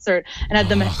the concert and had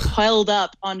them held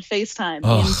up on FaceTime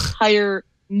the entire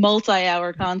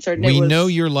multi-hour concert. And we know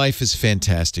your life is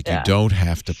fantastic. You don't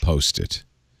have to post it.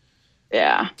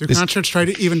 Yeah. Do concerts try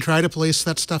to police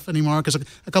that stuff anymore? Because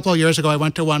a couple of years ago, I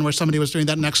went to one where somebody was doing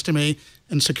that next to me,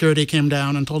 and security came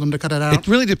down and told them to cut it out. It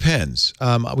really depends.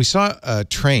 We saw a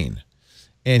train,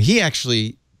 and he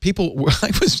actually,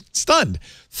 I was stunned,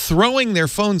 throwing their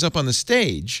phones up on the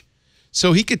stage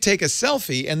so he could take a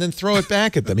selfie and then throw it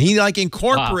back at them. He like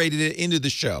incorporated it into the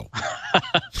show.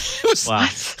 Wow.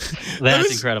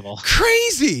 That's incredible.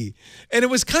 Crazy. And it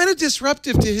was kind of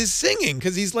disruptive to his singing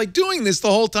because he's like doing this the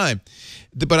whole time.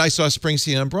 But I saw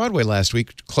Springsteen on Broadway last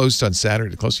week, closed on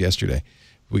Saturday, closed yesterday.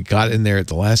 We got in there at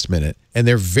the last minute, and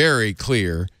they're very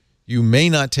clear. You may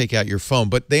not take out your phone,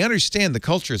 but they understand the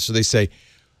culture. So they say,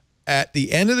 at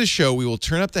the end of the show, we will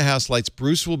turn up the house lights.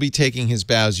 Bruce will be taking his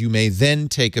bows. You may then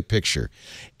take a picture.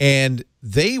 And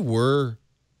they were,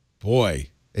 boy,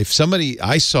 if somebody,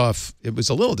 I saw, it was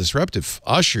a little disruptive,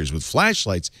 ushers with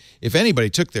flashlights. If anybody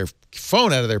took their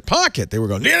phone out of their pocket, they were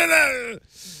going, no.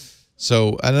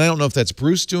 So, and I don't know if that's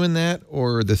Bruce doing that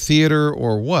or the theater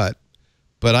or what,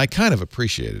 but I kind of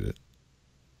appreciated it.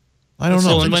 I don't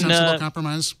know. It's a sensible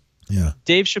compromise. Yeah.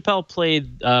 Dave Chappelle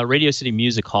played Radio City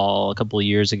Music Hall a couple of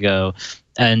years ago,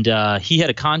 and he had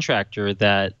a contractor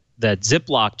that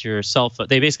zip-locked your cell phone.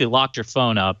 They basically locked your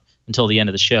phone up until the end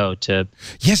of the show to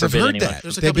Yes, I've heard that.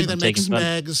 There's a company that makes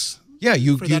bags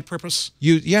for that purpose.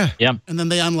 Yeah. And then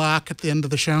they unlock at the end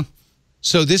of the show.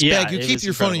 So this bag, you keep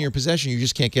your phone in your possession, you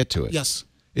just can't get to it. Yes.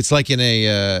 It's like in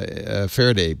a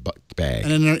Faraday bag.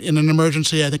 And in an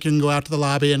emergency, I think you can go out to the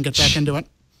lobby and get back into it.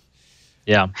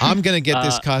 Yeah. I'm going to get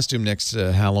this costume next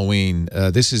Halloween.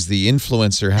 This is the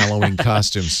influencer Halloween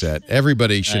costume set.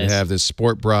 Everybody should have this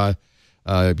sport bra,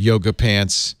 yoga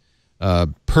pants,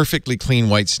 perfectly clean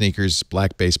white sneakers,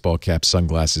 black baseball cap,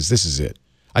 sunglasses. This is it.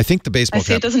 I think the baseball cap. I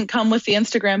see it doesn't come with the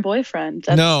Instagram boyfriend.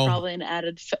 That's probably an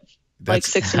added like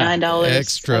 $69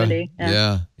 extra.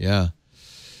 Yeah.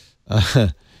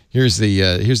 Here's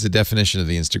the definition of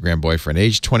the Instagram boyfriend.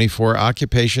 Age 24,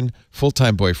 occupation,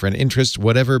 full-time boyfriend, interest,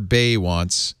 whatever bae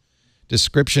wants.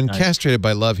 Description, castrated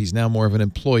by love. He's now more of an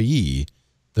employee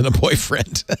than a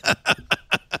boyfriend. All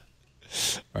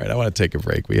right, I want to take a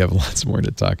break. We have lots more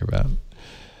to talk about.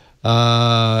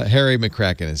 Harry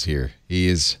McCracken is here. He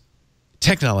is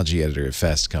technology editor at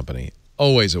Fast Company.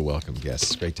 Always a welcome guest.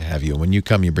 It's great to have you. And when you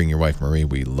come, you bring your wife, Marie.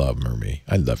 We love Marie.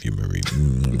 I love you, Marie.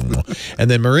 And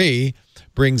then Marie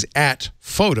brings at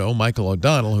photo Michael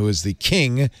O'Donnell, who is the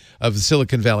king of the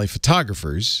Silicon Valley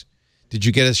photographers. Did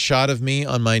you get a shot of me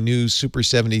on my new Super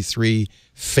 73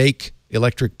 fake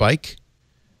electric bike?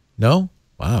 No?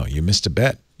 Wow, you missed a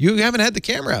bet. You haven't had the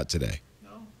camera out today.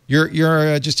 No.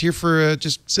 You're just here for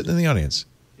just sitting in the audience.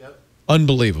 Yep.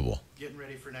 Unbelievable. Getting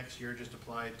ready for next year. Just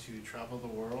applied to travel the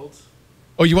world.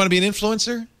 Oh, you want to be an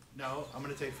influencer? No, I'm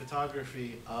going to take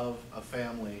photography of a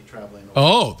family traveling the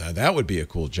Oh, world. that would be a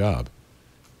cool job.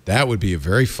 That would be a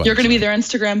very fun You're going to be job. their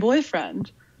Instagram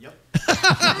boyfriend. Yep.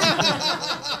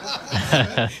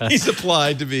 He's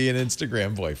applied to be an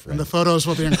Instagram boyfriend. And the photos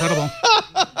will be incredible.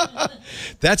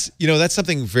 That's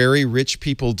something very rich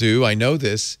people do. I know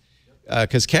this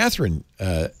because Catherine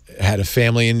had a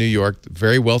family in New York,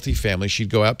 very wealthy family.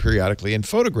 She'd go out periodically and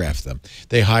photograph them.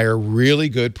 They hire really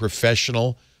good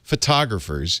professional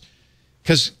photographers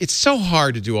because it's so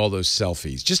hard to do all those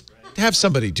selfies. Just have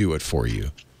somebody do it for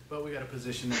you. But we got to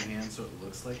position their hand so it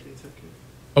looks like they took it.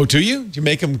 Oh, do you? Do you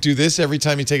make them do this every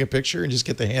time you take a picture and just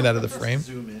get the hand out of the frame?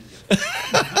 Zoom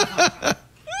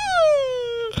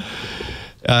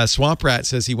in. Swamp Rat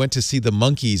says he went to see the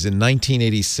Monkees in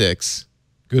 1986.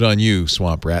 Good on you,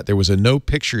 Swamp Rat. There was a no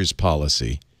pictures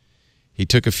policy. He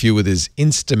took a few with his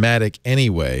Instamatic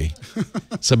anyway.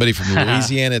 Somebody from the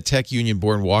Louisiana Tech Union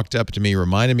Board walked up to me,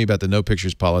 reminded me about the no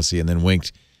pictures policy, and then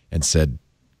winked and said,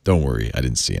 "Don't worry, I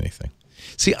didn't see anything."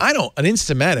 See, an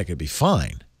Instamatic would be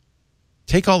fine.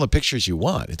 Take all the pictures you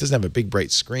want. It doesn't have a big,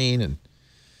 bright screen. And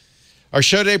our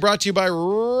show today brought to you by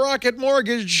Rocket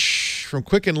Mortgage from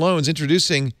Quicken Loans,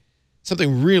 introducing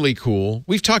something really cool.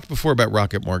 We've talked before about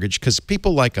Rocket Mortgage because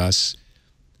people like us,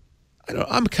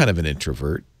 I'm kind of an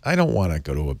introvert. I don't want to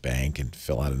go to a bank and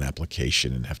fill out an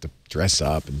application and have to dress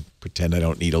up and pretend I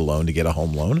don't need a loan to get a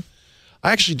home loan.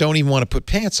 I actually don't even want to put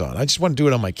pants on. I just want to do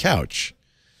it on my couch.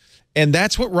 And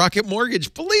that's what Rocket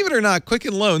Mortgage, believe it or not,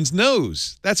 Quicken Loans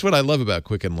knows. That's what I love about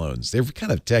Quicken Loans. They're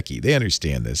kind of techie. They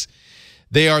understand this.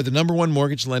 They are the #1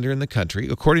 mortgage lender in the country.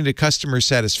 According to customer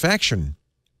satisfaction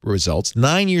results,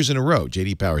 9 years in a row,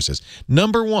 J.D. Power says,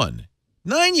 #1,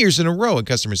 9 years in a row in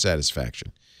customer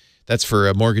satisfaction. That's for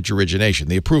a mortgage origination,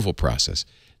 the approval process.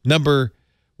 #1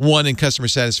 in customer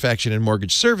satisfaction and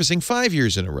mortgage servicing, 5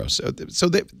 years in a row. So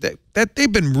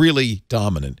they've been really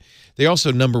dominant. They're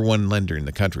also #1 lender in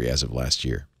the country as of last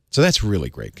year. So that's really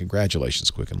great.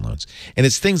 Congratulations, Quicken Loans. And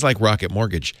it's things like Rocket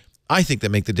Mortgage, I think, that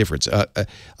make the difference.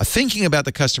 Thinking about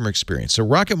the customer experience. So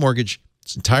Rocket Mortgage,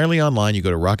 it's entirely online. You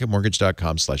go to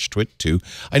rocketmortgage.com/twit2.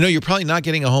 I know you're probably not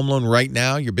getting a home loan right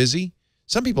now. You're busy.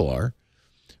 Some people are.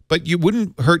 But you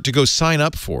wouldn't hurt to go sign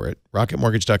up for it,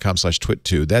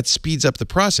 rocketmortgage.com/twit2. That speeds up the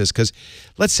process because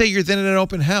let's say you're then at an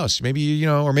open house. Maybe,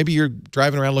 or maybe you're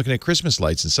driving around looking at Christmas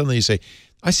lights and suddenly you say,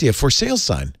 I see a for sale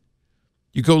sign.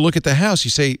 You go look at the house.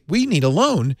 You say, we need a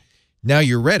loan. Now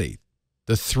you're ready.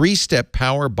 The 3-step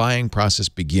power buying process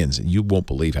begins, and you won't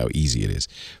believe how easy it is.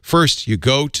 First, you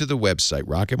go to the website,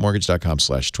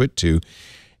 rocketmortgage.com/twit2,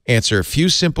 answer a few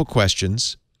simple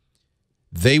questions.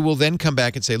 They will then come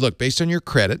back and say, look, based on your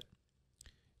credit,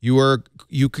 you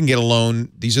can get a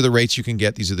loan. These are the rates you can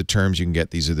get. These are the terms you can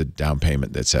get. These are the down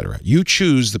payment, et cetera. You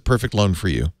choose the perfect loan for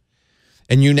you,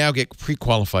 and you now get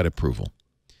pre-qualified approval.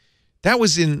 That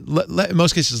was in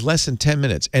most cases less than 10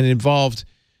 minutes, and it involved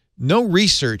no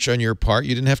research on your part.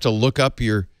 You didn't have to look up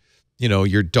your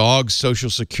dog's social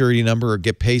security number or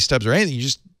get pay stubs or anything. You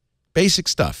just basic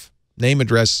stuff: name,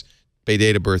 address, pay,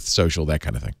 date of birth, social, that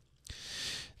kind of thing.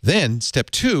 Then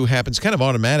step 2 happens kind of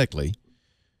automatically.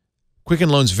 Quicken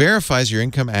Loans verifies your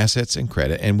income, assets, and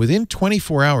credit, and within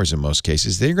 24 hours in most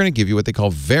cases, they're going to give you what they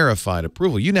call verified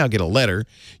approval. You now get a letter.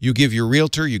 You give your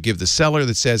realtor, you give the seller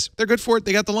that says, they're good for it,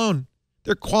 they got the loan.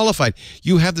 They're qualified.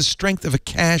 You have the strength of a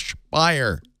cash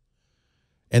buyer.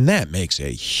 And that makes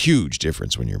a huge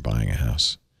difference when you're buying a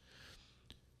house.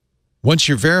 Once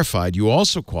you're verified, you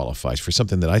also qualify for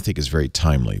something that I think is very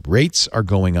timely. Rates are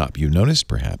going up. You noticed,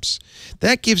 perhaps.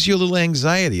 That gives you a little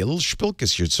anxiety, a little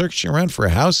spilkus. You're searching around for a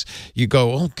house. You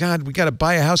go, oh, God, we got to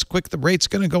buy a house quick. The rate's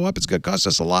going to go up. It's going to cost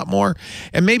us a lot more.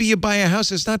 And maybe you buy a house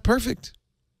that's not perfect.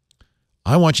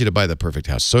 I want you to buy the perfect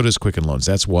house. So does Quicken Loans.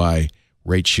 That's why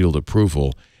Rate Shield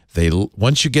approval.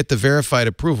 Once you get the verified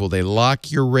approval, they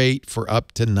lock your rate for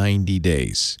up to 90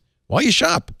 days. While you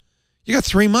shop, you got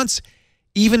 3 months.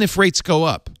 Even if rates go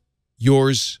up,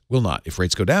 yours will not. If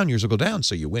rates go down, yours will go down,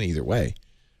 so you win either way.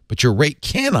 But your rate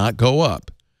cannot go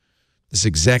up. This is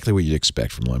exactly what you'd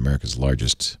expect from America's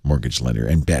largest mortgage lender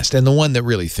and best, and the one that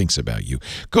really thinks about you.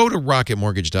 Go to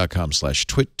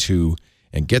rocketmortgage.com/twit2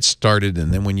 and get started,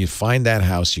 and then when you find that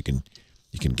house, you can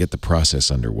get the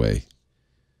process underway.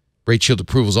 Rate Shield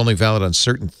approval is only valid on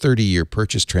certain 30-year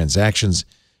purchase transactions.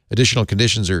 Additional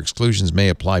conditions or exclusions may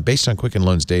apply based on Quicken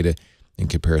Loans data in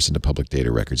comparison to public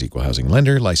data records. Equal housing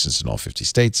lender, licensed in all 50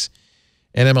 states.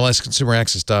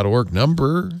 NMLSconsumeraccess.org,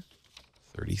 number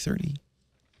 3030.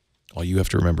 All you have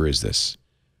to remember is this: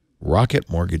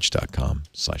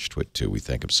 rocketmortgage.com/twit2. We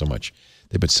thank them so much.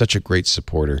 They've been such a great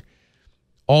supporter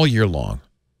all year long,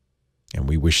 and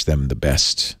we wish them the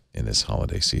best in this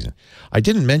holiday season. I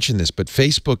didn't mention this, but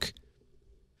Facebook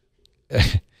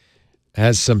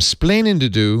has some splaining to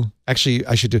do. Actually,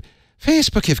 I should do.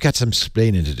 Facebook have got some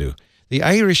splaining to do. The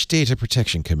Irish Data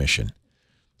Protection Commission,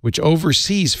 which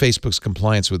oversees Facebook's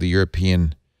compliance with the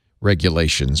European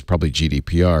regulations, probably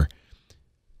GDPR,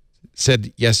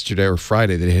 said yesterday or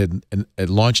Friday that it had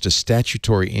launched a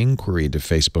statutory inquiry into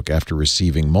Facebook after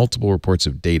receiving multiple reports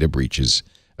of data breaches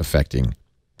affecting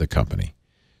the company.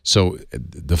 So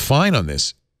the fine on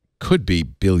this could be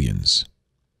billions.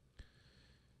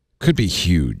 Could be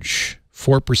huge.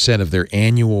 4% of their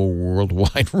annual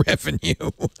worldwide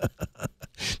revenue.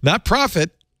 Not profit,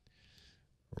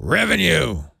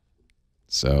 revenue.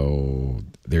 So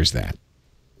there's that.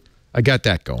 I got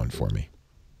that going for me.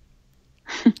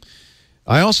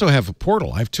 I also have a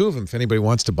portal. I have 2 of them if anybody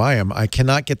wants to buy them. I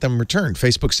cannot get them returned.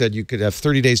 Facebook said you could have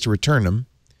 30 days to return them.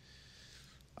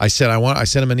 I sent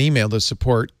them an email to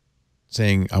support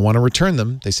saying, I want to return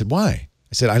them. They said, why?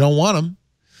 I said, I don't want them.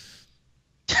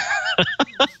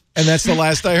 And that's the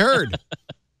last I heard.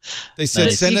 They said,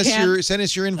 Nice. send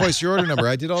us your invoice, your order number.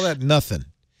 I did all that. Nothing.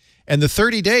 And the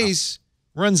 30 days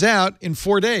runs out in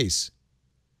 4 days.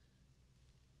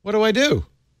 What do I do?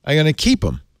 I'm going to keep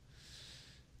them.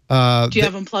 Do you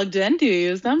have them plugged in? Do you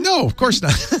use them? No, of course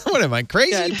not. What am I,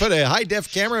 crazy? Good. Put a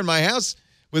high-def camera in my house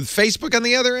with Facebook on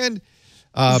the other end?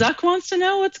 Zuck wants to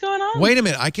know what's going on. Wait a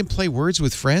minute. I can play Words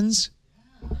with Friends?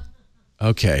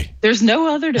 Okay. There's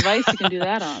no other device you can do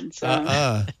that on.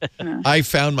 So. I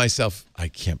found myself, I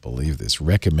can't believe this,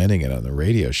 recommending it on the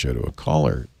radio show to a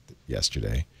caller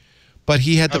yesterday. But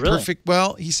he had the perfect,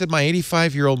 well, he said, my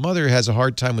 85-year-old mother has a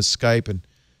hard time with Skype and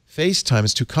FaceTime.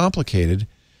 It's too complicated.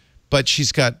 But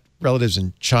she's got relatives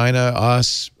in China,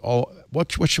 us, all.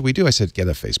 What should we do? I said, get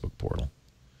a Facebook portal.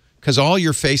 Because all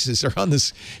your faces are on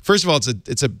this. First of all,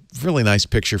 it's a really nice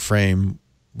picture frame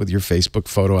with your Facebook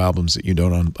photo albums that you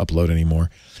don't upload anymore.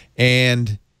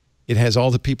 And it has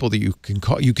all the people that you can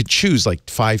call. You could choose like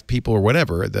 5 people or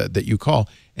whatever that you call.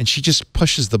 And she just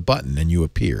pushes the button and you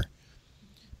appear.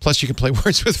 Plus, you can play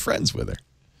Words with Friends with her.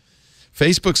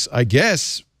 Facebook's, I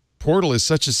guess, portal is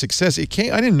such a success. I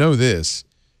didn't know this.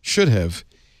 Should have.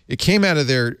 It came out of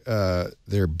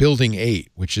their Building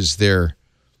 8, which is their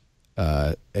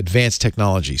advanced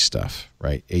technology stuff,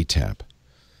 right? ATAP.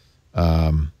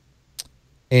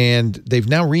 And they've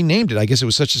now renamed it. I guess it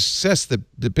was such a success that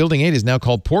the Building 8 is now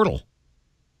called Portal.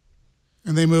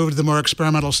 And they moved the more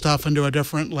experimental stuff into a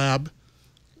different lab.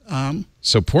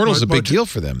 So Portal's a big deal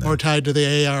for them then. More tied to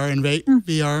the AR and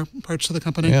VR parts of the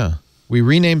company. Yeah. We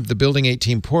renamed the Building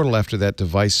 18 Portal after that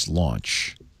device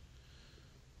launch.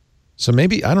 So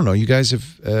maybe, I don't know, you guys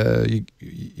have,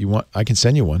 you want, I can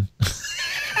send you one.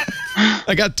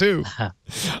 I got 2.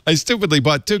 I stupidly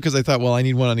bought 2 because I thought, well, I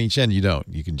need one on each end. You don't.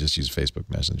 You can just use Facebook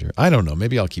Messenger. I don't know.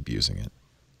 Maybe I'll keep using it.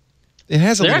 It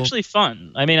has a They're little, actually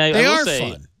fun. I mean, they I will are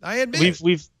say, fun. I admit.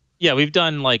 We've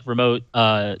done like remote.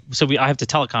 I have to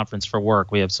teleconference for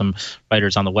work. We have some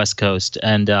writers on the West Coast,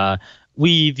 and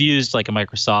we've used like a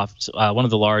Microsoft, one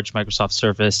of the large Microsoft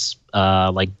Surface,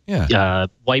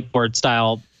 whiteboard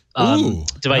style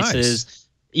devices. Nice.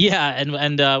 Yeah,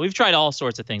 and we've tried all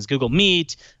sorts of things. Google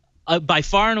Meet. By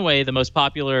far and away, the most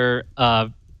popular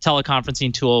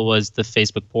teleconferencing tool was the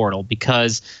Facebook portal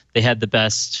because they had the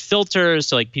best filters,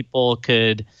 so like people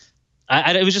could.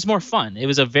 It was just more fun. It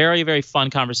was a very, very fun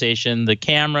conversation. The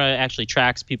camera actually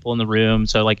tracks people in the room,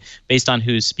 so like based on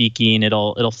who's speaking,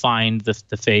 it'll find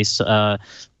the face that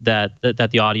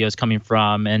the audio is coming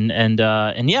from, and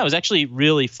yeah, it was actually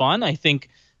really fun. I think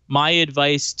my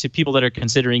advice to people that are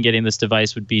considering getting this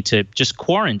device would be to just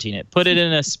quarantine it, put it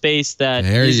in a space that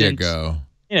you go.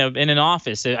 You know, in an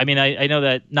office. I mean, I know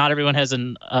that not everyone has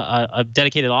a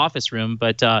dedicated office room,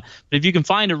 but if you can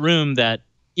find a room that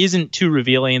isn't too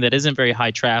revealing, that isn't very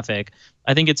high traffic,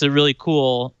 I think it's a really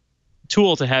cool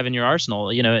tool to have in your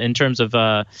arsenal, you know, in terms of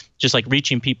just like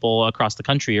reaching people across the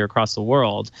country or across the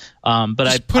world. But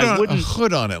just put a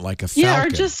hood on it like a Falcon. Yeah, or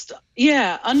just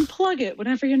unplug it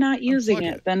whenever you're not using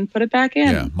it, then put it back in.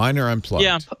 Yeah, mine are unplugged.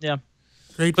 Yeah.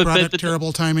 Great product,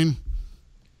 terrible timing.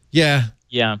 Yeah.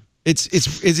 Yeah.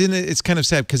 It's kind of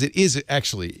sad because it is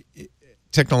actually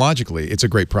technologically it's a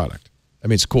great product. I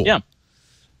mean, it's cool. Yeah.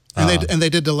 And they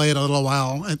did delay it a little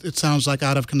while. It sounds like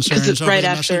out of concerns it's over right the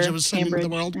after message it was sending to the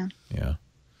Cambridge. world.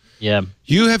 Yeah.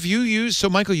 So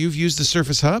Michael, you've used the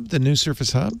Surface Hub, the new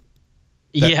Surface Hub?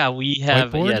 Yeah, we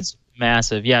have. Whiteboard? Yeah, it's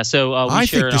massive. Yeah, so I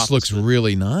think this looks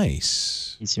really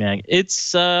nice.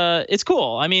 It's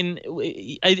cool. I mean,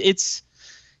 it's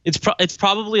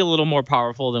probably a little more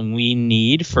powerful than we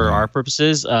need for our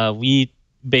purposes. We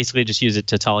basically just use it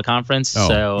to teleconference. Oh,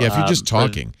 so yeah, if you're just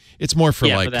talking, it's more for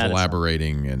like for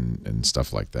collaborating and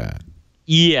stuff like that.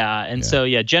 Yeah, and so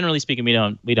generally speaking,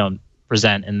 we don't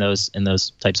present in those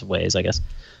types of ways, I guess.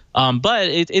 But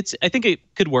I think it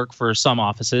could work for some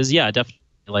offices. Yeah, definitely.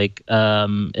 Like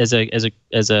as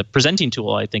a presenting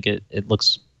tool, I think it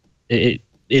looks it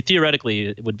theoretically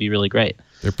it would be really great.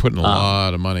 They're putting a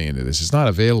lot of money into this. It's not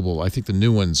available. I think the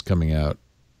new one's coming out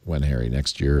when, Harry?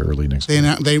 Next year, early next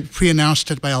year? They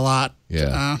pre-announced it by a lot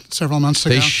several months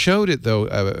ago. They showed it, though.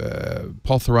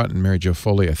 Paul Thurrott and Mary Jo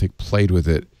Foley, I think, played with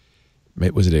it.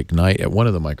 Was it Ignite at one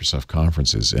of the Microsoft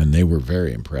conferences, and they were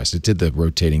very impressed. It did the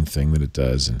rotating thing that it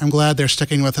does. And I'm glad they're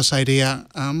sticking with this idea.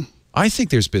 I think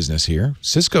there's business here.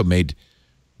 Cisco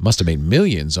must have made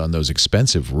millions on those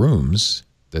expensive rooms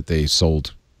that they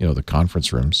sold, the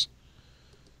conference rooms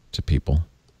to people.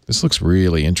 This looks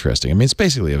really interesting. I mean, it's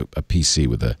basically a PC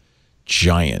with a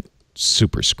giant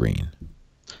super screen.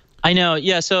 I know.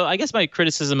 Yeah. So I guess my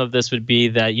criticism of this would be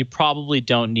that you probably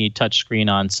don't need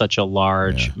touchscreen on such a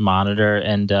large monitor.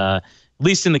 And at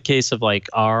least in the case of like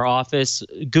our office,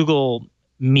 Google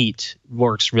Meet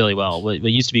works really well. What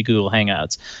used to be Google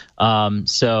Hangouts.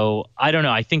 So I don't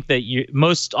know. I think that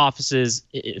most offices,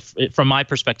 from my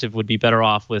perspective, would be better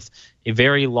off with a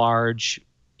very large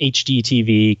HD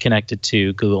TV connected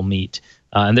to Google Meet.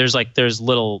 And there's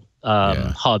little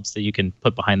hubs that you can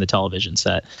put behind the television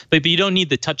set. But you don't need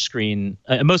the touchscreen.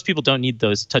 Most people don't need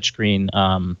those touchscreen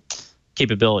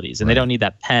capabilities, and they don't need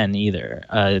that pen either.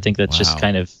 I think that's just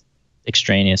kind of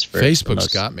extraneous for Facebook's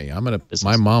got me.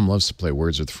 My mom loves to play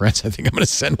Words with Friends. I think I'm gonna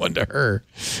send one to her,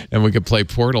 and we could play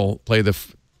Portal.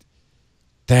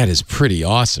 That is pretty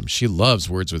awesome. She loves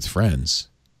Words with Friends,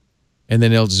 and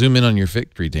then it'll zoom in on your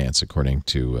victory dance according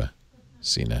to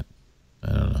CNET.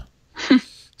 I don't know.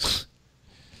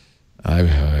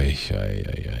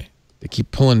 They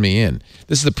keep pulling me in.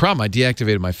 This is the problem. I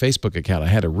deactivated my Facebook account. I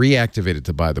had to reactivate it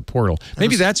to buy the Portal.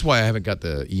 Maybe that's why I haven't got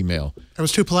the email. I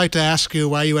was too polite to ask you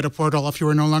why you had a Portal if you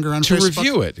were no longer on Facebook. To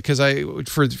review it, because I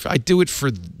do it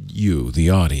for you, the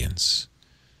audience.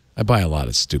 I buy a lot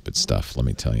of stupid stuff, let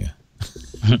me tell you.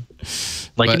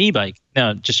 An e-bike.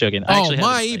 No, just joking.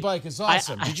 My e-bike is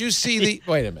awesome. Did you see the...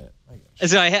 Wait a minute.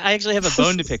 So I actually have a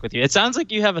bone to pick with you. It sounds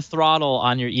like you have a throttle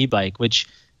on your e-bike, which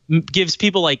gives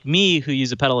people like me who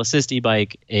use a pedal assist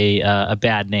e-bike a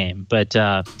bad name. But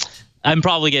I'm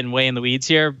probably getting way in the weeds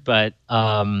here. But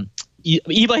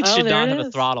e-bikes should not have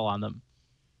a throttle on them.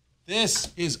 This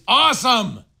is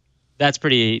awesome. That's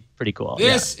pretty cool.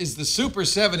 This is the Super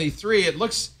 73. It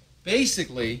looks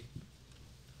basically...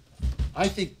 I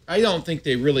don't think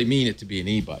they really mean it to be an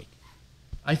e-bike.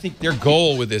 I think their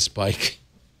goal with this bike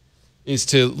is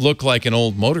to look like an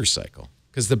old motorcycle,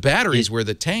 because the battery's where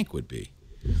the tank would be.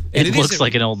 And it looks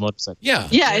like an old motorcycle. Yeah,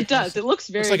 it does. It looks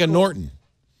very. It's like a Norton.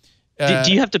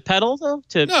 Do you have to pedal though?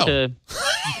 No.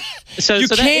 You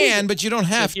can, but you don't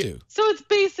have to. So it's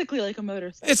basically like a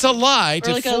motorcycle. It's a lie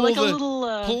to fool a the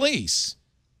little police.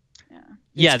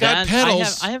 Yeah, got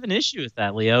pedals. I have an issue with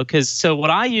that, Leo, because what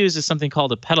I use is something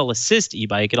called a pedal assist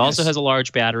e-bike. It also has a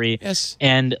large battery. Yes.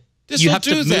 And you have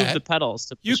to move the pedals.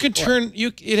 You can turn.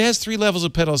 It has 3 levels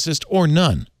of pedal assist or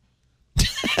none.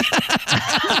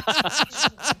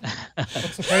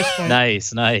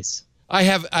 Nice. I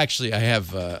have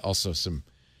also some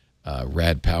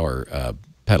rad power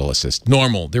pedal assist.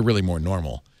 Normal. They're really more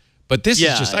normal. But this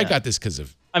is just. I got this because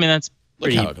of. I mean, that's.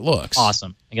 Look how it looks.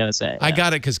 Awesome, I gotta say. I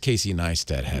got it because Casey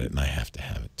Neistat had it, and I have to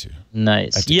have it too.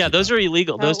 Nice. Yeah, those are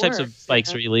illegal. Those types of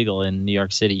bikes are illegal in New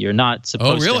York City. You're not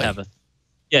supposed to have a.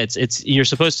 Yeah, you're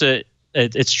supposed to.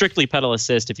 It's strictly pedal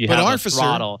assist if you have a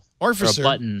throttle or a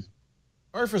button.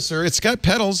 Officer, it's got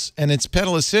pedals and it's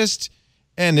pedal assist,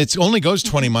 and it only goes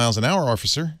 20 miles an hour,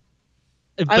 officer.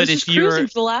 I was just cruising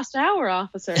for the last hour,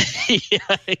 officer. Yeah,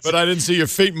 exactly. But I didn't see your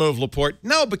feet move, Laporte.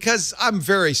 No, because I'm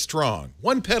very strong.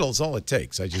 1 pedal is all it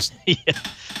takes. I just... It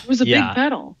was a big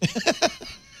pedal.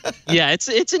 Yeah,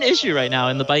 it's an issue right now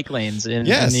in the bike lanes in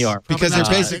New York. Because they're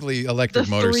basically electric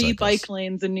motorcycles. 3 bike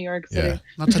lanes in New York City. Yeah.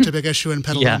 Not such a big issue in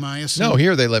Petaluma, I assume. No,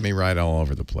 here they let me ride all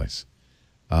over the place.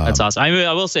 That's awesome.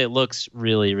 I will say it looks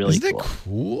really, really cool. Isn't it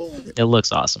cool? It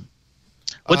looks awesome.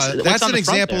 That's an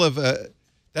example of...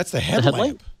 That's the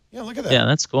headlamp. Yeah, look at that. Yeah,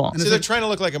 that's cool. So they're trying to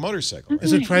look like a motorcycle.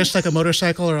 Is it priced like a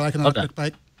motorcycle or like an electric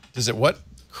bike? Does it what?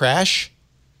 Crash?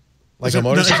 Like a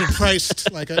motorcycle? Is it priced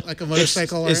like a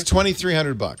motorcycle? It's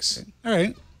 $2,300. All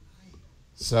right.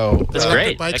 So that's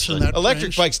great.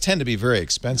 Electric bikes tend to be very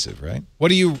expensive, right? What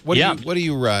do you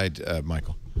ride,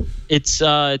 Michael? It's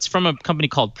from a company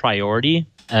called Priority.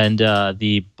 And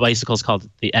the bicycle is called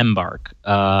the Embark.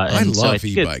 I love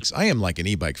e-bikes. I am like an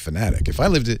e-bike fanatic. If I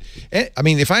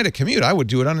if I had a commute, I would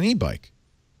do it on an e-bike.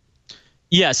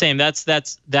 Yeah, same. That's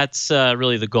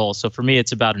really the goal. So for me,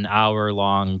 it's about an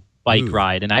hour-long bike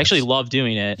ride, and I actually love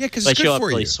doing it. Yeah, because I show up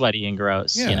really sweaty and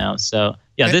gross. Yeah. You know. So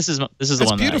yeah, this is the one.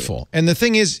 That's beautiful. And the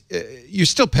thing is, you're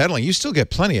still pedaling. You still get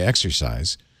plenty of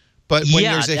exercise, but when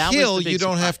there's a hill, you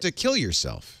don't have to kill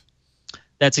yourself.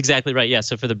 That's exactly right. Yeah.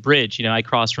 So for the bridge, I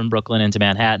cross from Brooklyn into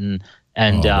Manhattan,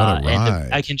 and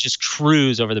I can just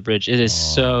cruise over the bridge. It is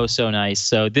so nice.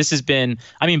 So this has been,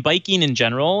 biking in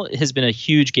general has been a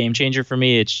huge game changer for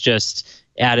me. It's just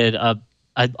added a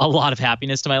lot of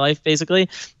happiness to my life, basically.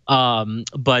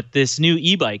 But this new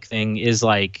e-bike thing is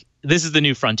like, this is the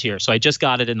new frontier. So I just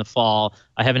got it in the fall.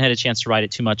 I haven't had a chance to ride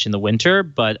it too much in the winter,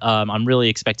 but I'm really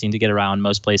expecting to get around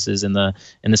most places in the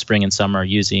spring and summer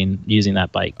using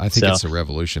that bike. I think it's a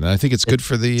revolution. And I think it's good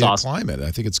for the climate. I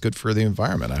think it's good for the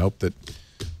environment. I hope that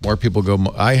more people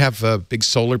go. I have big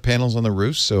solar panels on the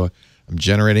roof, so I'm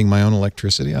generating my own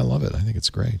electricity. I love it. I think it's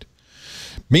great.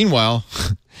 Meanwhile,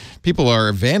 people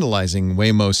are vandalizing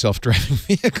Waymo self-driving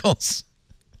vehicles.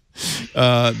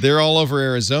 They're all over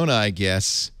Arizona, I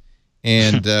guess.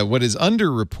 And what is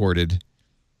underreported,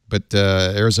 but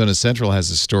Arizona Central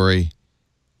has a story.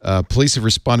 Police have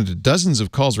responded to dozens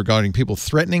of calls regarding people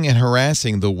threatening and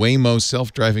harassing the Waymo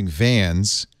self-driving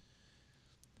vans.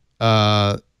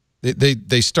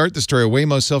 They start the story. A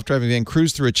Waymo self-driving van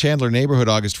cruised through a Chandler neighborhood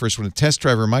August 1st when a test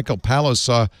driver, Michael Palos,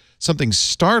 saw something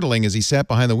startling as he sat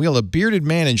behind the wheel. A bearded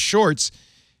man in shorts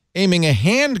aiming a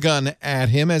handgun at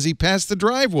him as he passed the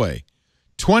driveway.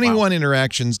 21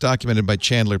 interactions documented by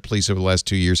Chandler police over the last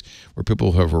 2 years where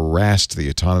people have harassed the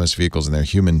autonomous vehicles and their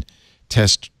human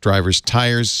test drivers.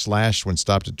 Tires slashed when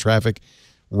stopped in traffic.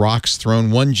 Rocks thrown.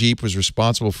 One Jeep was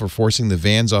responsible for forcing the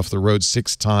vans off the road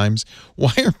 6 times.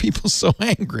 Why are people so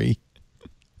angry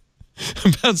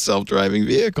about self-driving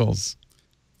vehicles?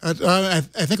 I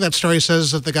think that story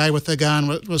says that the guy with the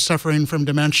gun was suffering from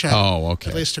dementia. Oh, okay.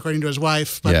 At least according to his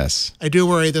wife. But yes. I do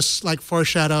worry this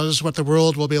foreshadows what the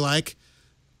world will be like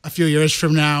a few years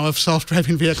from now if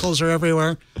self-driving vehicles are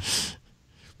everywhere.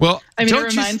 Well, I mean, it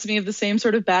reminds me of the same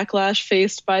sort of backlash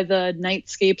faced by the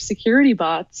Nightscape security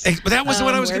bots. But that was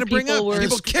what I was going to bring up.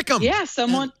 People kick them. Yeah,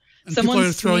 someone people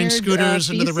are throwing scooters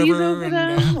into the river or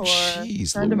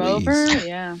turned them over.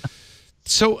 Yeah.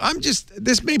 So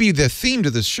this may be the theme to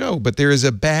the show, but there is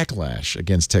a backlash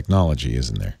against technology,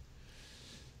 isn't there?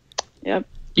 Yep.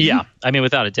 Yeah. I mean,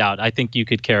 without a doubt, I think you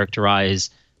could characterize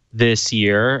this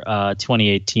year,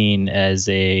 2018, as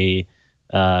there's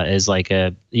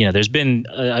been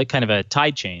a kind of a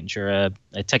tide change or a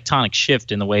tectonic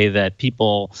shift in the way that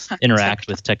people interact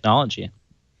with technology.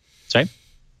 Sorry?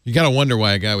 You got to wonder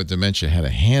why a guy with dementia had a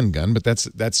handgun, but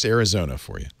that's Arizona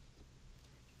for you.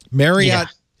 Marriott,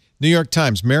 New York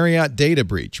Times, Marriott data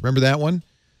breach. Remember that one?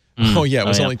 Oh, yeah. It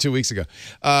was only 2 weeks ago.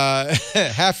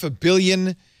 500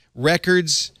 million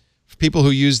records for people who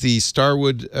use the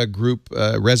Starwood Group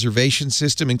reservation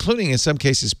system, including, in some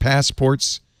cases,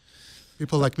 passports.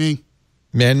 People like me.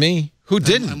 Man, me. Who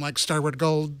didn't? I'm like Starwood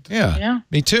Gold. Yeah,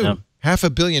 me too. Yeah.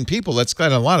 500 million people. That's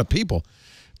kind of a lot of people.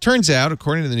 Turns out,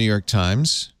 according to the New York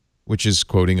Times, which is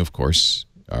quoting, of course,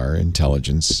 our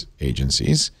intelligence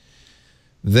agencies,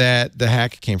 that the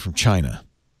hack came from China.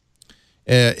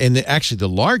 And actually, the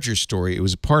larger story, it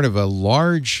was part of a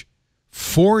large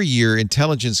 4-year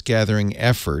intelligence gathering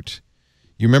effort.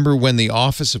 You remember when the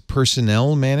Office of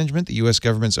Personnel Management, the U.S.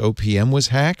 government's OPM, was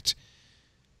hacked?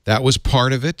 That was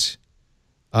part of it.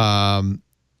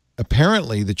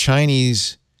 Apparently, the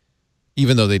Chinese,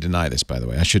 even though they deny this, by the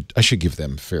way, I should give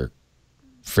them fair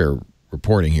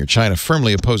reporting here. China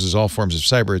firmly opposes all forms of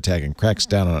cyber attack and cracks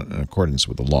down on it in accordance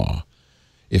with the law.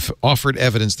 If offered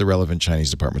evidence, the relevant Chinese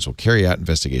departments will carry out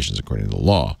investigations according to the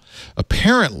law.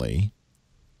 Apparently,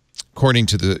 according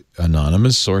to the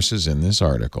anonymous sources in this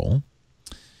article,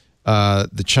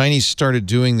 the Chinese started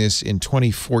doing this in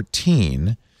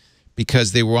 2014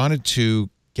 because they wanted to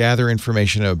gather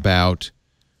information about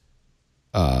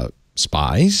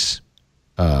spies.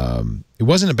 It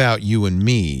wasn't about you and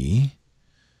me,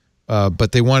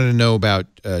 but they wanted to know about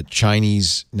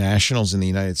Chinese nationals in the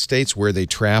United States, where they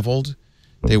traveled.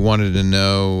 They wanted to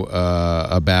know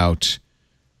about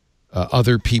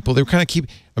other people. They were kind of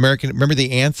remember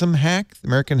the Anthem hack, the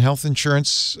American health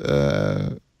insurance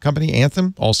company,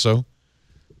 Anthem, also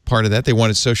part of that. They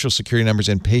wanted social security numbers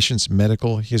and patients'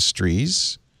 medical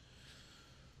histories.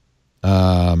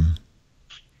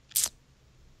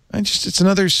 It's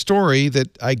another story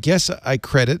that I guess I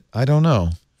credit. I don't know.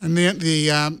 And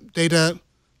the data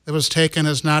that was taken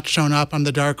has not shown up on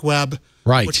the dark web.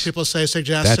 Right. Which people say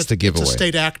suggests that's the giveaway. It's a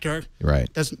state actor. Right.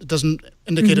 It doesn't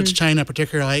indicate it's China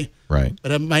particularly. Right.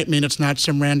 But it might mean it's not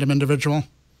some random individual.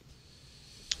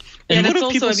 And what are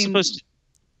people supposed to...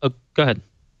 Oh, go ahead.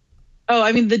 Oh,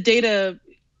 I mean, the data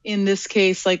in this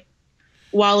case, like,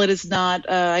 while it is not,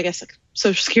 I guess, like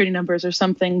social security numbers or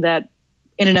something that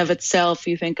in and of itself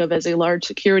you think of as a large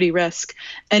security risk,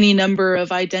 any number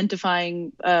of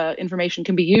identifying information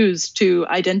can be used to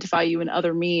identify you in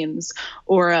other means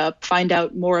or find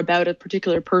out more about a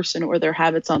particular person or their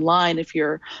habits online if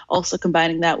you're also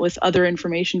combining that with other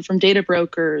information from data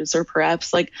brokers or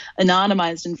perhaps like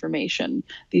anonymized information,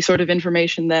 the sort of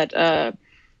information that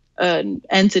an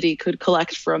entity could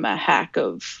collect from a hack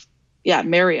of,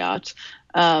 Marriott.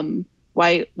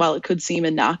 While it could seem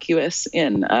innocuous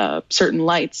in certain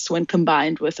lights, when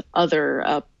combined with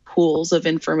other pools of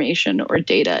information or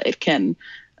data, it can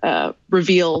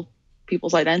reveal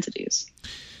people's identities.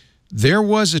 There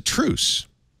was a truce.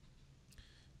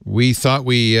 We thought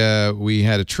we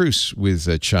had a truce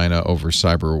with China over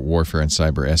cyber warfare and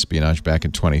cyber espionage back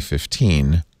in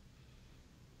 2015.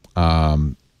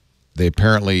 They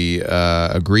apparently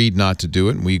agreed not to do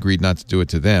it, and we agreed not to do it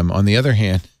to them. On the other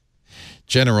hand,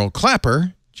 General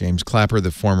Clapper, James Clapper,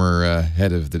 the former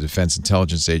head of the Defense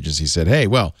Intelligence Agency, said, hey,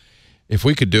 well, if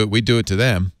we could do it, we'd do it to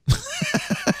them.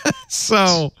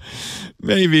 So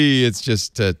maybe it's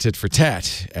just tit for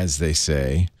tat, as they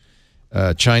say.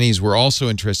 Chinese were also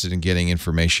interested in getting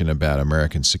information about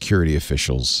American security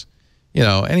officials. You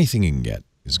know, anything you can get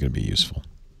is going to be useful.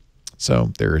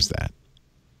 So there is that.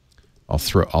 I'll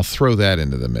throw that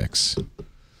into the mix.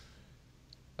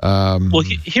 Well,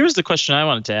 here's the question I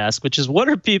wanted to ask, which is, what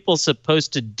are people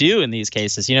supposed to do in these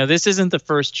cases? You know, this isn't the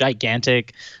first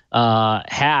gigantic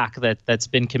hack that's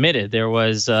been committed. There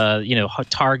was,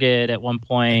 Target at one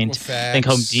point. Equifax. I think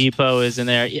Home Depot is in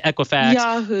there. Equifax.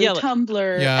 Yahoo,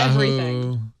 Tumblr,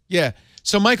 everything. Yeah.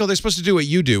 So, Michael, they're supposed to do what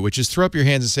you do, which is throw up your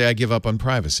hands and say, I give up on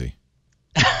privacy.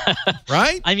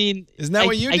 Right? I mean, isn't that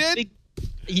what you did? I think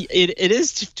it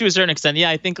is to a certain extent.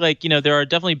 Yeah, I think there are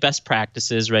definitely best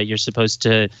practices, right? You're supposed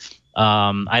to,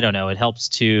 I don't know, it helps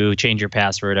to change your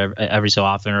password every so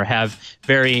often, or have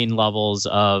varying levels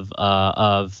of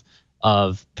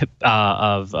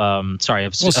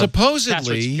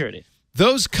supposedly security.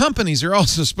 Those companies are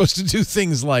also supposed to do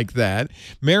things like that.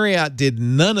 Marriott did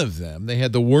none of them. They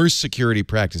had the worst security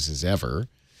practices ever.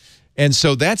 And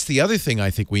so that's the other thing I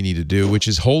think we need to do, which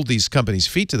is hold these companies'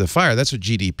 feet to the fire. That's what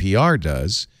GDPR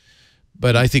does.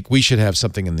 But I think we should have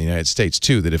something in the United States,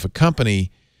 too, that if a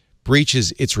company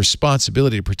breaches its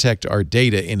responsibility to protect our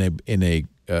data in a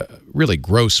really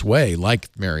gross way, like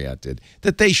Marriott did,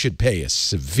 that they should pay a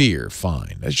severe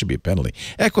fine. That should be a penalty.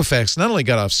 Equifax not only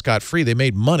got off scot-free, they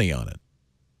made money on it.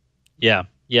 Yeah,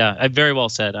 very well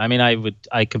said. I mean,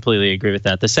 I completely agree with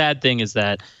that. The sad thing is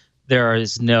that there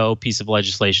is no piece of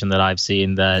legislation that I've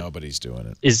seen that nobody's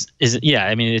doing it.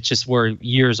 I mean, it's just, we're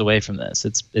years away from this.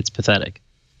 It's pathetic.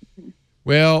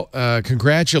 Well,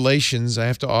 congratulations. I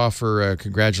have to offer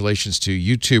congratulations to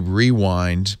YouTube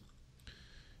Rewind.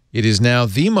 It is now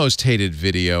the most hated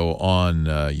video on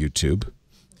YouTube.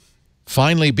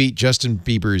 Finally beat Justin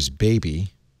Bieber's Baby.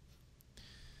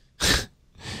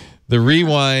 The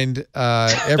Rewind,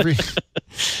 every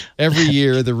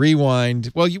year, the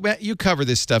Rewind. Well, you cover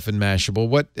this stuff in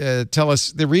Mashable. Tell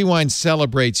us, the Rewind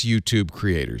celebrates YouTube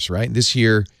creators, right? This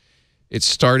year, it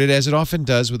started, as it often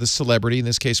does, with a celebrity, in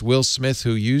this case, Will Smith,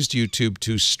 who used YouTube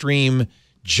to stream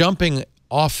jumping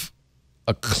off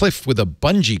a cliff with a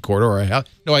bungee cord,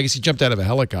 no, I guess he jumped out of a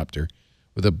helicopter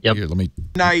with a. Yep. Here, let me.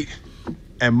 Knight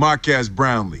and Marquez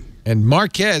Brownlee. And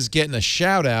Marquez getting a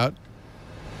shout out.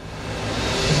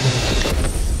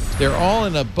 They're all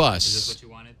in a bus. Is this what you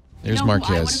wanted? There's Marquez.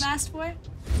 Who I would have asked for?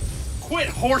 Quit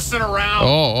horsing around.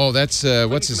 Oh, that's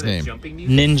what's his name?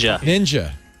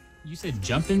 Ninja. You said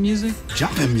jumping music?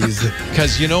 Jumping music.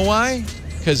 Because you know why?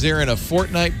 Because they're in a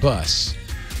Fortnite bus,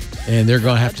 and they're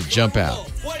going to have to jump out.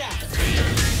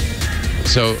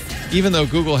 So even though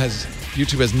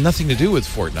YouTube has nothing to do with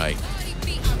Fortnite,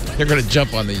 they're going to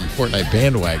jump on the Fortnite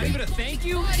bandwagon. Thank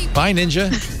you. Bye, Ninja.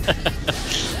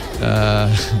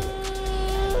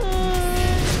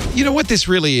 You know what this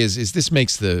really is this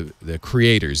makes the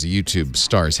creators, the YouTube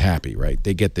stars, happy, right?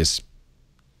 They get this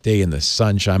day in the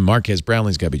sunshine. Marquez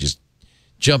Brownlee's got to be just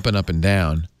jumping up and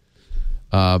down.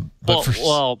 I don't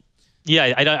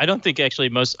think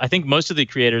actually I think most of the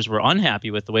creators were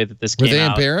unhappy with the way that this came out. Were they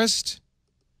embarrassed?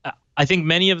 I think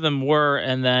many of them were,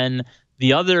 and then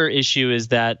the other issue is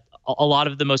that a lot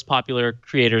of the most popular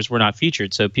creators were not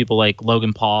featured. So people like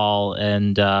Logan Paul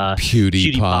and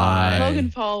PewDiePie.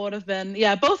 Logan Paul would have been,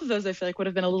 both of those I feel like would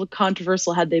have been a little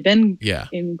controversial had they been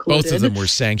included. Both of them were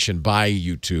sanctioned by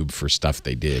YouTube for stuff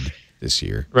they did this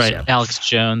year. Right, so. Alex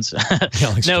Jones.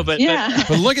 But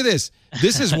look at this.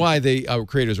 This is why our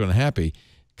creators were unhappy.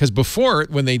 Because before,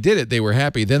 when they did it, they were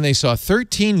happy. Then they saw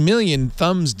 13 million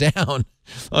thumbs down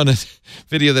on a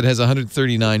video that has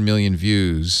 139 million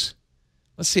views.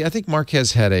 Let's see. I think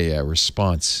Marquez had a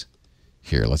response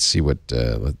here. Let's see what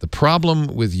the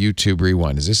problem with YouTube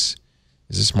Rewind is.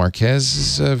 This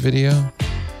Marquez's video?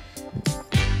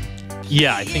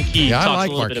 Yeah, I think he talks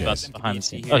a little bit about the behind the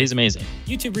scenes. Oh, he's amazing.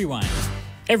 YouTube Rewind.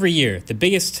 Every year, the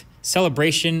biggest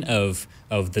celebration of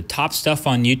the top stuff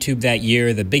on YouTube that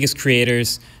year, the biggest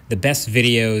creators, the best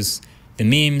videos, the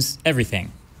memes,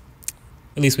 everything.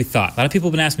 At least we thought. A lot of people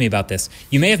have been asking me about this.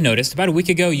 You may have noticed about a week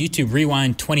ago, YouTube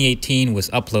Rewind 2018 was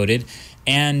uploaded,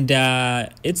 and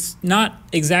it's not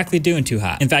exactly doing too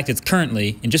hot. In fact, it's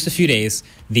currently, in just a few days,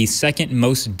 the second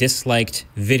most disliked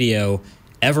video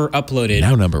ever uploaded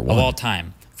now number one of all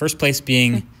time. First place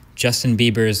being Justin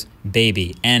Bieber's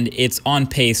Baby, and it's on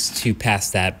pace to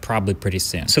pass that probably pretty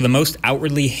soon. So the most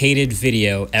outwardly hated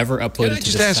video ever uploaded to the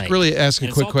site. Can I just ask a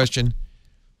quick question?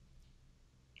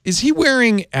 Is he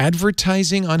wearing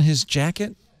advertising on his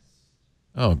jacket?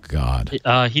 Oh God.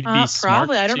 He'd be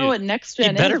probably. I don't know what next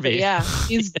gen is, but yeah,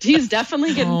 he's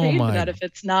definitely getting paid for that. If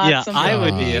it's not, yeah, I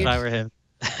would be if I were him.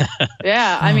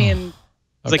 Yeah, I mean,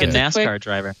 he's like a NASCAR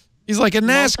driver. He's like a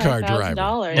NASCAR driver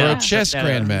or a chess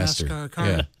grandmaster.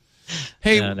 Yeah.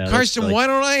 Hey, Karsten, why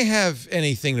don't I have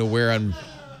anything to wear on?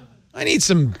 I need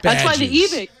some badges. That's why the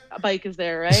eBay. e-bike is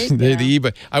there, right? The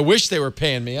e-bike. I wish they were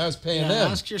paying me. I was paying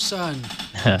them. Ask your son.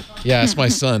 Yeah, ask my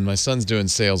son. My son's doing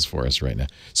sales for us right now.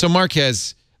 So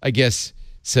Marquez, I guess,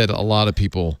 said a lot of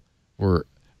people were.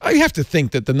 I have to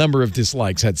think that the number of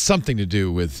dislikes had something to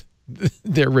do with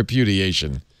their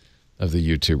repudiation of the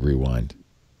YouTube Rewind.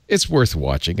 It's worth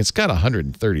watching. It's got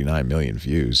 139 million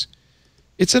views.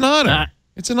 It's an honor.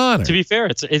 It's an honor. To be fair,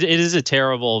 it is a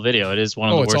terrible video. It is one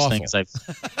of the worst things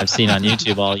I've seen on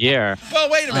YouTube all year. Well,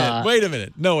 wait a minute. Wait a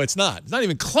minute. No, it's not. It's not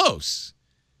even close.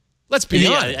 Let's be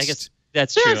honest. I guess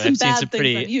that's there true. Are some bad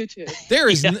things on YouTube. There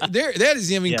is that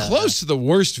is even close to the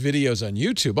worst videos on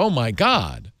YouTube. Oh my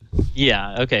God.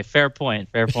 Yeah. Okay. Fair point.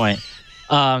 Fair point.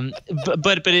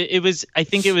 But it was. I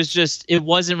think it was just. It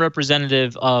wasn't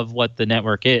representative of what the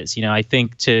network is. You know. I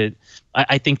think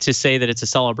to say that it's a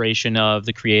celebration of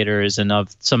the creators and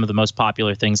of some of the most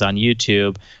popular things on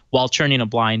YouTube, while turning a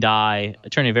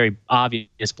very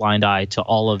obvious blind eye to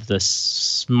all of the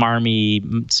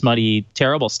smarmy, smutty,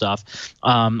 terrible stuff.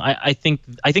 I think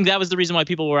that was the reason why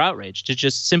people were outraged. It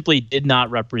just simply did not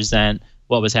represent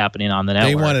what was happening on the network.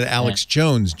 They wanted Alex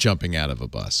Jones jumping out of a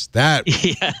bus. That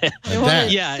they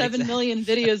wanted 7 million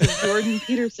videos of Jordan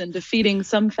Peterson defeating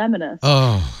some feminists.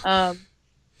 Oh.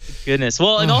 Goodness.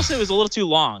 Well, and also it was a little too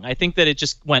long. I think that it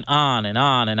just went on and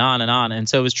on and on and on. And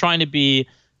so it was trying to be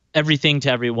everything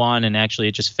to everyone, and actually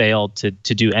it just failed to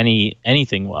do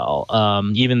anything well.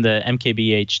 Even the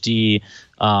MKBHD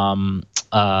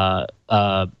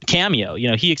cameo,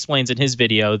 he explains in his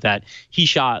video that he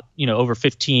shot, over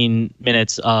 15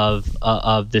 minutes of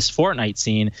this Fortnite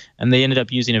scene, and they ended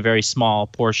up using a very small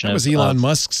portion of it. That was Elon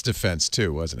Musk's defense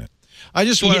too, wasn't it? I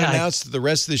just want to announce that the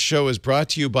rest of the show is brought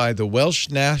to you by the Welsh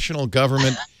National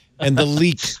Government and the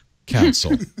Leek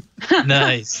Council.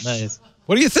 Nice.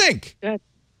 What do you think? Good.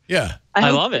 Yeah.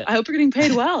 I love it. I hope you're getting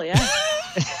paid well, yeah.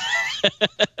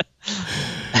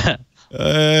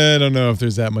 I don't know if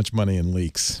there's that much money in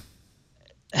leaks.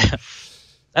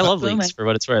 I love leaks for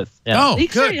what it's worth. Yeah. Oh,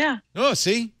 leaks good. Oh,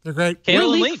 see? They're great. We're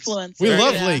leaks. We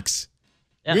love leaks.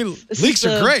 Yeah. Leaks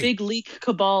are great. Big leak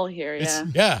cabal here,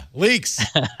 yeah. Leaks.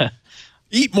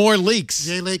 Eat more leaks.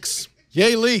 Yay, leaks.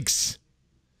 Yay, leaks.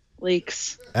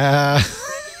 Leaks.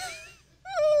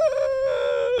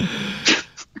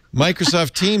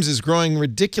 Microsoft Teams is growing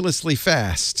ridiculously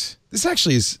fast. This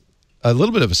actually is a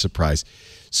little bit of a surprise.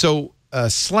 So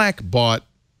Slack bought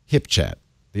HipChat.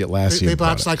 The Atlassian They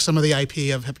bought like some of the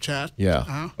IP of HipChat. Yeah.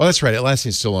 Oh, that's right.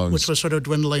 Atlassian still owns. Which was sort of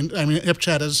dwindling. I mean,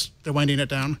 HipChat they're winding it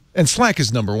down. And Slack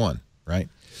is number one, right?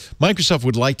 Microsoft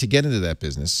would like to get into that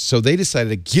business, so they decided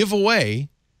to give away.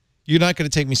 You're not going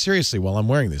to take me seriously while I'm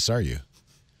wearing this, are you?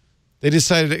 They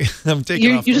decided I'm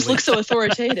taking off the You just leak. look so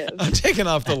authoritative. I'm taking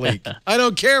off the leak. I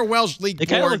don't care, Welsh leak board. It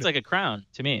kind of looks like a crown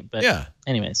to me, but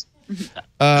anyways.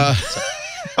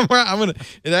 I'm gonna.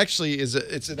 It actually is.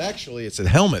 It's a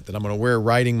helmet that I'm gonna wear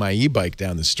riding my e-bike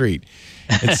down the street,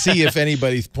 and see if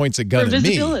anybody points a gun at me. For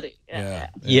visibility.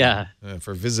 Yeah.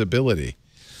 For visibility.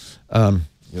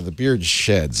 The beard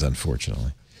sheds,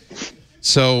 unfortunately.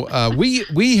 So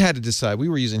we had to decide. We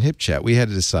were using HipChat. We had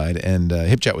to decide, and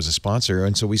HipChat was a sponsor,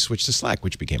 and so we switched to Slack,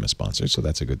 which became a sponsor. So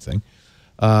that's a good thing.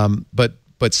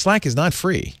 But Slack is not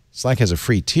free. Slack has a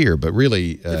free tier, but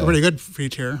really it's a pretty good free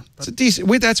tier. It's a decent.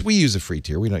 We use a free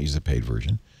tier. We don't use a paid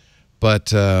version. But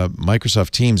Microsoft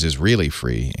Teams is really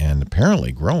free and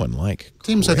apparently growing like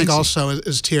Teams, crazy. I think, also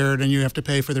is tiered, and you have to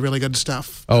pay for the really good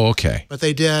stuff. Oh, okay. But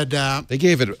they did. They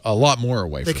gave it a lot more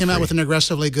away. They came out with an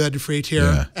aggressively good free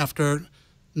tier after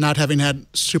not having had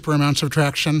super amounts of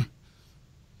traction.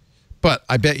 But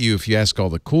I bet you, if you ask all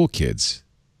the cool kids,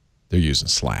 they're using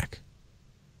Slack.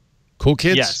 Cool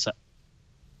kids? Yes.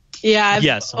 Yeah, I've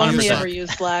 100%. only ever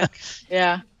used Slack.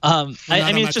 Yeah. I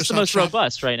mean, it's just the most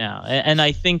robust right now, and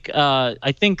I think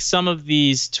some of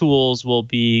these tools will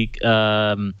be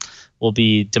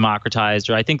democratized,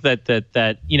 or I think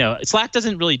that Slack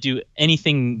doesn't really do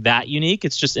anything that unique.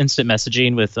 It's just instant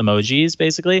messaging with emojis,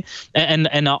 basically,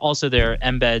 and also their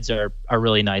embeds are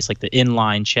really nice, like the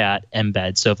inline chat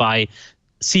embed. So if I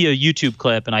see a YouTube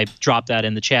clip and I drop that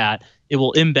in the chat, it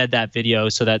will embed that video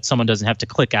so that someone doesn't have to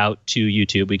click out to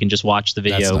YouTube. We can just watch the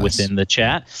video within the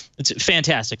chat. It's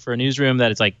fantastic for a newsroom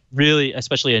that is like really,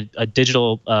 especially a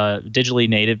digitally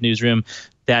native newsroom,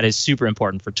 that is super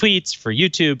important for tweets, for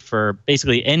YouTube, for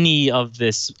basically any of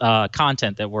this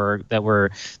content that we're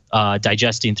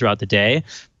digesting throughout the day.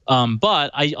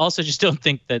 But I also just don't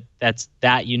think that that's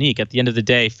that unique. At the end of the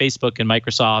day, Facebook and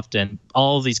Microsoft and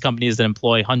all of these companies that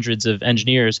employ hundreds of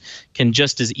engineers can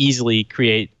just as easily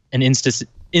create an instant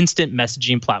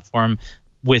messaging platform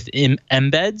with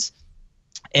embeds.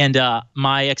 And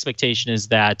my expectation is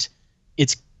that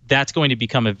that's going to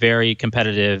become a very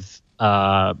competitive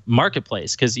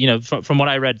marketplace. Because, from what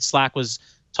I read, Slack was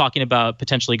talking about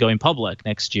potentially going public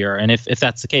next year. And if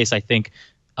that's the case, I think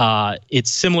it's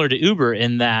similar to Uber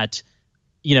in that,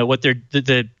 what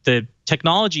the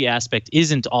technology aspect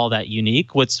isn't all that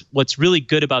unique. What's really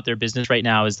good about their business right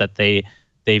now is that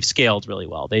they've scaled really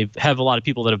well. They have a lot of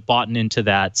people that have bought into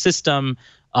that system,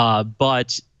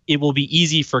 but it will be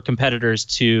easy for competitors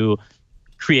to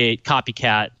create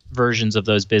copycat versions of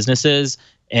those businesses.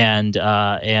 And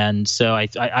so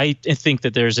I think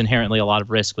that there's inherently a lot of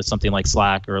risk with something like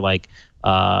Slack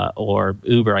or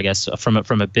Uber, I guess,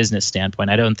 from a business standpoint.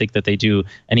 I don't think that they do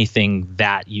anything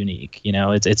that unique.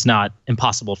 It's not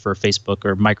impossible for Facebook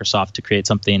or Microsoft to create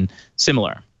something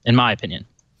similar, in my opinion.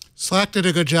 Slack did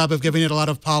a good job of giving it a lot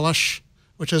of polish,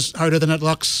 which is harder than it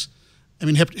looks. I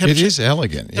mean, it is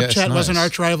elegant. HipChat was an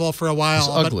arch rival for a while.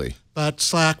 It's ugly. But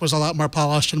Slack was a lot more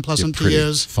polished and pleasant to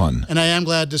use. Fun. And I am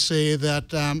glad to see that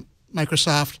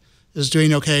Microsoft is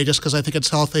doing okay, just because I think it's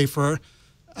healthy for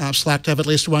Slack to have at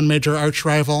least one major arch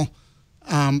rival.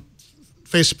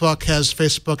 Facebook has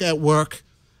Facebook at Work,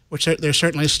 which they're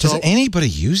certainly still... Does anybody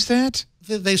use that?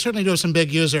 They certainly do have some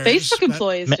big users. Facebook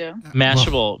employees do.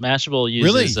 Mashable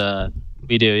uses... Really?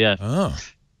 We do, yeah. Oh,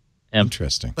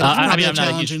 interesting. But I'm not not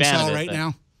a huge fan of it right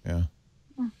now. Yeah.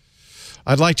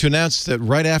 I'd like to announce that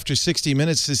right after 60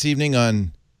 Minutes this evening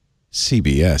on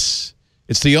CBS,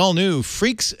 it's the all-new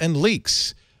Freaks and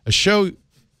Leaks, a show...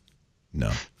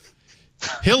 No.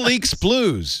 Hill Leaks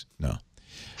Blues. No.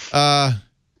 We're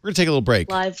going to take a little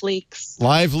break. Live Leaks.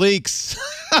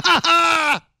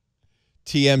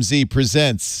 TMZ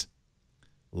presents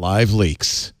Live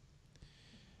Leaks.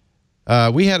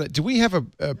 Do we have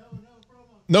a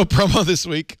no promo this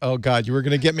week? Oh, God, you were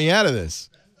going to get me out of this.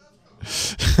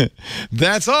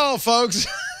 That's all, folks.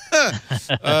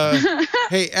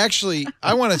 Hey, actually,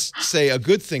 I want to say a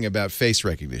good thing about face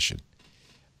recognition.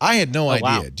 I had no idea.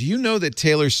 Wow. Do you know that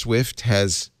Taylor Swift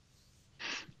has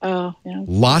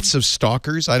lots of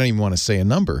stalkers? I don't even want to say a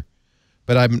number,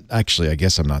 but I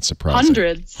guess I'm not surprised.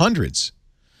 Hundreds.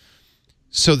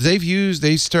 So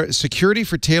security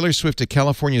for Taylor Swift at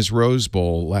California's Rose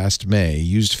Bowl last May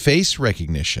used face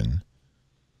recognition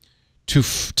to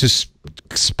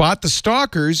spot the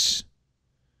stalkers.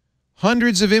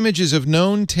 Hundreds of images of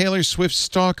known Taylor Swift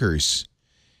stalkers.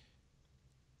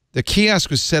 The kiosk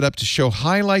was set up to show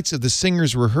highlights of the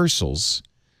singer's rehearsals.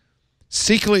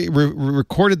 Secretly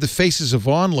recorded the faces of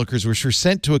onlookers, which were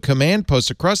sent to a command post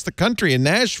across the country in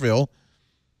Nashville.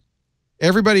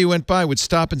 Everybody who went by would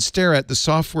stop and stare at the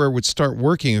software would start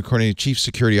working, according to Chief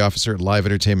Security Officer at live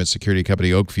entertainment security company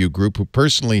Oakview Group, who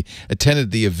personally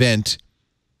attended the event.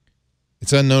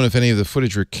 It's unknown if any of the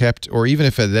footage were kept or even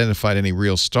if it identified any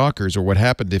real stalkers or what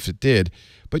happened if it did.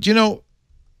 But,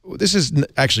 this is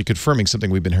actually confirming something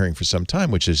we've been hearing for some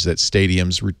time, which is that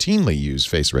stadiums routinely use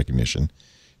face recognition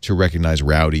to recognize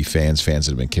rowdy fans that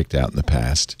have been kicked out in the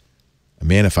past.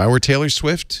 Man, if I were Taylor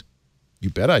Swift, you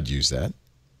bet I'd use that.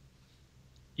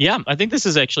 Yeah, I think this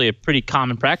is actually a pretty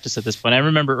common practice at this point. I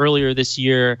remember earlier this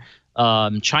year,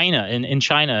 China,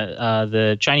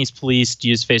 the Chinese police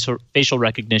used facial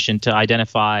recognition to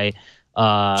identify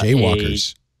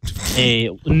jaywalkers.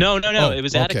 No. It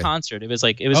was at a concert. It was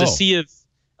a sea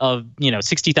of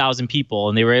 60,000 people,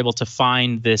 and they were able to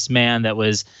find this man that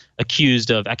was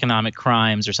accused of economic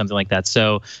crimes or something like that.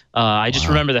 So I just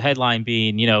remember the headline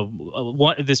being,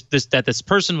 that this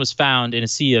person was found in a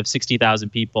sea of 60,000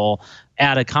 people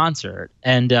at a concert.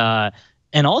 And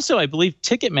also, I believe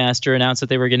Ticketmaster announced that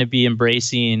they were going to be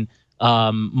embracing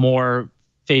more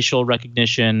facial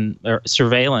recognition or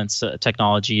surveillance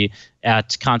technology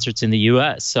at concerts in the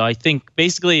U.S. So I think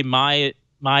basically my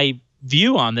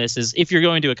view on this is if you're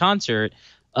going to a concert,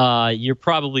 you're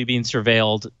probably being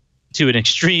surveilled to an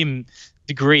extreme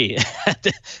degree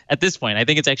at this point. I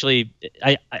think it's actually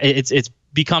it's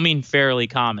becoming fairly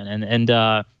common, and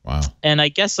I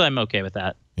guess I'm okay with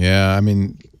that. Yeah, I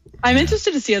mean, I'm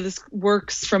interested to see how this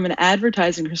works from an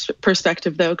advertising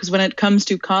perspective, though, because when it comes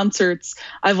to concerts,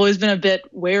 I've always been a bit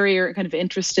wary or kind of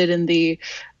interested in the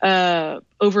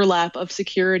overlap of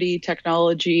security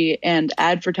technology and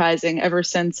advertising ever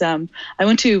since I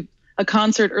went to a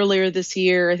concert earlier this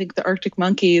year, I think the Arctic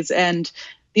Monkeys, and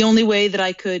the only way that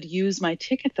I could use my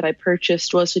ticket that I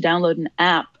purchased was to download an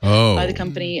app by the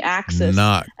company Axis.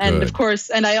 And of course,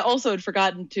 and I also had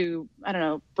forgotten to,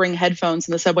 bring headphones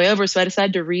in the subway over. So I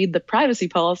decided to read the privacy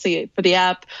policy for the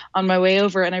app on my way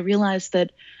over. And I realized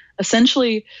that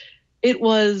essentially it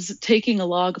was taking a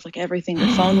log of everything the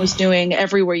phone was doing,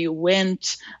 everywhere you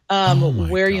went,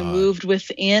 where you moved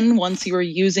within once you were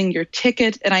using your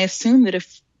ticket. And I assume that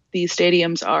if these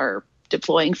stadiums are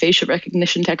deploying facial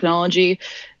recognition technology.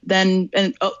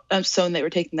 So they were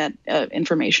taking that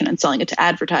information and selling it to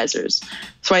advertisers.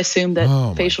 So I assume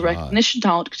that facial recognition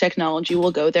technology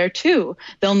will go there too.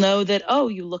 They'll know that,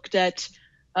 you looked at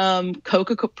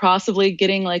Coca possibly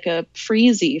getting like a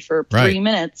freezy for 3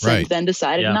 minutes and then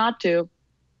decided not to.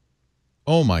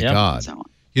 Oh my God. So,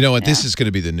 you know what? This is going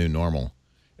to be the new normal.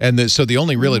 And so the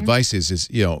only real advice is,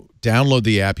 download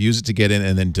the app, use it to get in,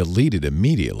 and then delete it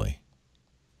immediately.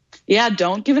 Yeah,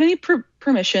 don't give it any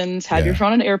permissions. Have your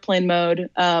phone in airplane mode.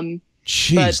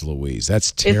 Jeez Louise,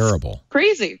 that's terrible.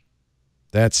 Crazy.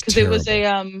 That's terrible. Because it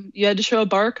was you had to show a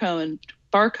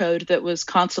barcode that was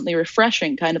constantly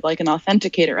refreshing, kind of like an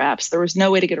authenticator app. So there was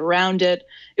no way to get around it.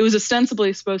 It was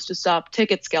ostensibly supposed to stop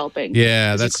ticket scalping.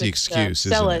 Yeah, that's the excuse,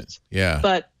 isn't it? Yeah.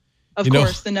 But of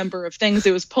course, the number of things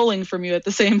it was pulling from you at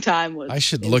the same time was I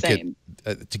should insane.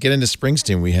 look at, to get into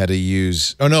Springsteen, we had to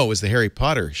use, it was the Harry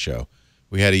Potter show.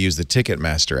 We had to use the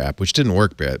Ticketmaster app, which didn't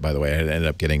work, by the way. I ended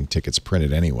up getting tickets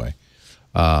printed anyway.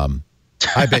 I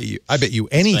bet you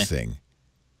anything.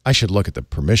 I should look at the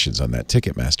permissions on that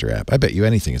Ticketmaster app. I bet you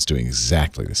anything it's doing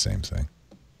exactly the same thing.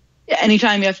 Yeah,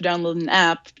 anytime you have to download an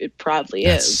app, it probably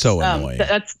is. That's so annoying.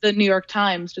 That's the New York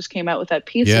Times just came out with that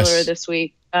piece earlier this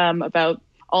week about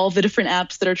all the different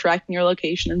apps that are tracking your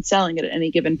location and selling it at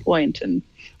any given point. And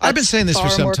I've been saying this for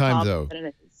some time, though,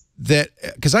 that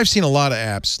because I've seen a lot of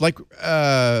apps, like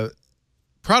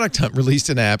Product Hunt released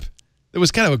an app that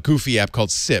was kind of a goofy app called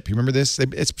Sip. You remember this?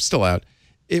 It's still out.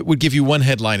 It would give you one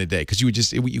headline a day because you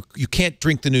would you can't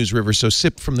drink the news river, so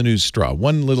sip from the news straw.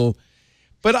 One little,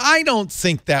 but I don't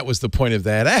think that was the point of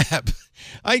that app.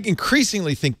 I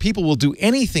increasingly think people will do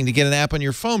anything to get an app on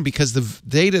your phone because the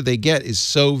data they get is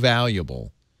so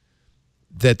valuable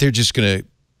that they're just going to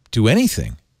do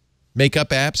anything. Make up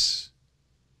apps.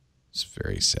 It's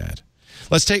very sad.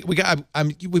 Let's take,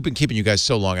 we've been keeping you guys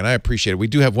so long, and I appreciate it. We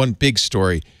do have one big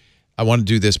story. I want to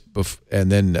do this,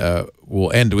 and then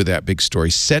we'll end with that big story.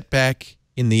 Setback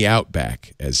in the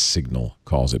Outback, as Signal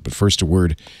calls it. But first, a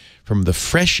word from the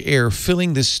fresh air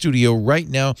filling this studio right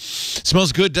now.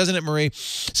 Smells good, doesn't it, Marie?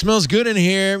 Smells good in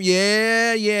here.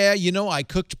 Yeah, yeah. You know, I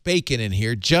cooked bacon in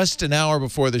here just an hour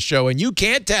before the show, and you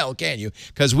can't tell, can you?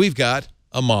 Because we've got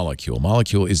a Molecule.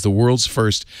 Molecule is the world's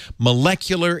first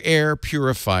molecular air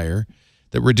purifier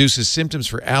that reduces symptoms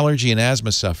for allergy and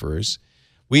asthma sufferers.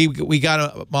 We got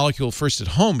a Molecule first at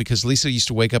home because Lisa used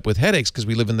to wake up with headaches because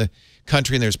we live in the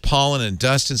country and there's pollen and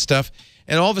dust and stuff.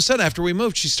 And all of a sudden, after we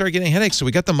moved, she started getting headaches. So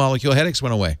we got the Molecule. Headaches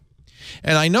went away.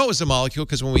 And I know it was a Molecule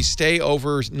because when we stay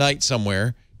overnight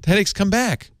somewhere, the headaches come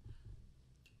back.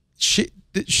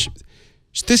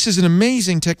 This is an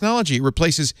amazing technology. It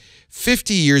replaces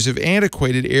 50 years of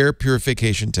antiquated air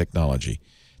purification technology.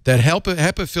 That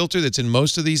HEPA filter that's in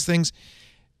most of these things,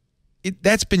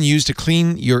 that's been used to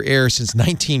clean your air since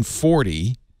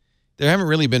 1940. There haven't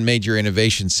really been major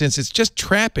innovations since. It's just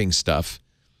trapping stuff.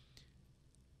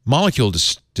 Molecule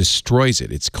destroys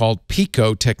it. It's called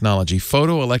PICO technology,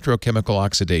 photoelectrochemical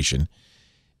oxidation.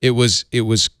 It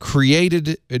was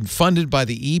created and funded by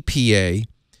the EPA,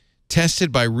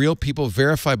 tested by real people,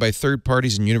 verified by third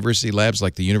parties and university labs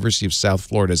like the University of South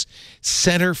Florida's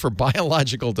Center for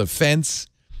Biological Defense,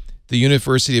 the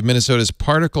University of Minnesota's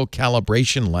Particle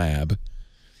Calibration Lab.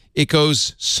 It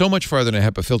goes so much farther than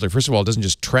a HEPA filter. First of all, it doesn't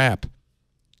just trap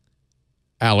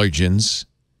allergens.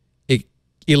 It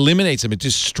eliminates them. It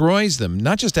destroys them.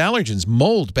 Not just allergens,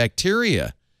 mold,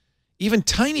 bacteria, even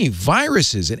tiny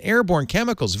viruses and airborne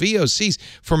chemicals, VOCs,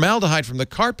 formaldehyde from the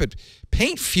carpet,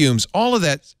 paint fumes, all of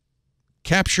that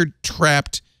captured,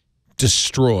 trapped,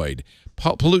 destroyed.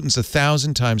 Pollutants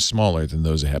 1,000 times smaller than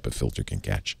those a HEPA filter can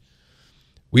catch.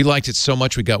 We liked it so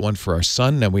much we got one for our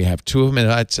son, and we have two of them.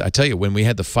 And I tell you, when we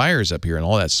had the fires up here and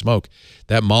all that smoke,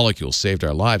 that Molecule saved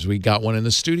our lives. We got one in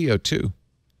the studio, too.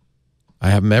 I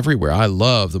have them everywhere. I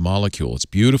love the Molecule. It's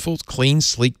beautiful, it's clean,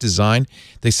 sleek design.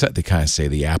 They kind of say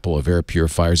the Apple of air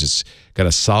purifiers. It's got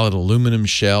a solid aluminum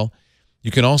shell.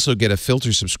 You can also get a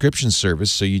filter subscription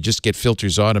service, so you just get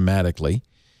filters automatically.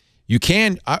 You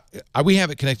can, we have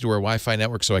it connected to our Wi-Fi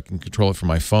network so I can control it from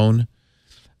my phone.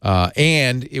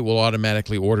 And it will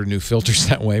automatically order new filters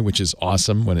that way, which is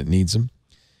awesome when it needs them.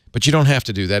 But you don't have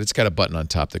to do that. It's got a button on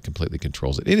top that completely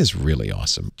controls it. It is really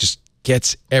awesome. Just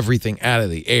gets everything out of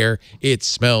the air. It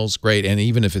smells great. And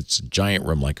even if it's a giant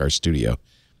room like our studio,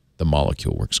 the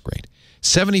Molecule works great.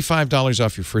 $75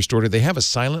 off your first order. They have a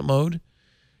silent mode.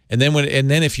 And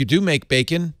then if you do make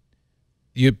bacon,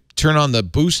 you turn on the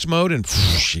boost mode and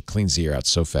whoosh, it cleans the air out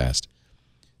so fast.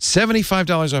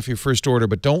 $75 off your first order,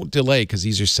 but don't delay because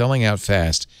these are selling out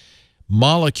fast.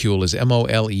 Molecule is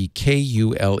MOLEKULE.com,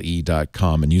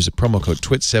 and use the promo code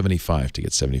TWIT75 to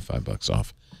get $75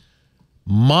 off.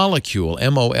 Molecule,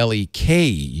 MOLEKULE.com.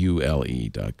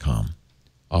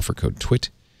 Offer code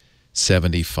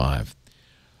TWIT75.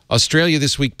 Australia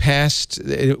this week passed,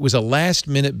 it was a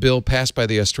last-minute bill passed by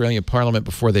the Australian Parliament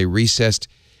before they recessed,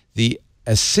 the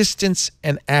Assistance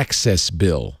and Access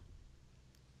Bill,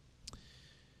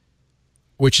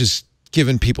 which has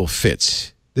given people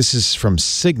fits. This is from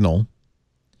Signal,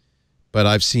 but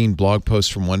I've seen blog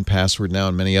posts from 1Password now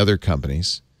and many other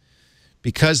companies,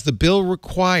 because the bill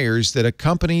requires that a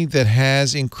company that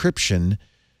has encryption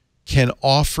can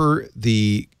offer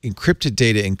the encrypted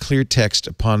data in clear text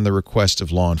upon the request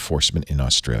of law enforcement in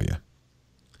Australia.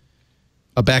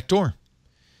 A backdoor.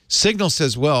 Signal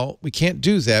says, well, we can't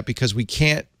do that because we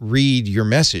can't read your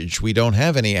message. We don't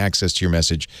have any access to your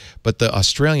message. But the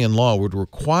Australian law would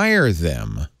require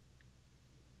them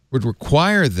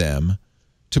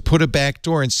to put a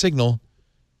backdoor in Signal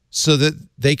so that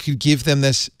they could give them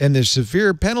this, and there's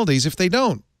severe penalties if they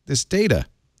don't, this data.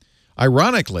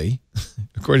 Ironically,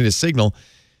 according to Signal,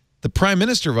 the Prime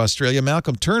Minister of Australia,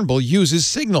 Malcolm Turnbull, uses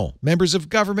Signal. Members of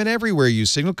government everywhere use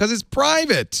Signal because it's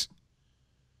private.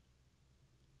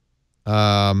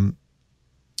 One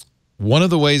of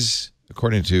the ways,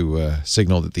 according to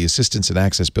Signal, that the Assistance and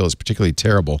Access Bill is particularly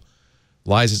terrible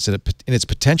lies in its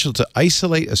potential to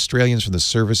isolate Australians from the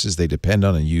services they depend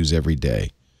on and use every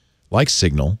day, like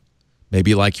Signal,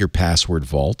 maybe like your password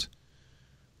vault.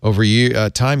 Over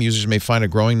time, users may find a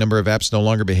growing number of apps no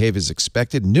longer behave as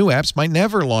expected. New apps might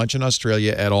never launch in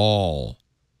Australia at all.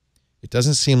 It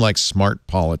doesn't seem like smart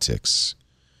politics.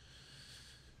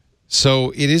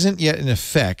 So it isn't yet in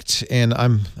effect, and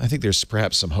I think there's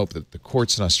perhaps some hope that the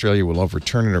courts in Australia will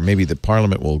overturn it, or maybe the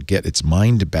Parliament will get its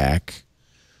mind back.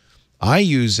 I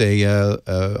use a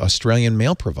Australian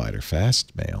mail provider,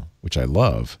 Fast Mail, which I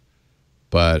love.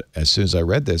 But as soon as I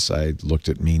read this, I looked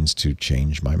at means to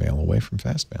change my mail away from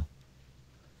Fast Mail.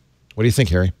 What do you think,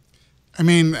 Harry? I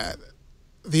mean,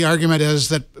 the argument is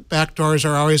that backdoors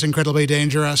are always incredibly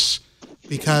dangerous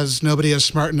because nobody is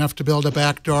smart enough to build a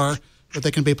backdoor that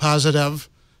they can be positive,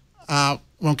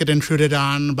 won't get intruded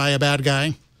on by a bad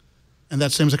guy. And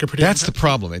that seems like a pretty That's the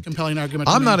problem. Compelling argument.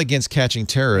 I'm not against catching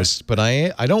terrorists, but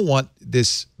I don't want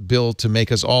this bill to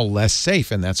make us all less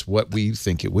safe, and that's what we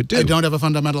think it would do. I don't have a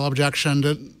fundamental objection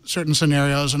to certain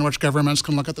scenarios in which governments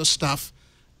can look at this stuff,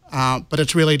 but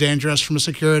it's really dangerous from a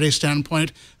security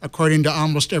standpoint, according to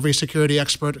almost every security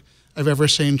expert I've ever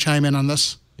seen chime in on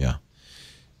this. Yeah,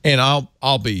 and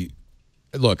I'll be.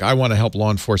 Look, I want to help law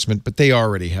enforcement, but they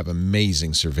already have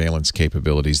amazing surveillance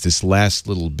capabilities. This last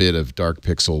little bit of dark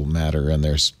pixel matter and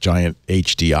their giant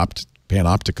HD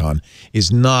panopticon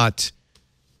is not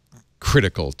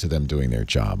critical to them doing their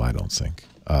job, I don't think.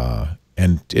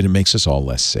 And it makes us all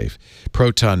less safe.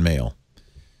 Proton Mail,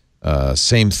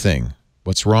 same thing.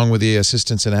 What's wrong with the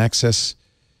Assistance and Access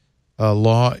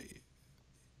law?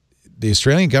 The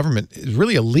Australian government is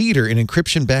really a leader in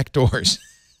encryption backdoors.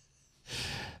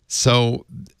 So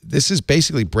this is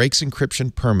basically breaks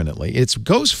encryption permanently. It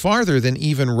goes farther than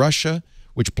even Russia,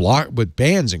 which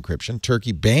bans encryption.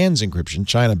 Turkey bans encryption.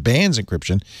 China bans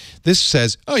encryption. This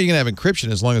says, oh, you can have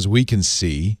encryption as long as we can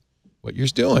see what you're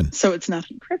doing. So it's not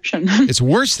encryption. It's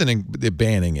worse than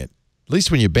banning it. At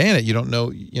least when you ban it, you don't know,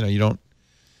 you don't.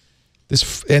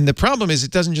 And the problem is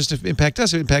it doesn't just impact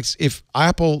us. It impacts if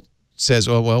Apple says,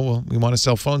 oh, well, we want to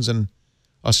sell phones in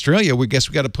Australia. We guess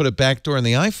we got to put a backdoor in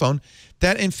the iPhone.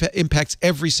 That impacts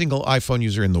every single iPhone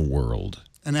user in the world.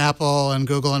 And Apple and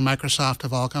Google and Microsoft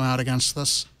have all come out against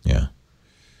this. Yeah.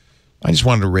 I just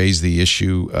wanted to raise the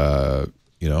issue,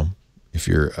 you know, if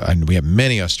you're, and we have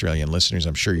many Australian listeners,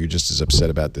 I'm sure you're just as upset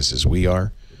about this as we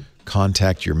are.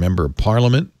 Contact your member of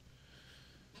parliament.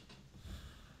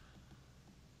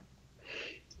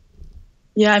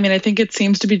 Yeah, I mean, I think it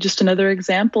seems to be just another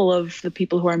example of the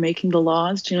people who are making the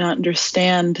laws do not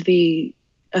understand the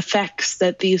effects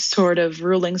that these sort of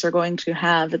rulings are going to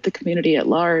have at the community at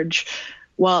large.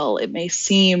 While it may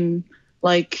seem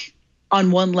like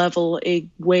on one level a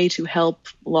way to help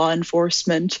law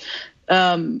enforcement,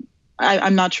 I'm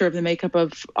not sure of the makeup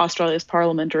of Australia's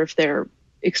parliament or if they're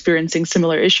experiencing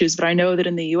similar issues, but I know that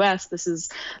in the US, this is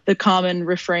the common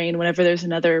refrain whenever there's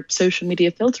another social media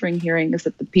filtering hearing, is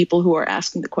that the people who are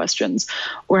asking the questions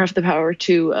or have the power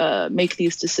to make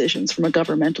these decisions from a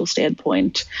governmental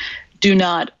standpoint do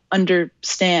not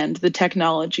understand the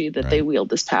technology that they wield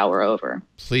this power over.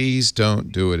 Please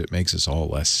don't do it. It makes us all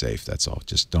less safe. That's all.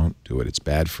 Just don't do it. It's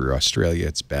bad for Australia.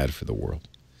 It's bad for the world.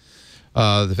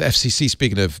 The FCC,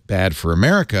 speaking of bad for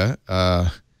America,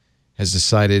 has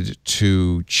decided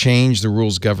to change the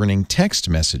rules governing text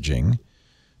messaging,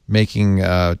 making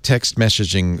text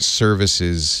messaging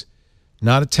services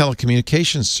not a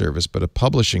telecommunications service, but a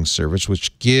publishing service,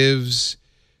 which gives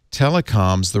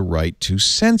telecoms the right to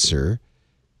censor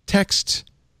text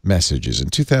messages. In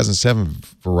 2007,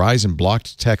 Verizon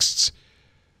blocked texts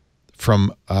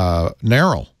from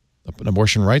NARAL, an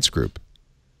abortion rights group.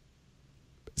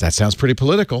 That sounds pretty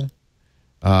political.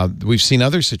 We've seen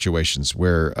other situations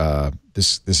where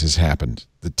this has happened.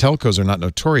 The telcos are not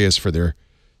notorious for their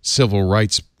civil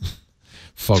rights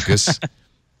focus.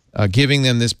 Giving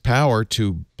them this power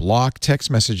to block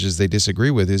text messages they disagree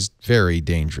with is very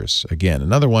dangerous. Again,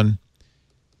 another one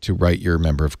to write your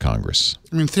member of Congress.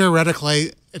 I mean,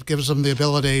 theoretically, it gives them the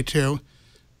ability to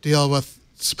deal with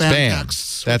spam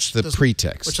texts. That's the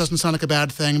pretext. Which doesn't sound like a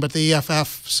bad thing, but the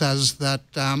EFF says that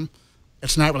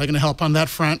it's not really going to help on that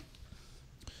front.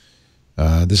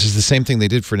 This is the same thing they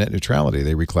did for net neutrality.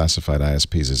 They reclassified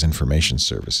ISPs as information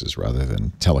services rather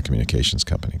than telecommunications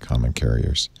company, common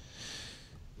carriers.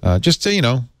 Just to,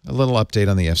 a little update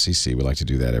on the FCC. We like to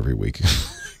do that every week.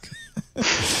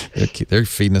 They're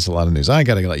feeding us a lot of news. I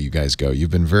got to let you guys go. You've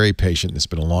been very patient. It's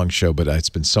been a long show, but it's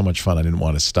been so much fun. I didn't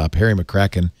want to stop. Harry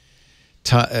McCracken,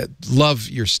 love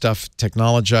your stuff.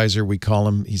 Technologizer, we call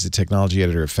him. He's the technology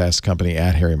editor at Fast Company,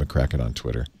 at Harry McCracken on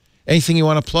Twitter. Anything you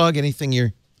want to plug? Anything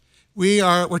you're...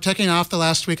 We're taking off the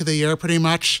last week of the year pretty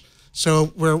much.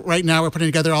 So right now we're putting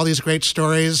together all these great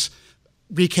stories,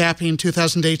 recapping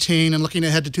 2018 and looking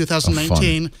ahead to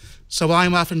 2019. So while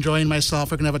I'm off enjoying myself,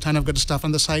 we're going to have a ton of good stuff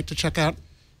on the site to check out.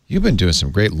 You've been doing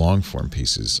some great long-form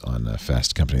pieces on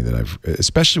Fast Company that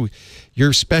especially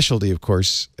your specialty, of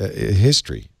course,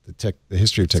 history, the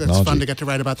history of technology. It's fun to get to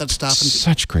write about that stuff.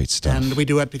 Such great stuff. And we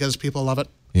do it because people love it.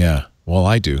 Yeah, well,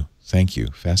 I do. Thank you.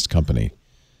 FastCompany.com.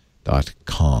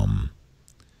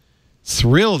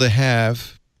 Thrilled to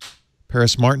have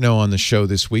Paris Martineau on the show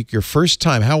this week. Your first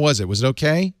time. How was it? Was it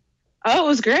okay? Oh, it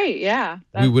was great. Yeah.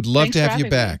 We would love to have you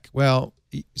back. Well,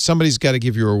 somebody's got to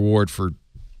give you a reward for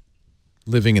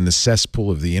living in the cesspool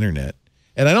of the internet.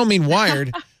 And I don't mean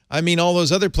Wired. I mean all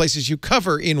those other places you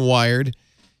cover in Wired.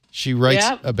 She writes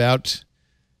about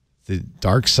the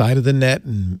dark side of the net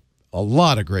and a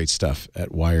lot of great stuff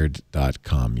at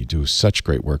Wired.com. You do such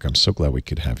great work. I'm so glad we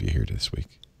could have you here this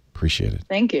week. Appreciate it.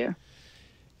 Thank you.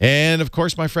 And, of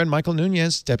course, my friend Michael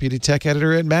Nunez, Deputy Tech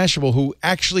Editor at Mashable, who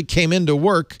actually came into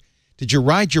work. Did you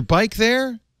ride your bike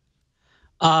there?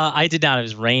 I did not. It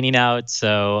was raining out,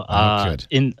 so good.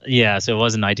 So it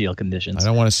wasn't ideal conditions. I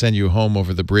don't want to send you home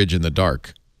over the bridge in the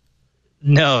dark.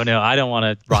 No, I don't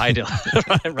want to ride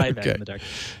back in the dark.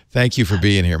 Thank you for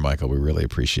being here, Michael. We really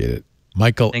appreciate it.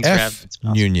 Michael F.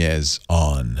 Nunez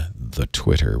on the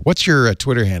Twitter. What's your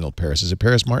Twitter handle, Paris? Is it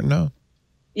Paris Martineau?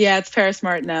 Yeah, it's Paris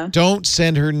Martineau. Don't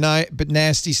send her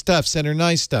nasty stuff. Send her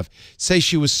nice stuff. Say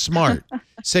she was smart.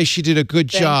 Say she did a good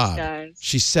job. Guys.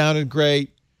 She sounded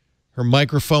great. Her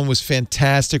microphone was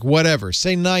fantastic. Whatever.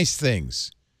 Say nice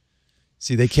things.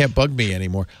 See, they can't bug me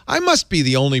anymore. I must be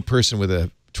the only person with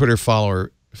a Twitter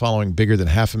following bigger than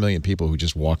 500,000 people who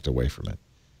just walked away from it.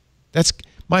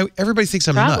 Everybody thinks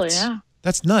I'm nuts. Yeah.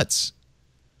 That's nuts.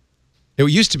 It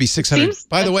used to be 600.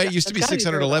 By the way, it used to be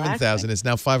 611,000. It's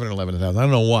now 511,000. I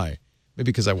don't know why.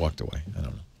 Maybe because I walked away. I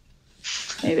don't know.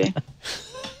 Maybe.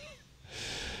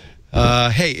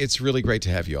 Hey, it's really great to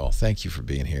have you all. Thank you for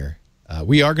being here.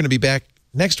 We are going to be back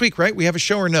next week, right? We have a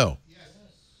show or no? Yes.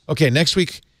 Okay, next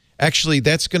week. Actually,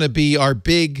 that's going to be our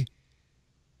big...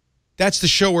 That's the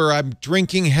show where I'm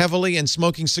drinking heavily and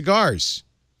smoking cigars.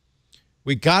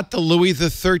 We got the Louis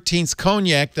XIII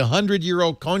cognac, the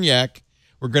 100-year-old cognac.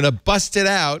 We're going to bust it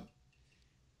out.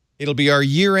 It'll be our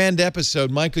year-end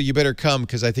episode. Michael, you better come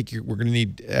because I think we're going to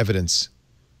need evidence.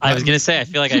 I was going to say, I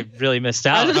feel like I really missed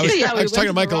out. I was talking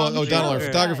to Michael O'Donnell, our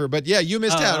photographer, but yeah, you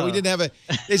missed out. We didn't have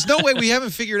there's no way we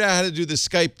haven't figured out how to do the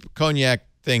Skype cognac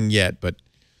thing yet, but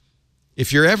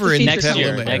if you're ever in the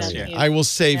Petaluma area, I will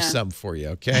save some for you,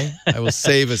 okay? I will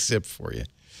save a sip for you.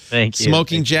 Thank you.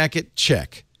 Smoking jacket,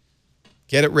 check.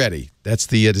 Get it ready. That's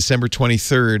the December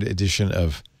 23rd edition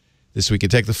of This Week in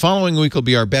Tech. The following week will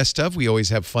be our best of. We always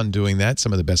have fun doing that.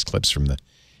 Some of the best clips from the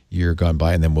year gone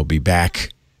by, and then we'll be back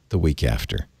the week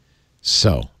after.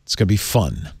 So it's going to be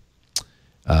fun.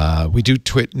 We do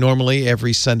Twit normally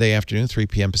every Sunday afternoon, 3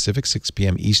 p.m. Pacific, 6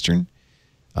 p.m. Eastern.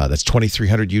 That's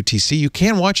 2300 UTC. You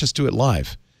can watch us do it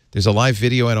live. There's a live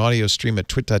video and audio stream at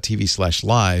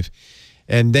twit.tv/live.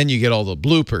 And then you get all the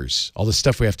bloopers, all the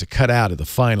stuff we have to cut out of the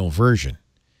final version.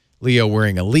 Leo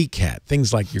wearing a Leek hat.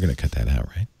 Things like, you're going to cut that out,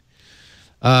 right?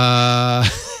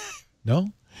 No?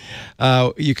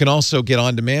 You can also get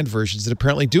on-demand versions that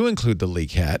apparently do include the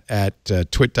Leek hat at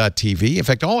twit.tv. In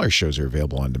fact, all our shows are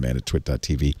available on demand at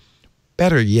twit.tv.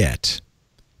 Better yet,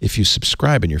 if you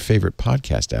subscribe in your favorite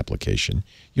podcast application,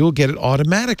 you'll get it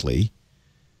automatically.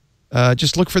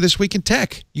 Just look for This Week in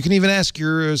Tech. You can even ask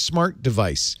your smart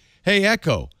device, hey,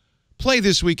 Echo, play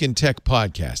This Week in Tech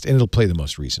podcast, and it'll play the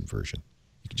most recent version.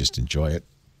 You can just enjoy it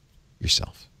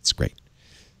yourself. It's great.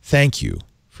 Thank you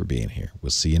for being here.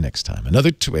 We'll see you next time.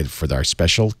 Another twit for our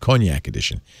special Cognac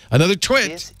edition. Another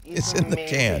twit is in the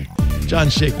can.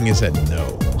 John's shaking his head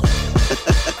no.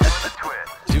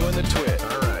 Doing the twit.